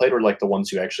 really played were like the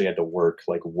ones you actually had to work,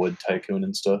 like Wood Tycoon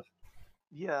and stuff.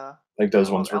 Yeah, Like those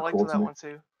I ones were liked cool that to me. one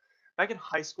too. Back in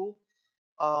high school,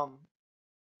 um,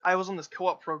 I was on this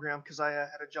co-op program because I had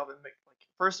a job at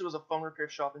first it was a phone repair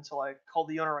shop until I called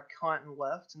the owner a cunt and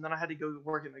left, and then I had to go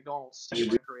work at McDonald's Did you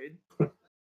second grade.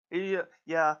 Yeah,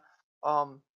 yeah.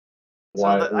 Um, so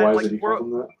Why? that I Why like did he call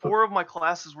them that? four of my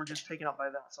classes were just taken up by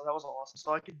that, so that was awesome.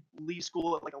 So I could leave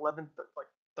school at like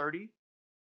 11:30,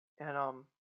 and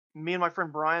me and my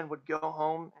friend Brian would go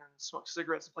home and smoke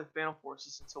cigarettes and play Phantom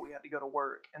Forces until we had to go to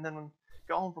work. And then when I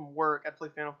got home from work, I'd play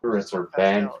Phantom Forces Cigarettes till I are passed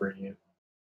bad out. for you.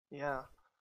 Yeah,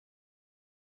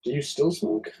 Do you still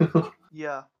smoke?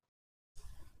 yeah.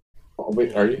 Oh,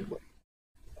 wait, are you?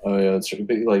 Oh yeah, that's right.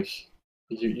 But like,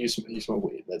 you smoke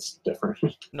weed. That's different.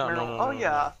 No, no, no, Oh no,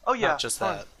 yeah, no. oh yeah. Not just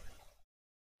tons. that.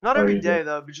 Not Oh, every you day do?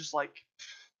 though, but just like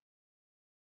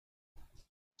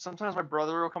sometimes my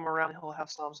brother will come around and he'll have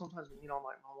some. Sometimes my mom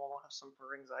will have some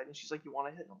for anxiety, and she's like, "You want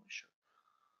to hit?" And I'm like, "Sure."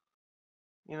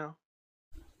 You know.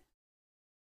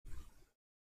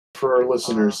 For our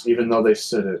listeners, even though they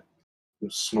said it,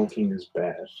 smoking is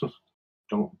bad.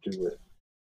 Don't do it.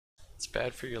 It's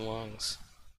bad for your lungs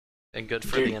and good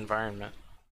for Dude. the environment.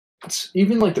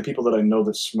 Even like the people that I know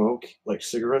that smoke like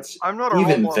cigarettes, I'm not a role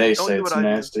even model. they Don't say do it's what I do.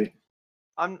 nasty.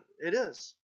 It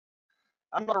is.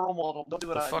 I'm not a role model. Don't do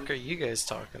what The I fuck do. are you guys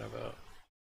talking about?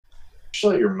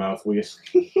 Shut your mouth,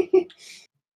 Weasley.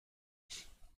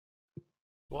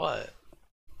 What?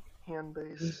 Hand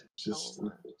based Just.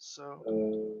 element. So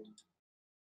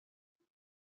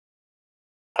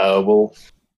Well,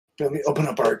 let me open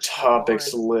up our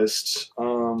topics Fine. list.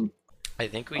 I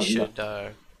think we no.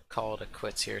 should call it a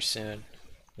quits here soon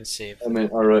and save I mean,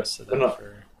 the all right. rest of that No.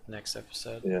 for next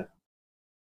episode. Yeah.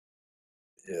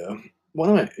 Yeah. One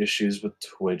of my issues with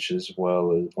Twitch as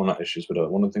well is, well, not issues,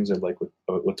 but one of the things I like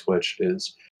with Twitch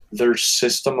is their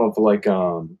system of like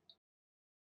of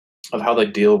how they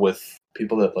deal with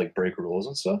people that like break rules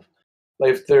and stuff.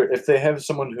 Like if they have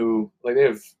someone who like they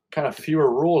have kind of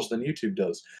fewer rules than YouTube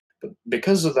does, but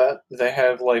because of that, they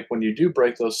have like when you do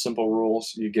break those simple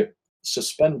rules, you get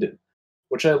suspended,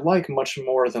 which I like much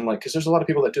more than like because there's a lot of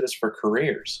people that do this for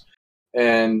careers,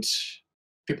 and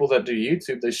people that do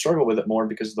YouTube they struggle with it more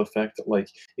because of the fact that like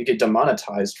you get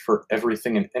demonetized for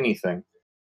everything and anything.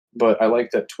 But I like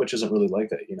that Twitch isn't really like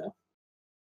that, you know.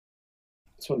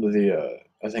 It's one of the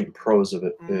I think pros of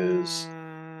it is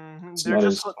it's they're not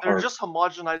just as they're hard. just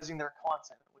homogenizing their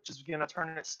content, which is gonna turn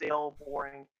it stale,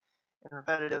 boring, and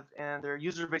repetitive, and their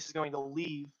user base is going to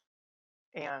leave.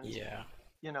 And Yeah.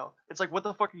 it's like, what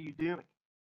the fuck are you doing?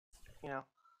 Yeah.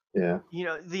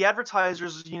 The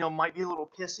advertisers, might be a little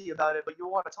pissy about it, but you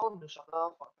want to tell them to shut the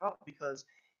fuck up because,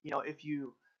 if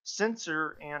you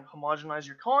censor and homogenize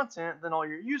your content, then all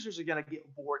your users are gonna get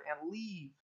bored and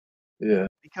leave Yeah.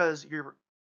 because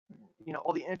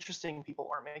all the interesting people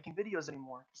aren't making videos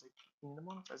anymore because they keep being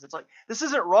demonetized. It's like this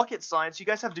isn't rocket science. You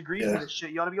guys have degrees in Yeah. this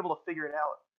shit. You ought to be able to figure it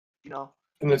out.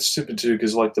 And it's stupid too,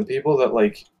 because like the people that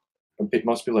like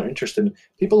most people are interested in,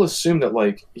 people assume that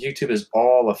like YouTube is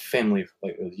all a family,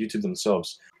 like YouTube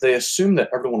themselves. They assume that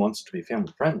everyone wants it to be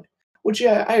family friendly, which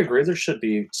yeah, I agree. There should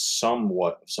be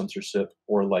somewhat of censorship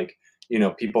or like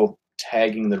people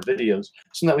tagging their videos,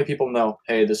 so that way people know,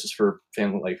 hey, this is for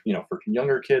family, like for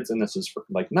younger kids, and this is for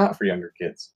like not for younger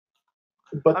kids.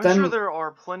 But I'm then sure there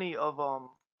are plenty of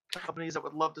companies that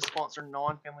would love to sponsor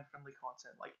non-family friendly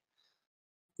content. Like,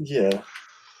 yeah,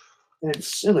 and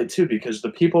it's silly too because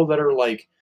the people that are like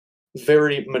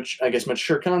very much, I guess,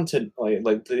 mature content,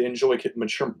 like they enjoy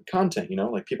mature content,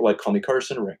 like people like Call Me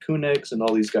Carson, Raccoon Eggs, and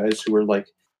all these guys who are like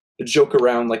joke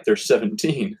around like they're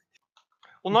 17.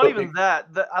 well, not But even that.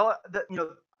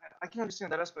 I can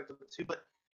understand that aspect of it too. But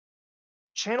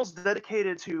channels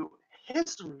dedicated to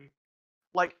history,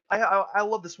 like I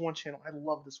love this one channel. I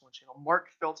love this one channel, Mark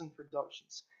Felton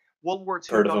Productions. World War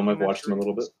II heard of him, I've watched him a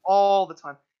little bit. all the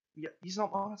time. Yeah, he's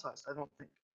not monetized, I don't think,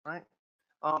 right?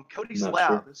 Cody's Not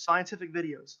Lab, sure. scientific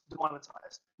videos,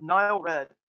 demonetized. Nile Red,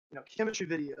 chemistry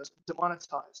videos,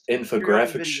 demonetized.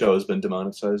 Infographic show has been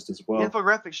demonetized as well.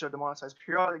 Infographic show demonetized.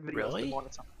 Periodic videos Really?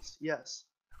 demonetized. Yes.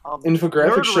 Infographic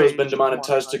Nerd show's been Rage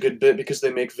demonetized a good bit because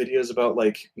they make videos about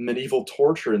like medieval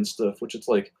torture and stuff, which it's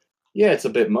like, Yeah, it's a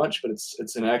bit much, but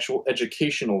it's an actual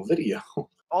educational video.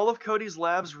 All of Cody's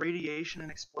Labs radiation and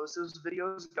explosives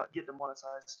videos get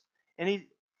demonetized, and Wait,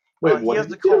 he what has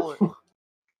did to he call it. do?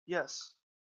 Yes.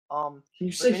 You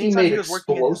But said he anytime made he was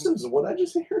working in his, explosives? What did I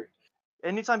just hear?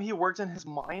 anytime he worked in his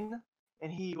mine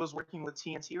and he was working with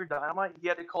TNT or dynamite, he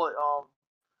had to call it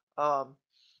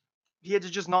he had to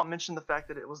just not mention the fact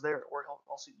that it was there, or he'll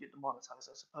also get demonetized,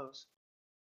 I suppose.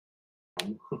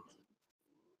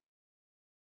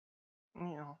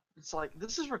 It's like,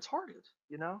 this is retarded.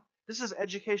 This is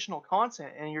educational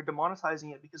content, and you're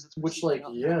demonetizing it because it's Which, perceived like,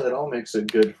 to be yeah, unfair. that all makes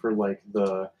it good for like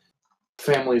the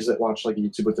families that watch like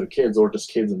YouTube with their kids, or just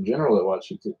kids in general that watch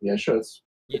YouTube. Yeah, sure, it's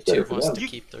better YouTube for wants them. to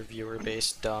keep their viewer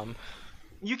base dumb.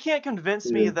 You can't convince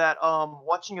me that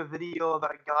watching a video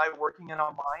about a guy working in a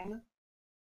mine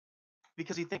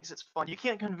because he thinks it's fun, you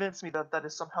can't convince me that that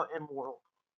is somehow immoral.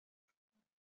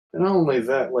 And not only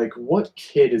that, like, what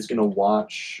kid is gonna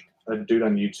watch a dude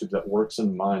on YouTube that works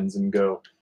in mines and go,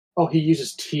 "Oh, he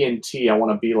uses TNT. I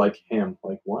want to be like him."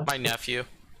 Like, what? My nephew.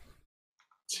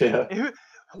 Yeah.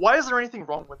 Why is there anything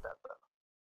wrong with that, though?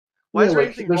 Why Yeah, is there like,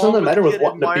 anything there's wrong nothing with matter a with kid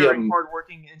wanting to be admiring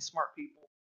hardworking and smart people?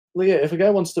 Well, yeah, if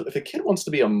a kid wants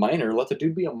to be a miner, let the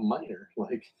dude be a miner.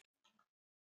 Like,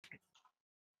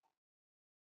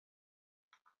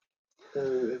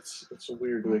 it's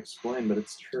weird to explain, but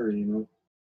it's true, you know.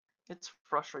 It's a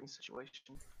frustrating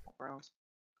situation all around.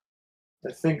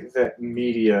 I think that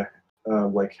media,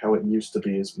 like how it used to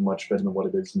be, is much better than what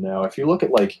it is now. If you look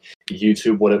at like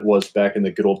YouTube, what it was back in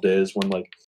the good old days when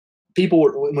like people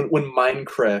were when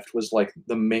Minecraft was like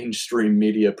the mainstream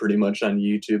media pretty much on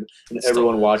YouTube, and Still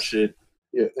everyone is. watched it.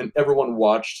 Yeah, and everyone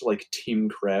watched like Team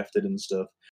Crafted and stuff.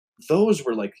 Those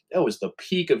were like that was the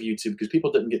peak of YouTube because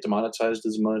people didn't get demonetized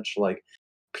as much. Like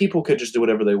people could just do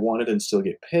whatever they wanted and still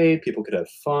get paid. People could have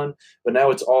fun. But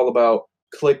now it's all about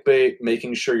clickbait,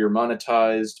 making sure you're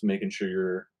monetized, making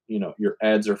sure your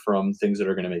ads are from things that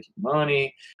are going to make you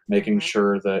money, making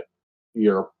sure that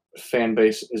your fan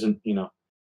base isn't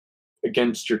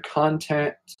against your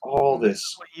content. All This this.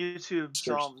 is what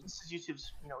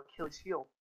YouTube's Achilles heel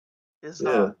is.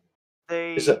 Yeah.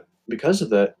 They Is that because of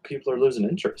that people are losing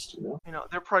interest?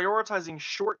 they're prioritizing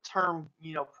short-term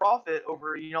profit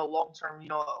over long-term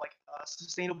like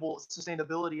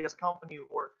sustainability as a company,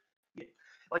 or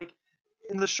like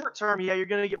in the short term, yeah, you're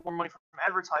gonna get more money from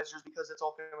advertisers because it's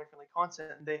all family-friendly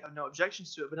content and they have no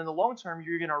objections to it. But in the long term,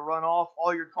 you're gonna run off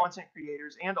all your content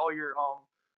creators and all your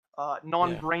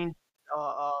non-brain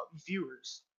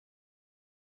viewers.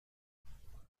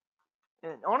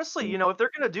 And honestly, if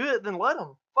they're gonna do it, then let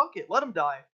them. Fuck it, let them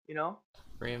die.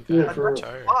 Reinvent Yeah, and for real.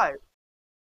 retire. Survive.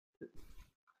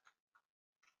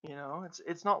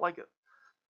 It's not like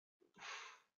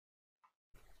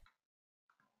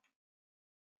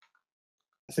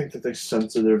I think that they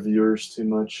censor their viewers too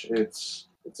much. It's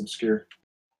obscure.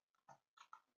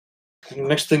 And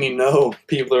next thing you know,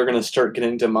 people are gonna start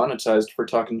getting demonetized for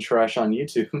talking trash on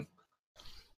YouTube.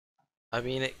 I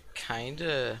mean, it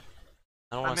kinda.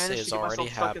 I don't I want to say managed it's to get already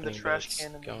myself stuck in the happening, but trash it's can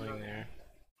in the going mirror. there.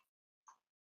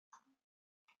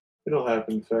 It'll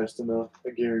happen fast enough.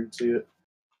 I guarantee it.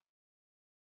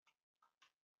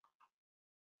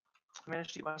 I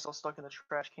managed to get myself stuck in the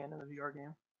trash can in the VR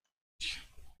game.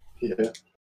 Yeah.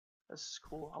 This is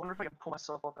cool. I wonder if I can pull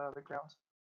myself up out of the ground.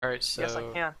 Alright, so. Yes, I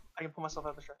can. I can pull myself out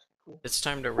of the trash can. Cool. It's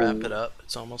time to wrap it up.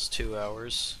 It's almost 2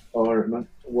 hours. Alright, man.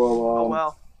 Well, Oh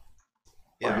wow.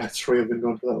 Yeah, that's why I've been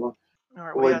going for that long. All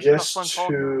right. Well, Well, I yeah, it's been a guess fun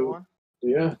talking, everyone.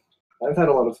 yeah, I've had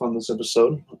a lot of fun this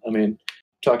episode. I mean,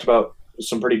 talked about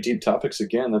some pretty deep topics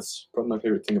again. That's probably my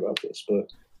favorite thing about this.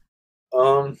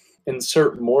 But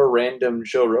insert more random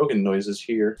Joe Rogan noises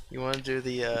here. You want to do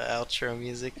the outro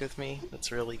music with me?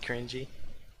 That's really cringy.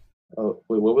 Oh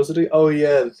wait, what was it? Oh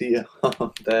yeah, the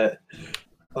that.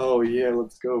 Oh yeah,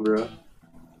 let's go, bro.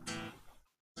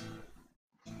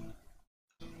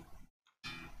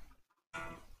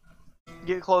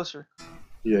 Get closer.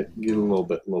 Yeah, get a little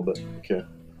bit. Okay.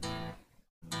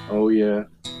 Oh yeah.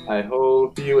 I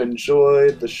hope you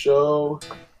enjoyed the show.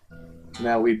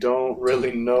 Now we don't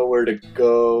really know where to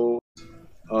go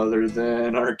other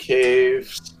than our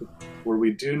caves, where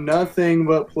we do nothing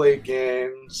but play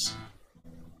games.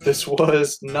 This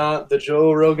was not the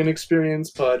Joe Rogan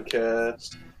Experience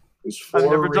podcast. It was for I've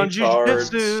never done retards.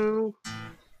 jujitsu.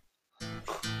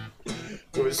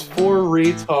 It was for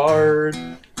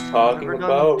retard talking Never done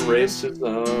about jujitsu.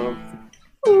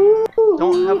 racism.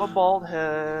 Don't have a bald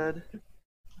head,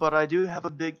 but I do have a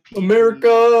big pee.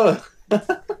 America!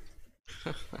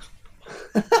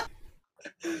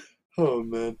 Oh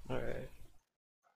man. Alright.